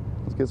us.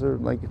 It gets her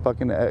like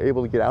fucking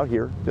able to get out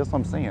here. That's what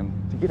I'm saying.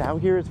 To get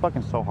out here, it's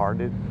fucking so hard,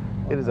 dude.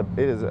 It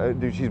is,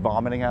 dude. She's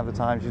vomiting half the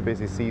time. She's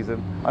basically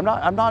seasoned.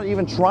 I'm not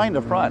even trying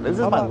to front. This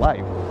is my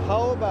life.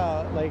 How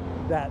about like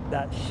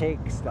that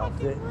shake stuff?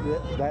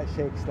 That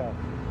shake stuff.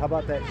 How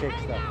about that shake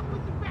stuff?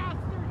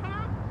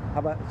 How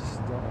about? Just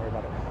don't worry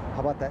about it. How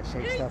about that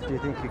shake stuff? Do you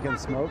think you can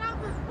smoke?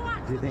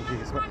 Do you think you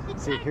can smoke?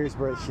 See, here's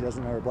where she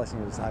doesn't know her blessing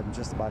is. I'm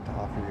just about to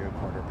offer you a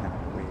quarter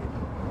pound of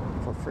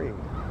weed for free.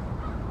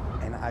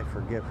 And I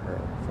forgive her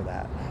for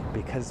that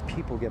because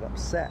people get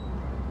upset.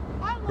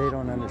 They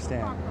don't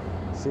understand.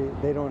 See,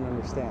 they don't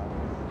understand.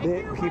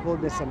 People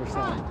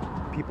misunderstand.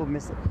 People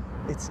miss it.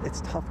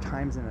 It's tough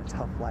times in a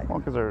tough life. Well,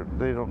 because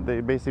they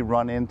basically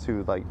run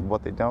into like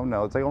what they don't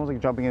know. It's like almost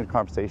like jumping into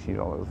conversation, you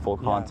know, with full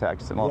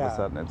context, and all of a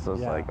sudden it's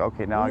just like,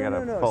 okay, now I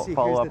gotta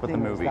follow up with the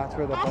movie. That's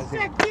where the I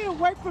said, get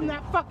away from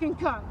that fucking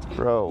cunt.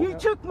 Bro. You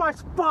took my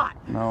spot.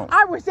 No.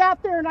 I was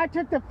out there and I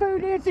took the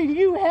food in, so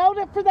you held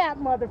it for that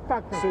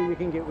motherfucker. So you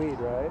can get weed,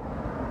 right?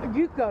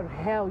 You go to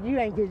hell. You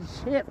ain't getting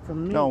shit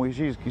from me. No,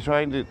 he's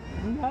trying to.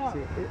 No.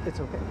 See, it's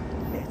okay.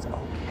 It's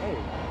okay.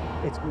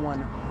 It's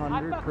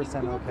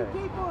 100%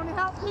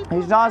 okay.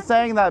 He's not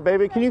saying that,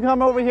 baby. Can you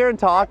come over here and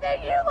talk?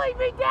 Then you leave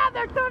me down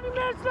there 30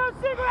 minutes, no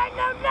cigarette,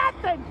 no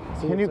nothing.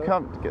 See, Can you it's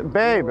come, okay.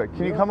 babe?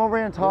 Can you come over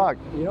here and talk?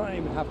 You don't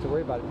even have to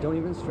worry about it. Don't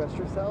even stress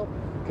yourself,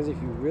 because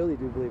if you really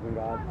do believe in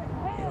God,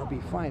 it'll be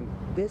fine.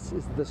 This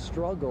is the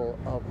struggle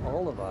of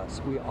all of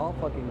us. We all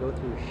fucking go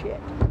through shit.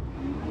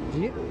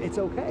 It's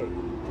okay.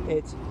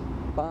 It's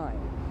fine.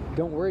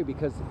 Don't worry,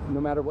 because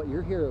no matter what,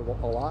 you're here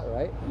a lot,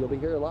 right? You'll be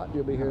here a lot.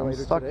 You'll be here I'm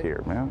later stuck today.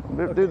 here, man.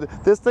 Okay. Dude,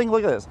 this thing,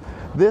 look at this.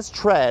 This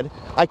tread,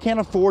 I can't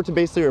afford to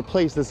basically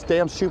replace this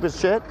damn stupid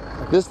shit.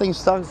 This thing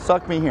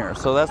stuck me here.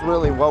 So that's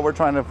really what we're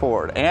trying to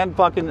afford. And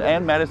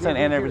medicine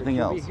and everything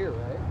You'll else. be here,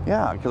 right?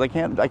 Yeah, because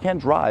I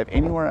can't drive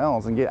anywhere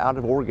else and get out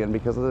of Oregon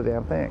because of the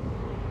damn thing.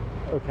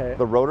 Okay.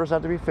 The rotors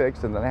have to be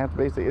fixed, and then I have to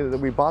basically.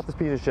 We bought this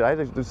piece of shit. I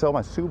had to sell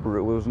my Subaru.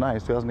 It was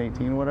nice,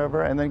 2018 or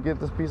whatever, and then get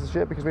this piece of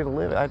shit because we had to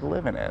live. I had to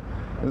live in it.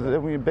 It was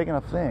a big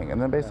enough thing,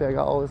 and then basically I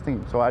got all this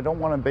thing. So I don't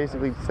want to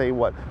basically say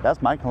what.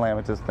 That's my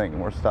calamitous thing,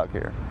 and we're stuck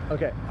here.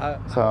 Okay.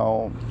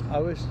 So I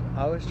was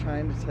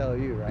trying to tell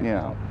you right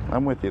now. Yeah,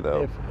 I'm with you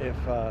though. If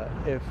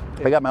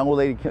I got my old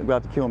lady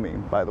about to kill me,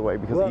 by the way,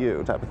 because of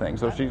you, type of thing.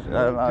 So she's.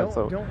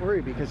 Don't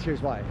worry, because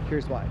here's why.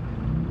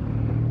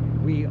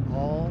 We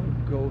all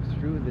go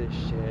through this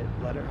shit.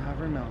 Let her have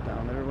her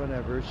meltdown, let her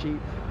whatever.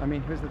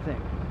 Here's the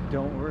thing.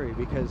 Don't worry,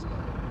 because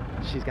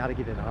she's got to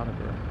get it out of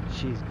her.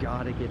 She's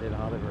got to get it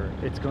out of her.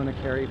 It's going to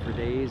carry for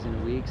days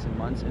and weeks and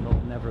months, and it'll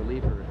never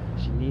leave her.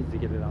 She needs to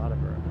get it out of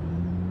her.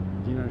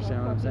 Do you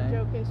understand what I'm saying?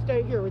 Joking.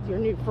 Stay here with your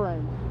new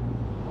friend.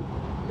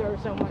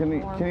 There's so much Can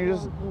you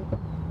just?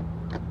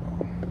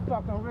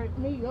 fucking rip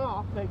me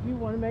off that you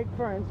want to make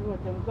friends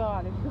with them.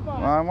 God, come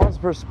on. I want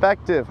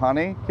perspective,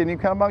 honey. Can you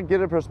come out and get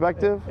a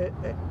perspective?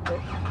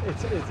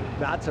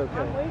 That's okay.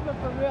 I'm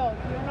leaving for real.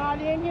 If you're not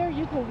in here,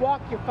 you can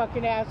walk your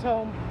fucking ass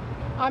home.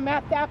 I'm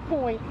at that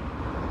point.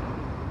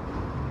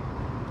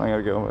 I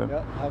gotta go, man.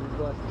 Yep. Have a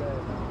blessed day.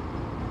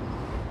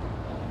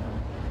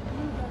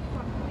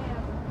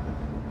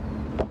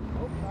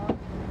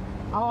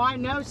 Oh, I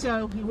know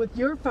so. With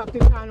your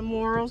fucking kind of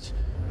morals.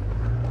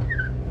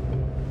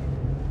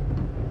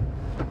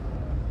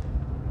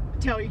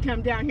 Till you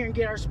come down here and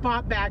get our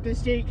spot back.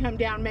 Instead you come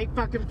down and make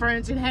fucking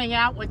friends and hang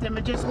out with them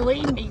and just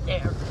leave me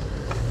there.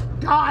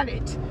 Got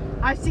it.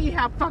 I see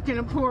how fucking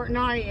important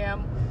I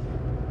am.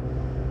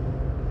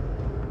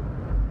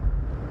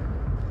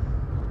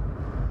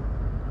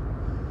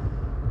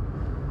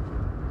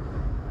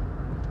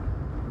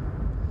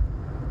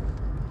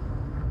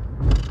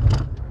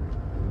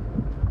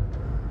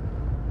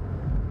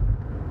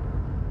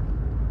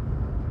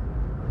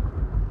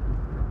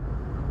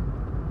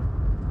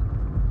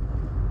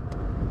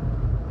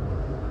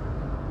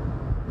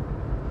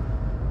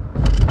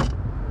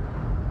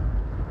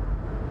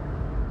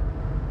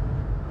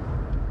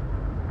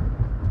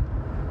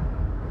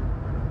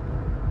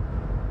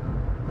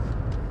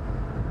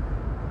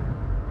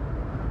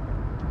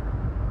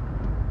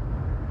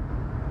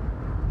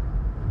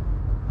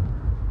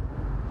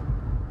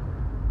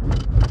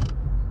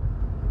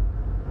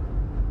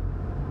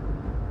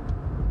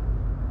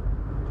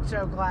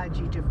 So glad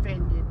you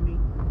defended me.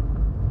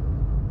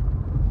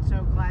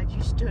 So glad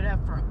you stood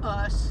up for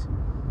us.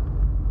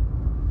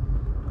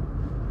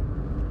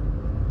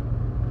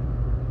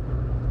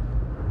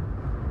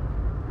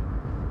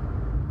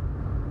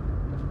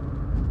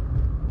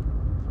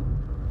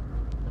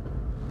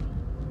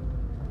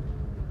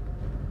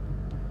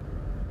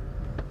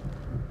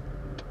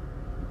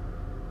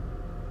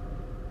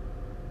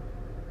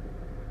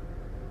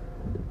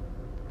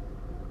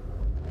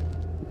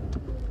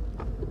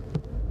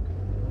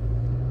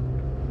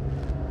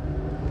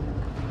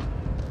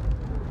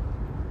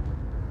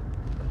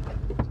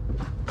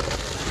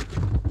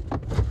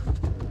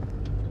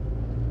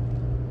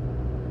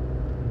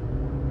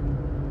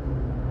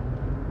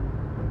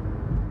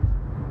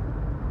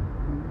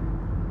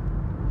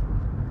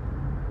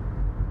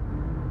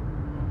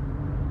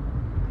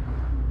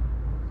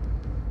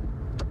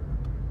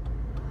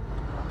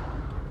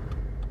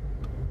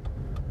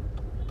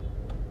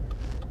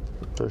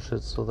 Their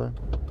shit's still there?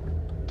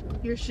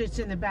 Your shit's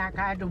in the back.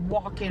 I had to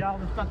walk it all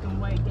the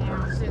fucking way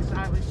down since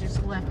I was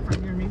just left for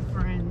your new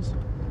friends.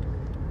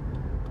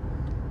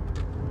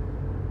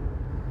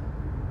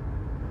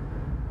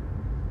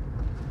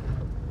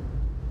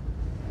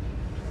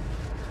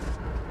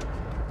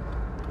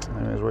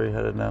 Anyways, where are you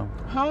headed now?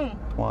 Home.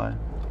 Why?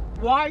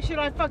 Why should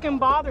I fucking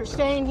bother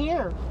staying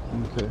here?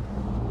 Okay.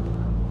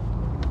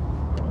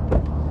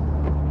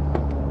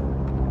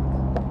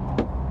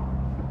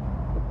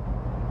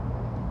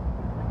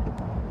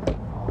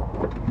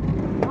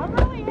 I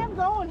really am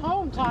going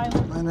home,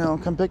 Tyler. I know.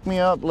 Come pick me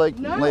up like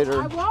No,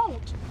 later. I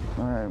won't.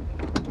 All right.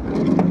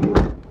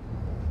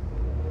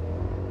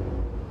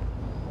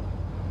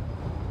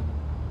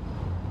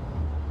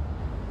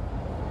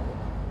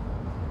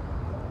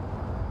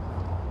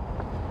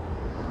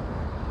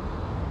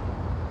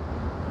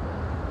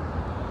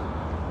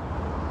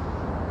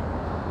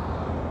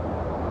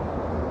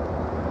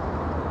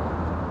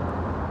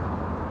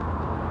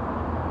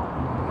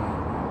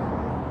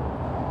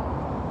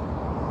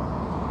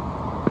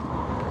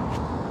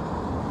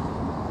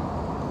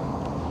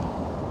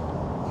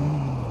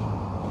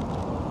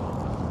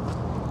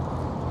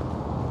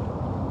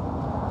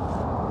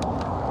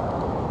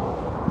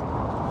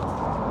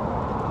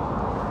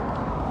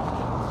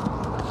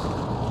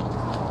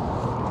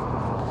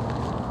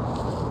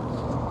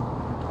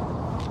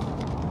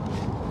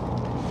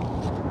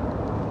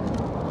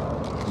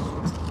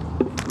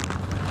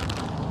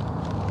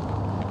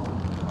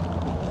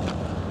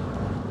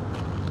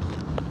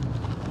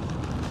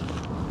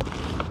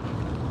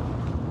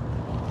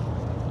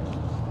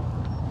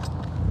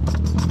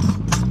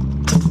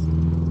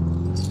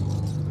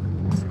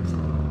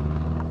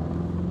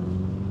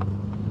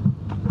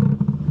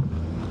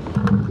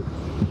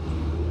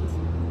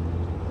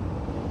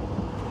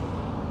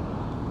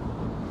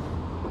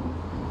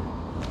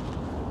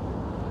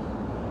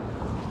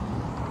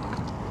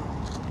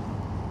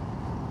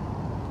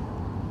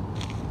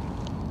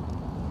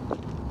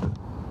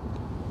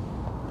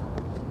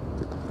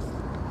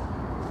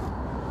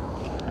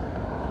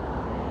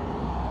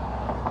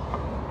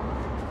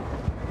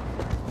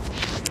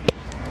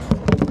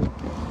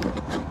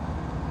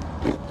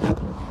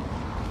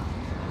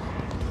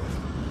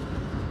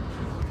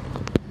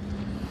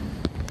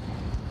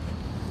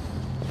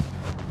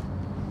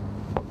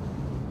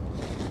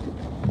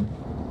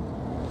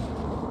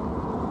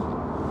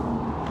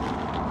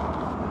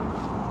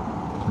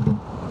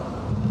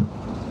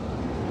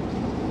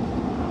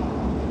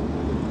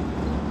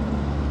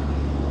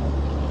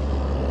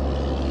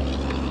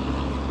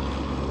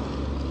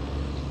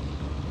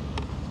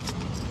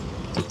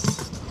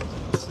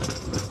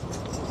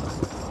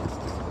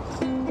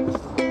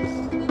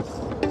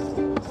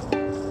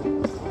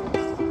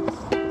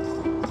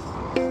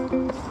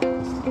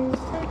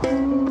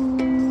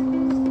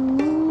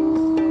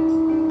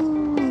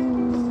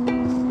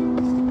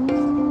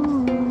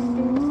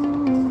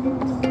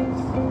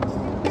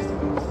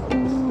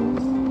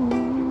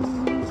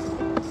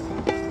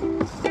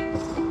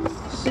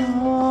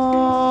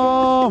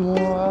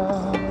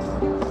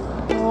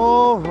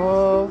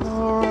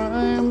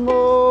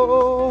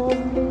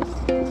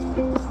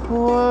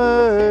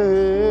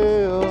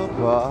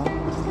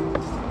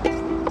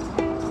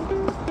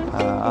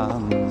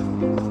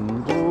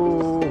 and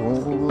all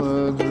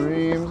the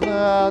dreams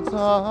that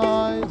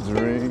I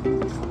dream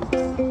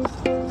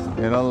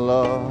in a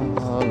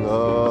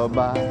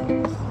lullaby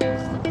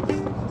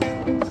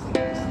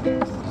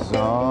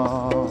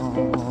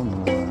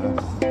somewhere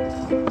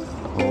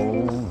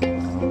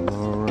over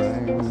the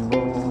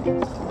rainbow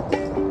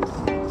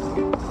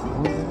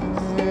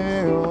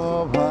way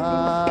up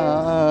high.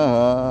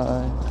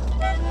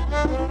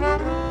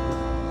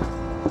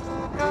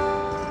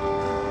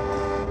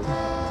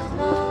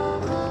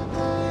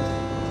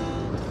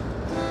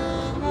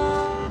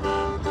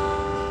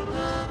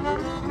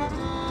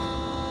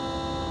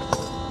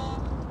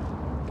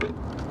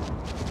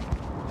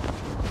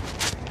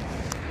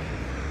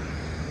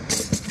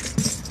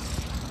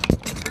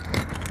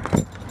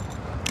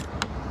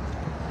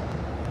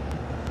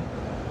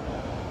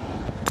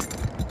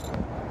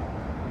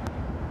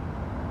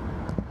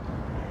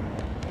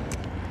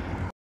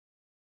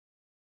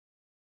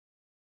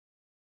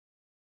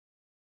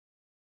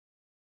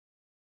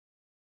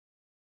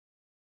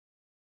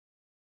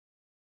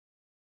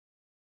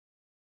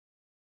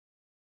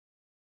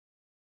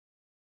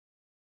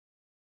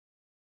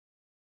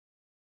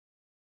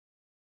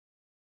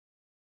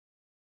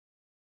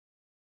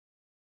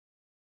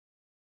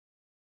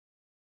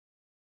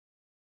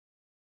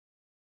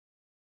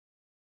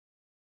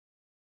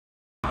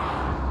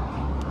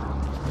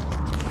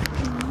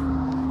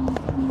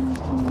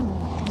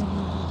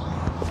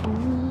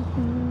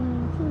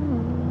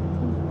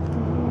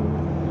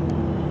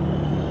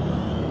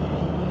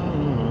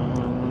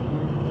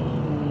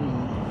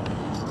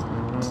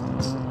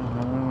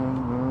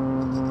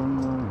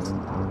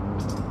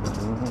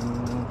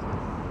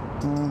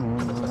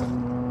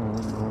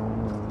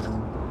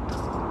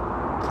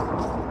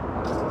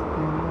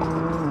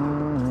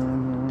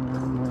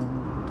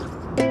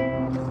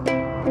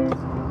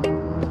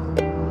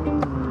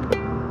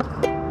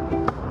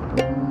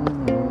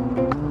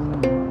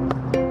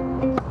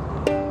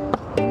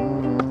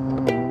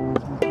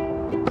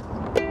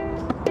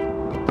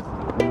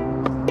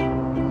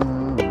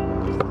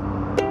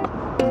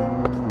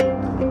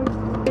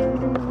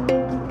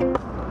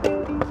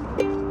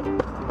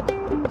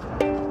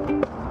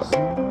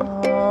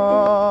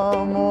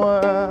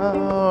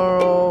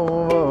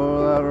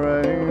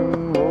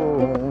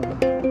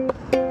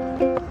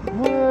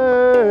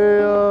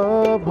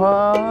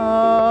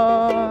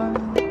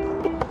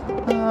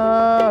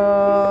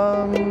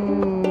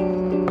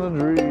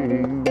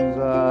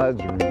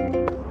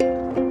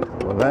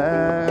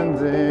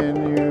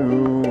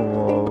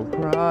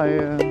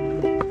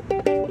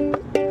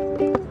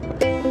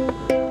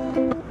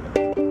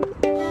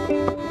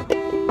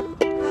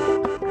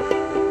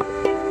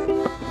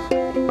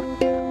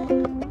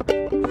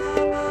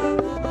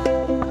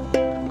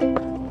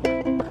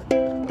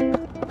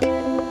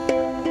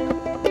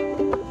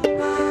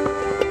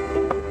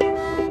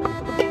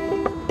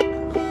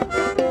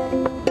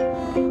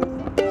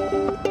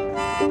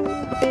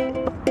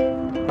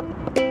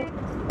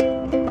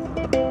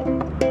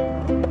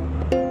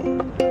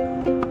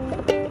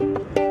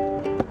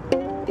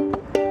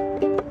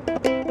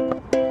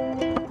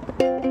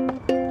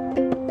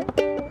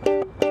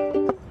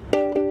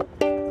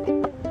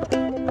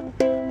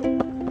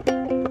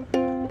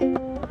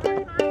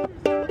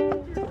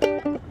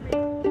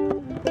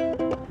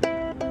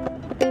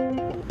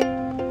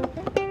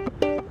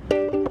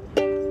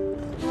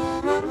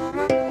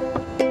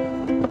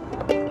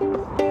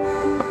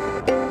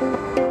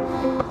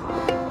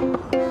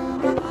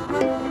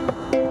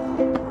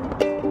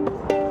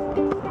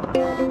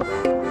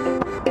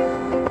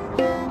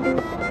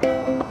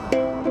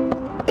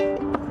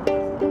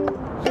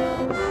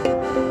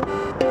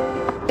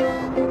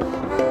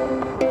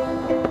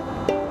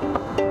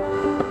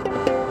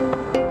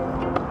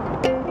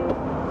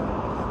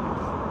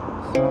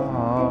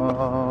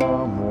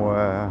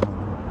 Somewhere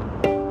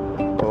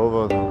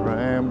over the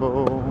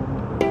rainbow,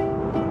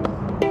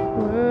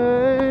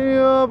 way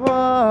up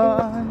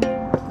high.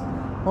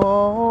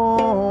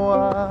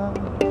 Oh,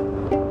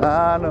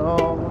 I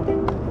know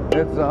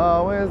it's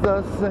always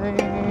the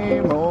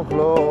same old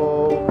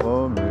flow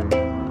for me.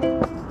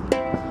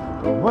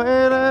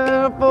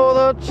 Waiting for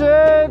the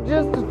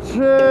changes to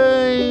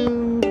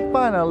change.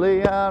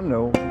 Finally, I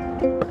know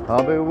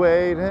I'll be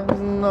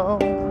waiting though.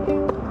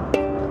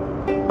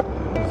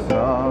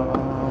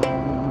 Somewhere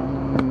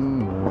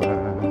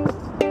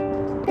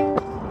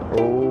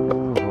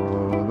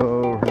over the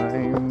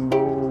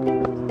rainbow,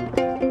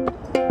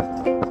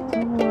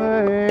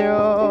 way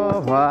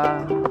up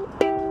high,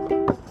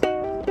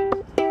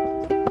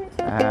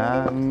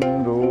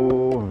 and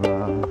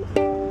over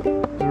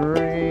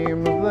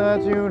dreams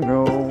that you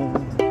know.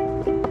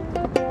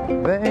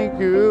 Thank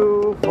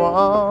you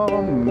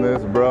from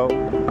this bro.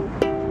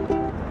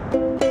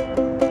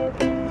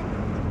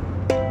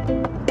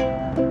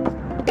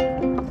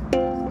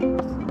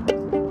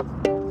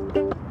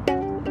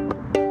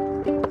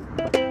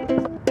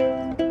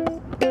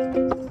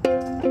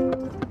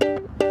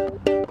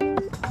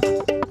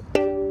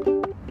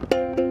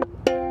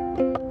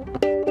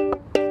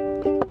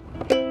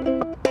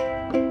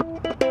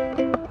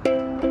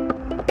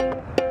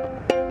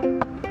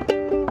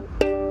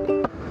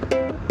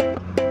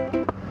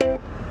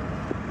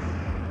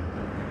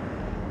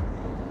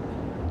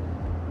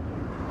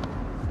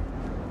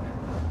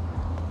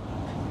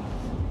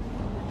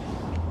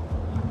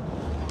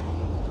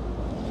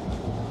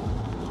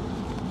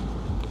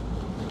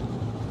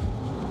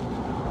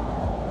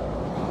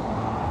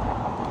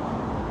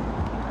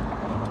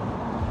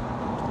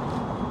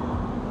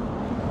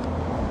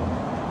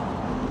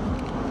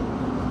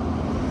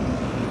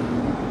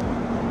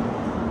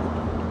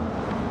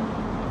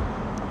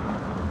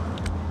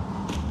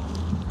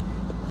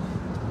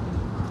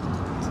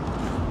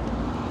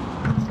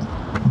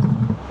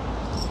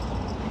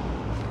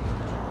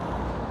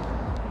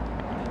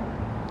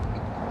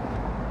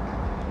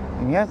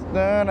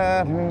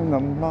 Yesterday in the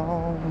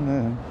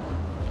morning,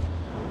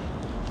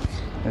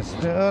 it's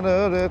still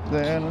the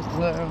thing is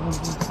there.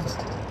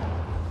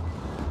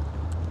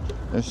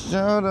 It's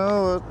still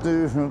the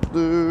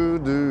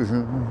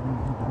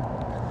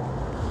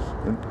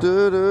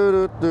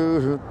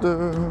do.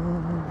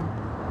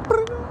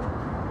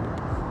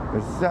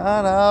 It's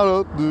out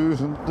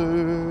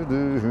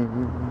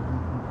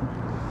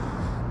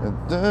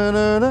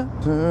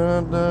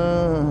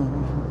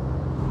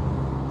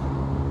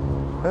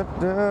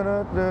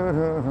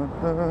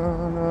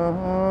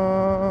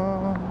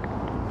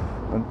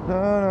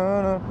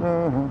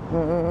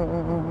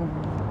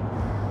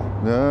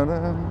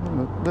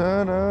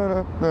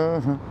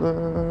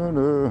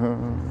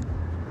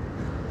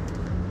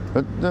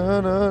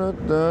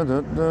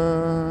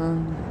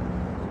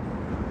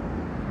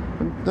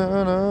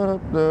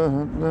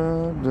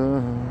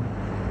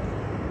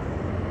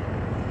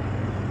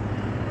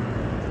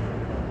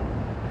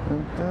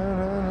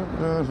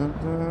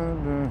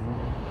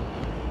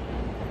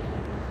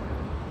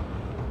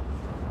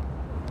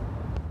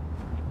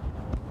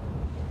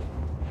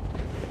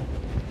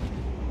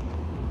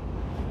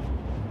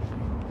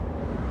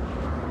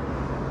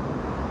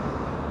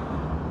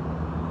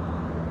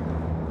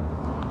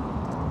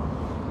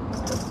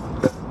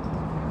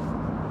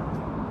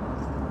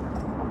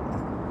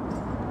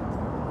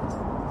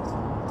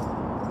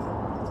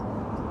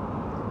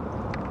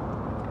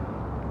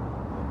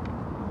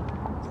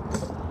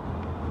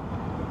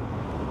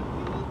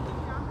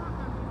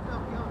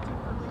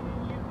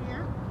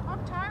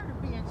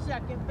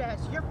Second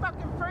best. Your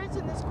fucking friends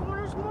in this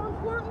corner is more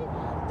important.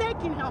 They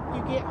can help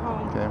you get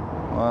home. Okay.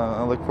 Well,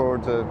 I look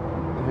forward to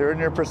hearing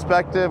your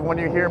perspective when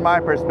you hear my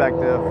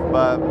perspective.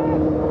 But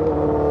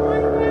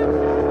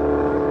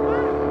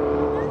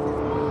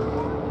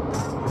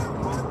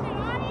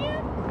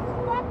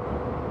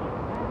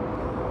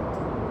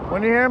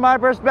when you hear my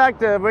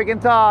perspective, we can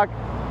talk.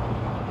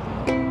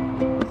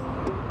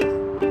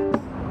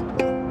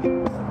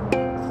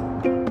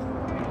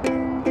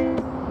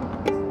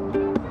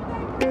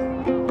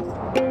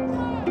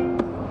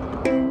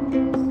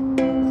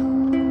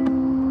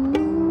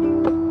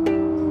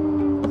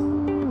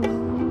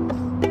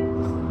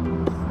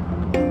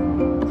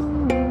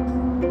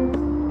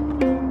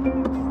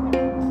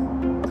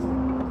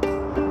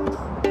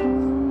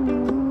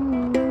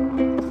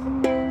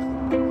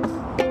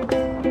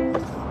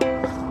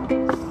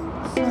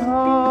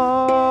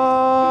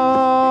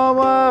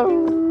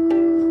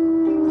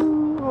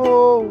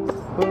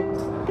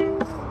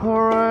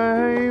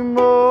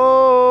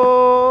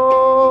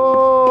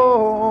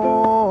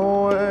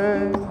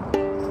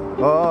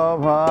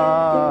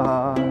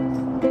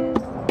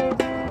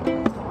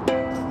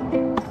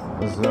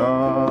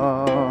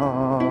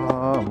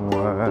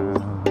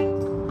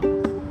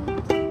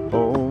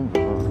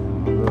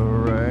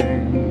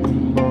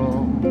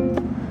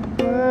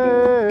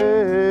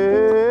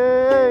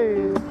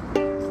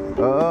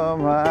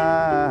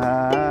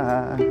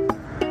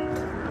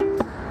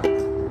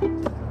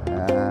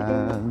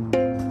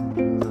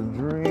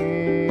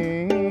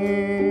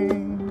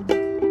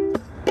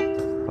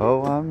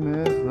 Oh, I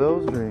miss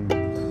those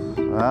dreams,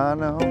 I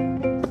know.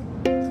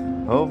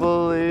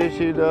 Hopefully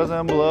she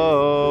doesn't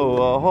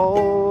blow a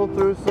hole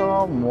through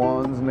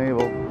someone's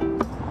navel.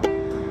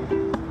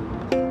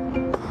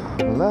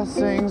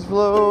 Blessings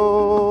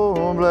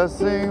flow,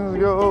 blessings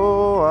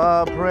go,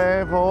 I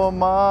pray for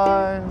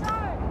mine.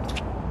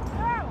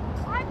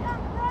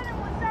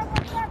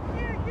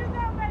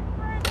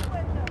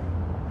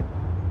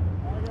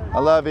 I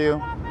love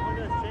you.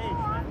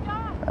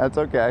 That's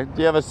okay.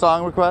 Do you have a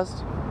song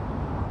request?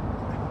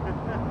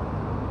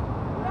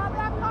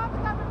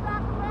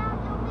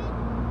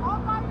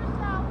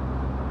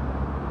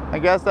 I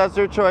guess that's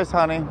your choice,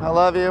 honey. I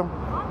love you.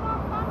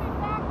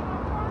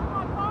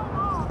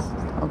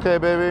 Okay,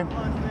 baby.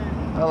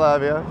 I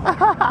love you.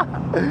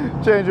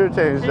 Change your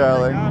change,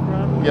 darling.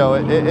 Yo,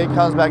 it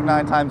comes back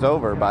 9 times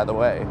over, by the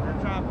way.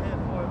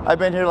 I've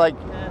been here like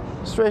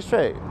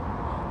straight.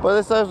 But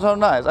this is so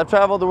nice. I've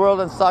traveled the world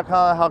and saw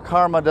how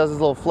Karma does this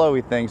little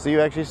flowy thing, so you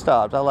actually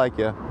stopped. I like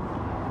you.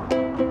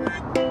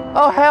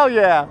 Oh, hell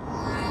yeah.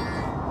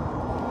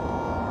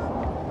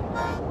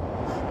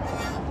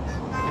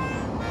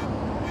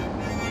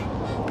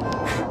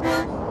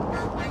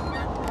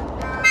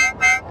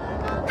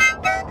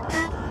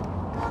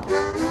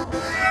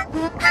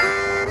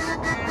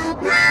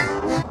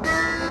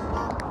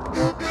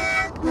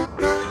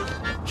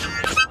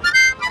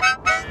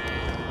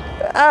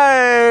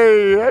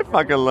 Hey, I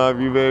fucking love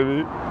you,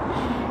 baby.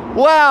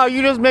 Wow,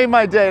 you just made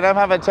my day, and I'm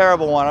having a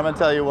terrible one. I'm gonna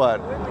tell you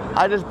what.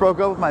 I just broke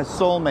up with my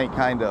soulmate,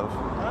 kind of.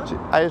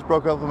 I just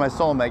broke up with my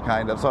soulmate,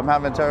 kind of. So I'm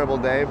having a terrible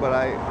day, but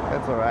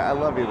it's all right. I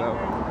love you, though,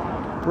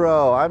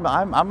 bro. I'm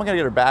gonna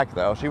get her back,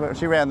 though. She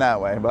ran that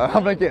way, but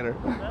I'm gonna get her.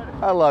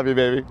 I love you,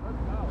 baby.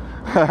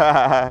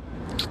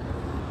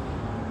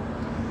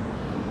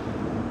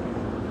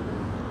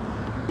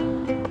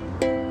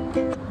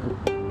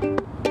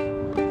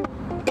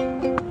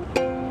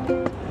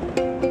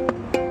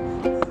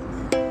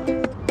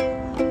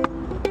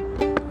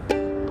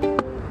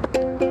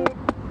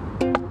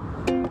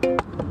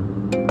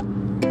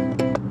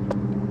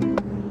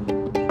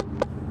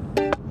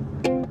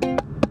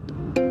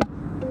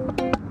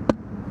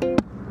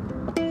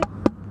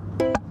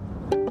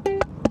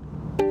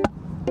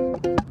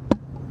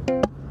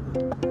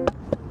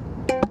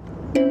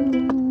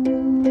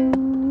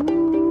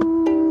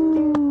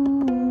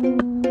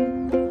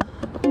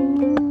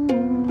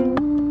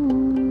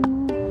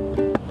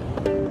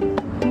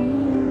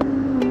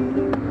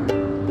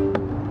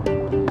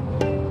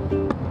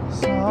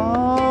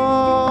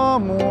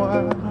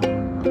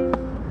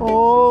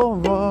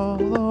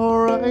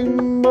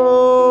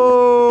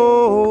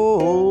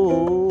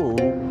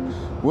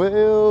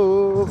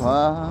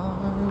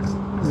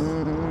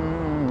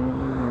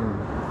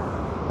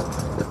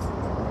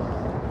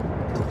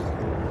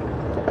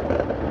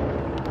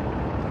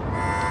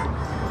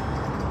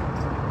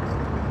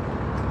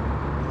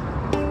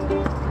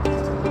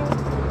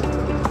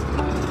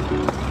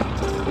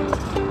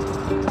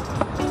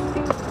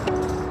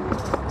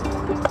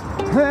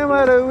 And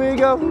where do we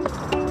go?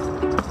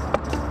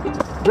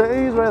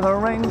 Days where the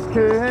rains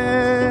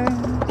came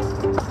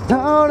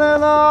down in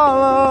the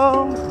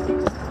hollow,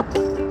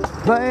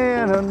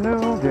 playing a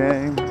new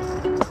game.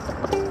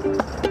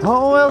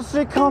 Oh, will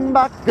she come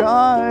back?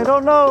 I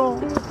don't know.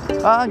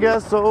 I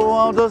guess so.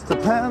 I'll just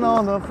depend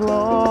on the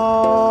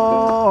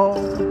flow.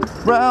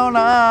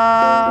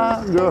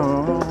 Brown-eyed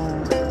girl,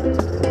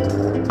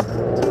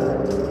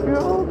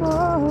 you're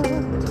my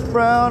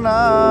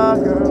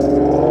brown-eyed girl.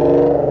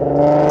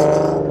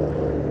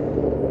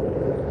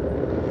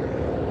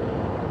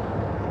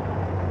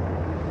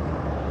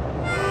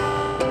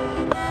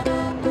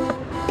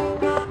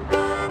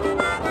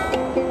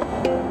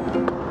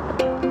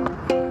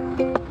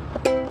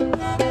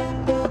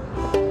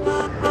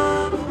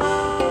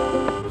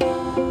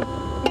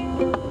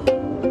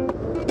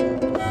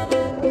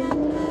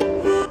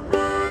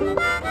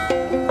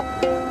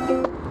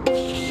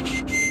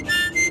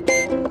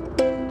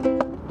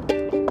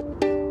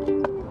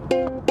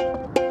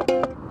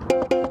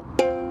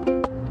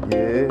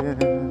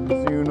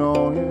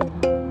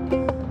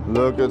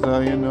 Look at how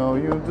you know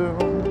you do.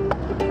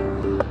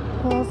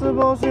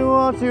 Possible she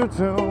wants you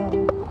to.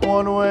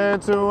 One way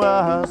to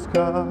ask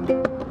her.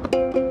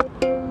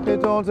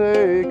 It don't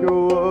take a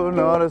word,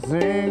 not a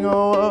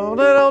single word.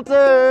 It don't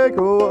take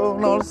a word,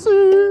 not a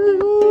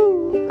single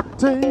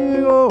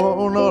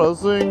word, not a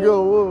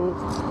single word.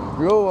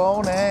 Go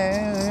on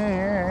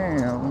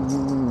and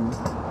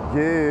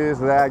kiss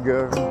that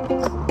girl.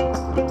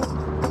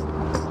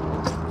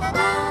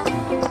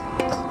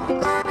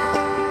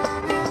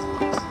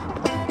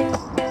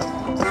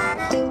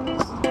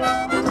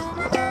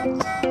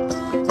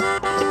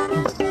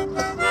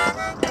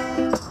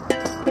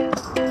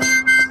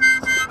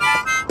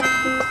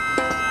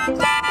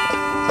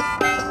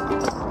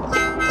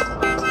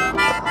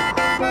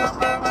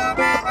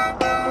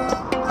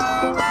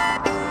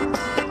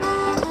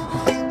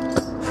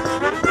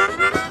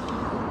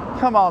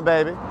 Come on,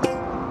 baby.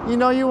 You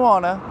know you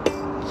wanna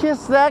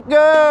kiss that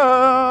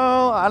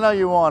girl. I know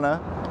you wanna.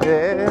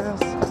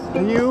 Yes,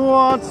 you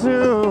want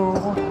to.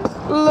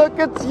 Look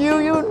at you,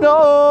 you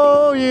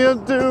know you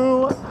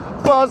do.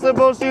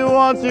 Possible she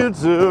wants you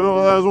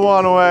to. There's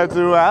one way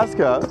to ask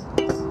her.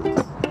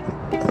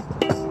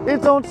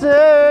 It don't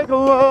take a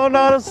word,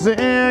 not a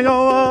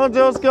single word.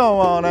 Just go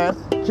on and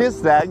kiss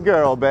that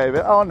girl, baby.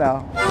 Oh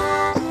no.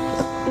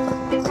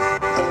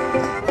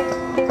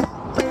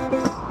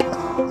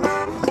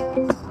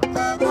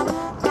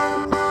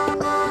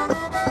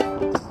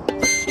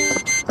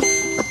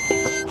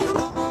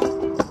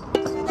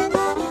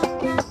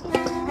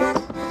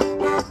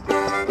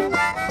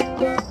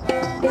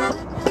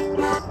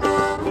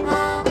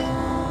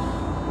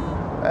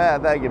 Yeah,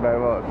 thank you very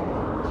much.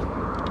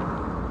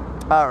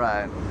 All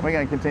right, we're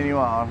gonna continue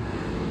on.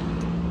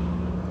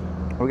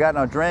 We got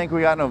no drink,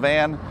 we got no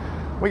van,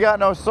 we got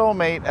no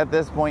soulmate at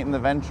this point in the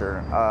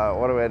venture.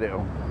 What do I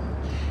do?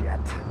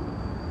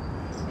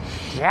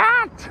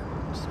 Shit!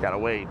 Just gotta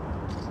wait.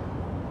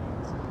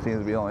 Seems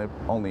to be the only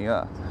thing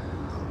I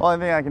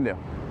can do.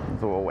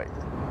 So we'll wait.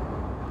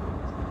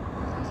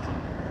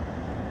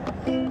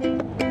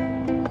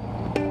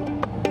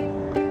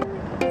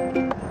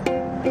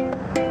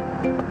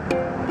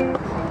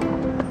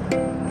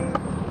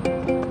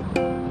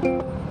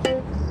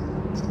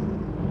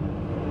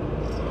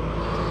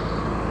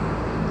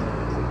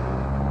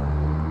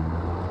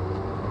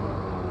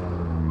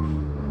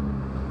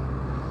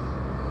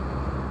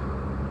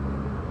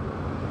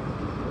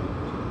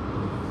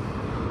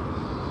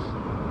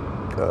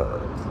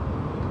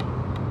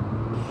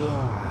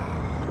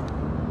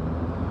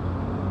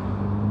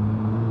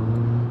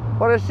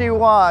 What does she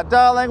want?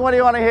 Darling, what do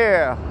you want to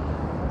hear?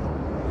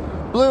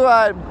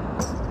 Blue-eyed.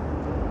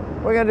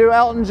 We're going to do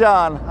Elton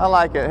John. I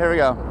like it. Here we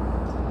go.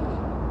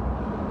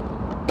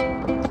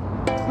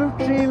 Blue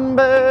jean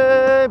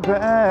baby,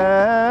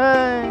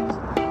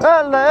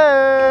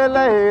 LA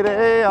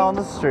lady on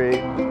the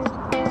street,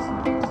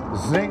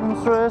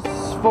 seamstress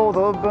for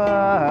the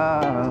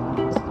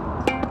band.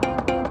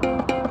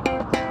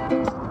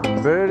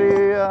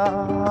 Pretty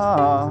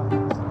eyes,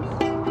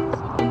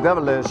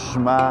 devilish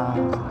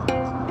smile.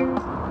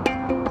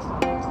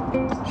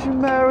 She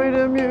married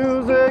a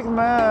music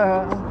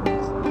man,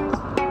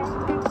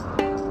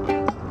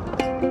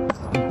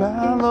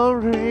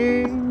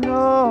 ballerina.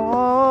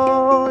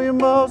 You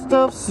must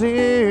have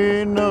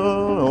seen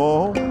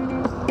her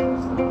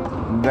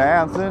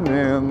dancing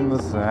in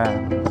the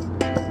sand.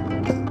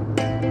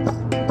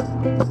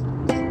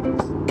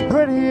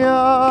 Pretty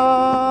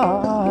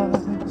eyes,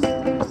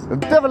 a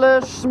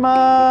devilish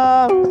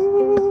smile.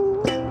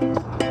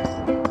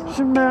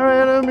 She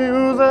married a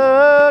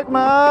music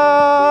man,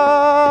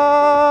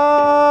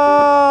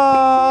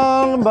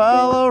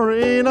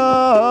 ballerina.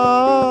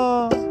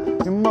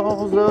 You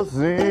must have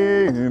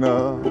seen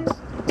us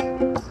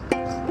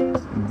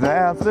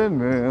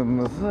dancing in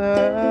the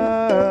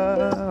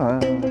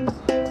sand.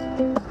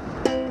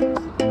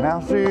 Now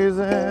she's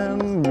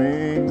in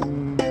me,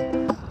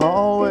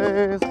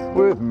 always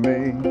with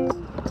me,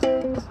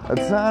 a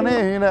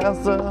tiny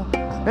dancer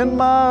in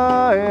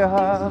my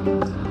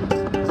hand.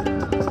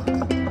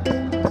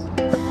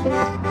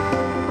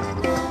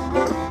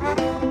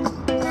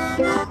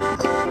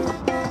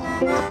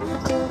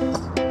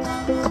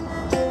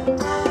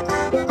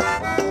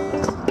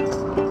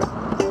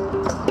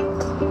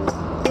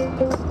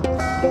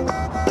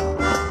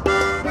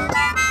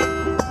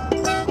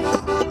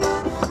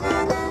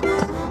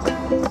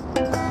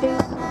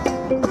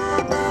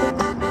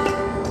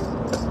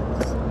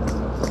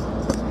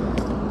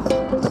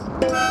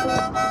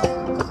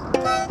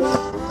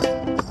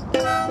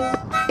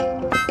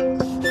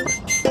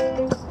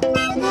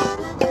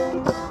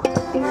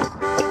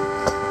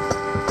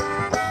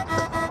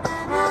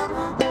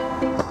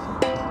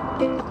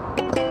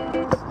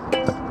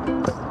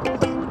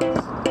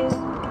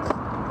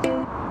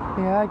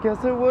 I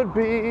guess it would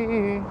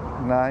be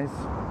nice.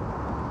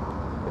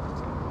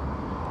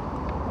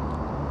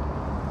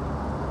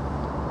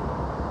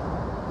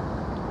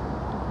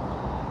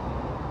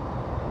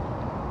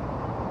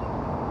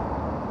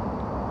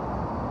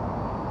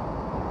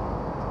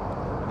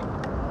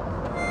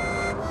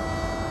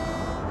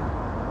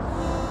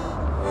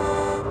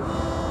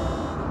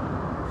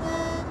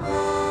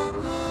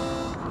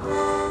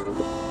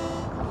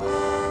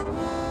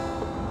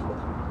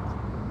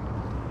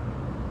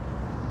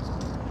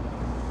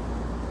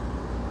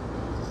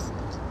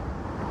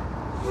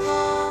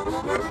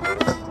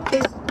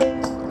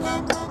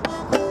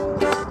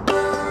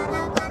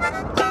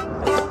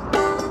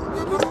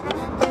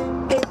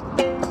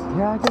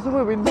 Yeah, I guess it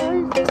would be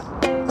nice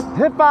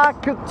if I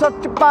could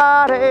touch your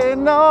body.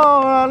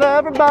 No, not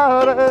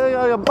everybody,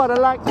 your body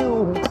like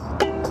you.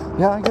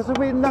 Yeah, I guess it would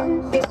be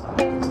nice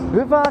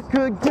if I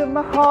could give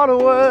my heart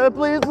away.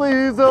 Please,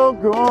 please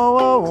don't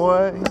go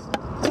away,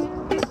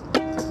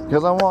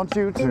 'cause I want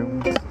you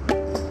to.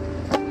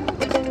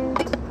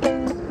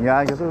 Yeah,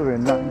 I guess it would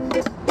be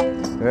nice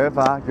if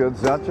I could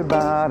touch your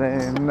body.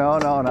 No,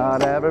 no,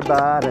 not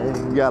everybody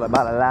got a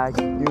body like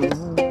you.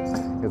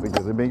 'Cause it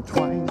gives it big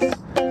twice.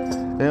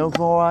 And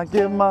before I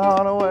give my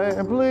heart away,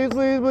 please,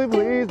 please, please,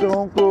 please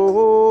don't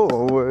go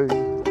away.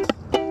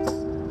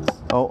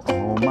 Oh,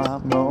 all my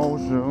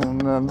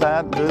emotion and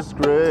that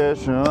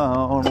discretion,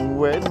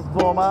 waiting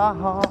for my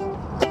heart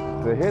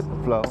to hit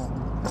the floor.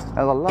 As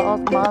I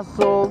lost my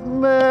soul,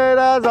 made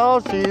as all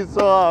she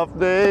saw of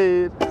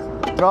date.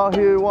 Not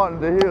here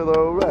wanting to hear the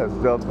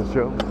rest of the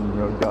show.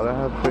 You gotta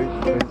have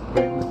faith, faith,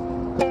 faith.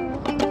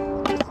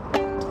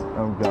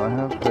 I've gotta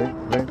have faith,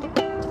 faith.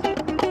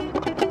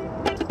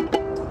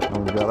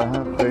 I've gotta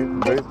have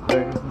faith, faith,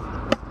 faith,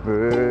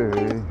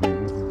 faith.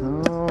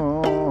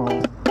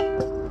 Oh.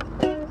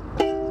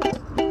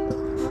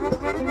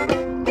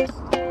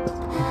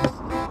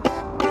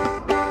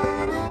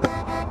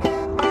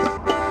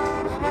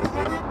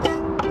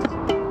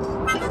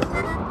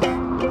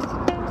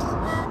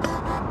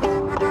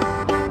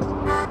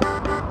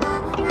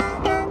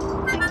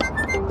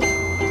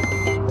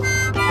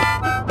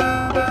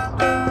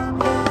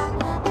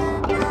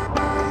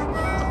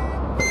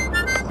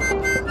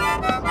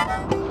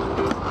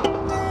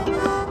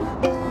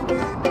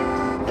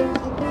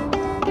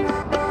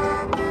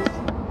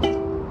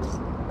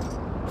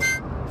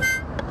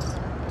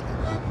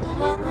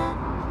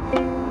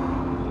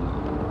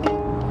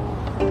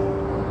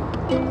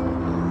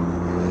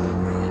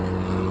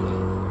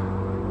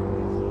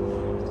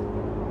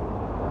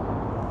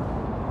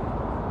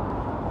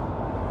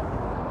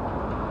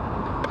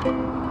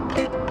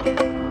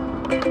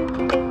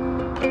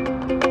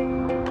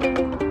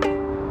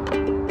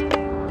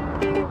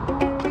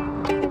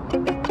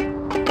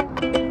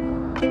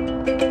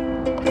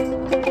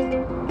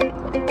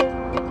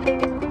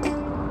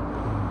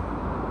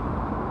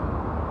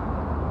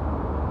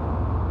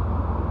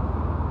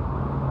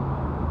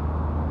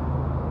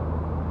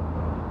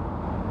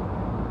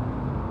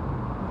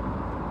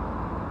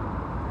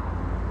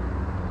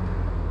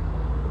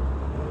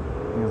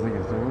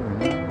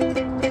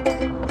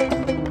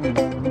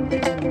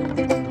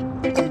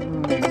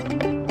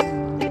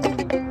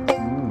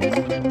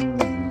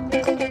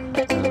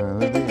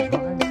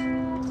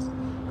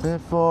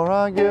 Before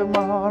I give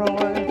my heart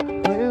away,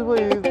 please,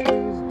 please,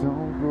 please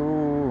don't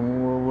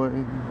go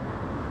away.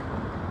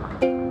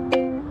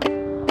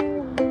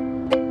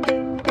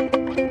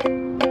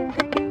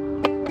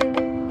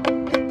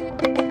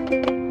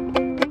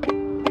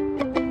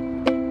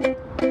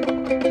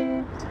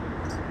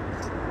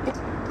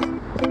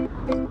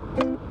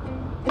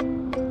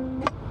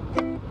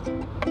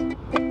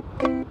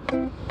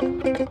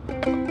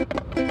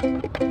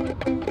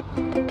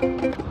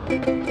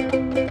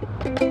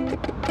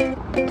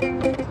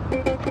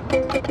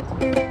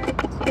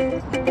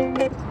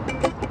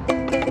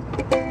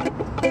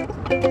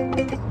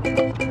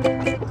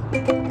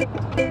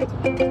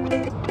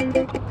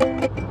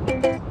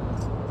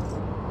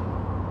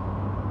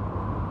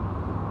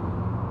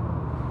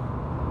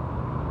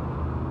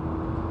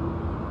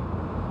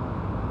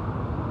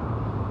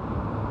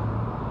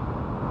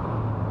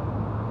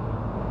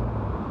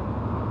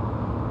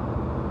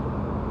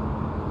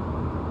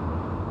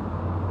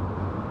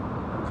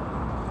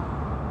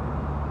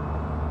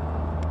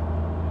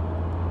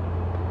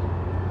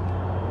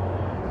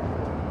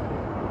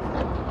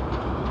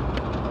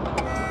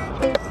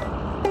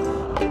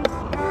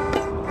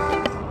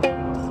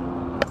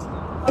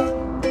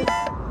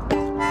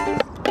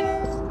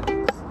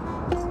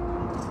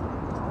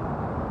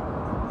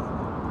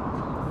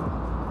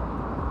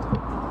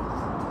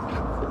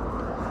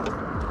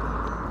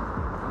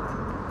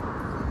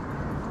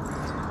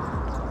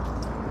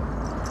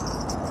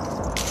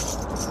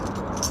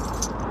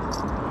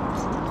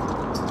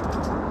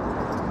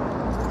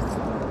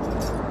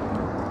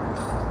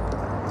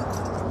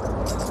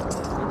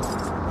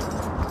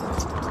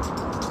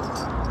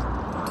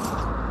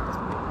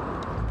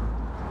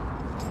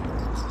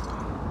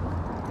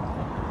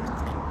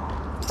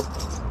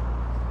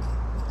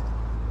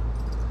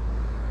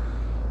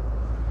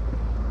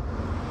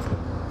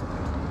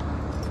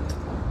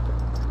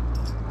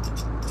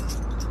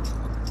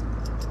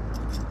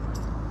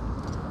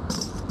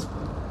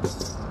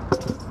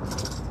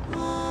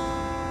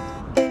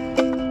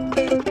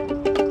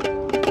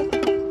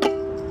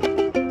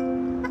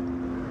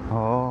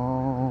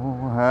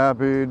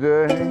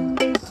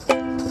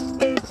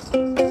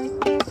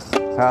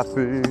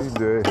 happy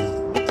day.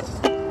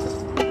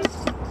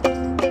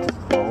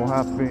 Oh,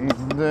 happy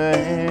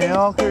day.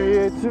 I'll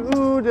create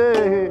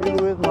today.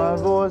 With my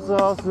voice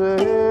I'll say,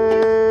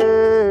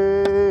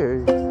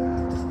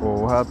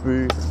 oh,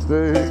 happy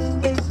day.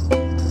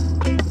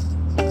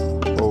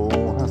 Oh,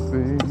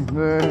 happy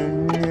day.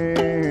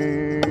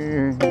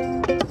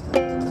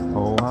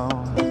 Oh,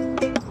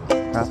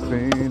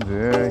 happy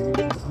day.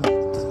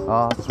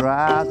 I'll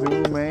try to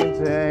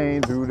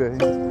maintain today.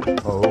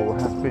 Oh,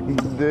 happy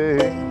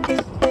day.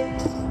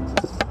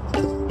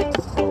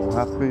 Oh,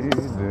 happy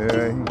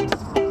day.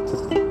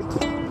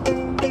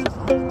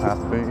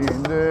 Happy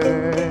day.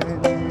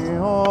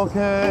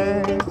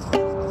 Okay,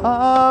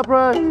 I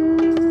pray.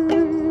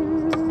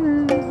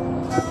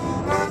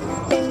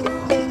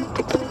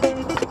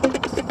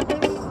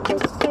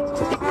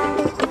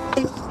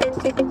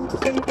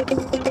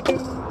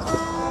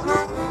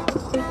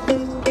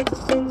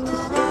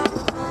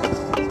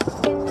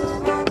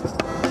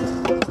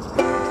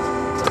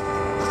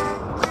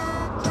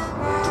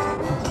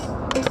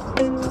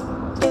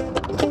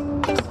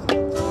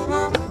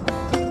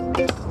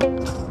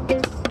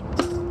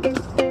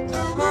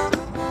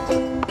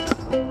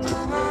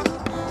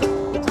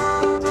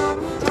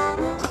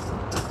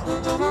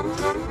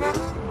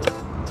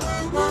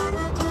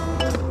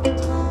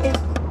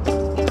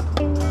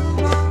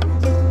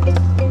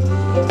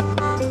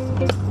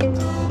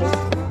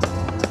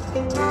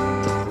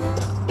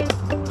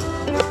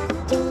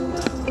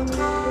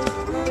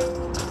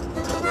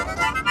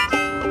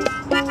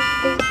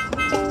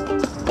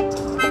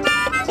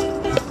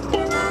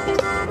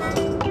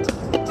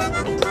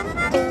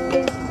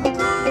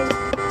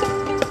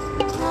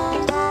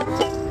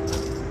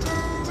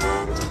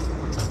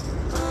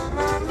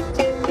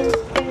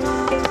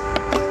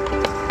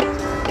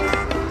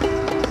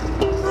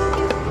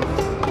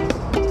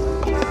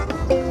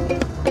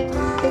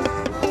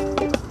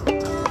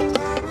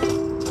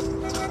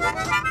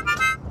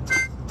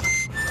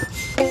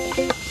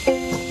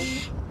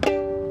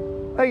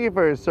 Thank you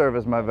for your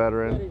service, my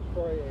veteran.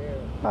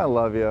 I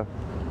love you.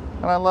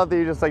 And I love that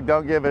you just like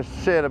don't give a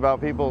shit about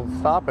people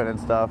stopping and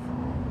stuff.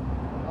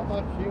 How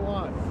much do you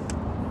want?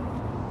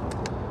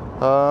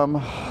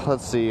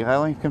 Let's see. I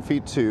only can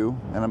feed 2,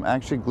 and I'm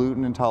actually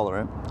gluten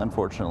intolerant,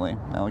 unfortunately.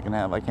 I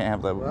can't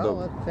have the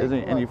is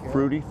there any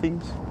fruity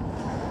things?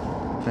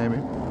 Maybe.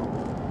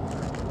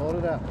 Hold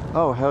it up.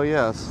 Oh, hell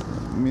yes.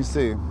 Let me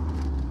see.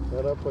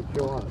 Set up what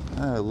you want.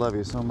 I love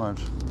you so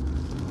much.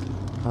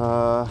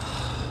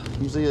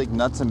 Usually like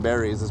nuts and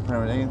berries is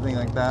pretty much anything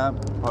like that.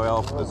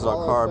 Probably this is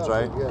all carbs,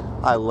 right?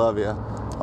 I love you.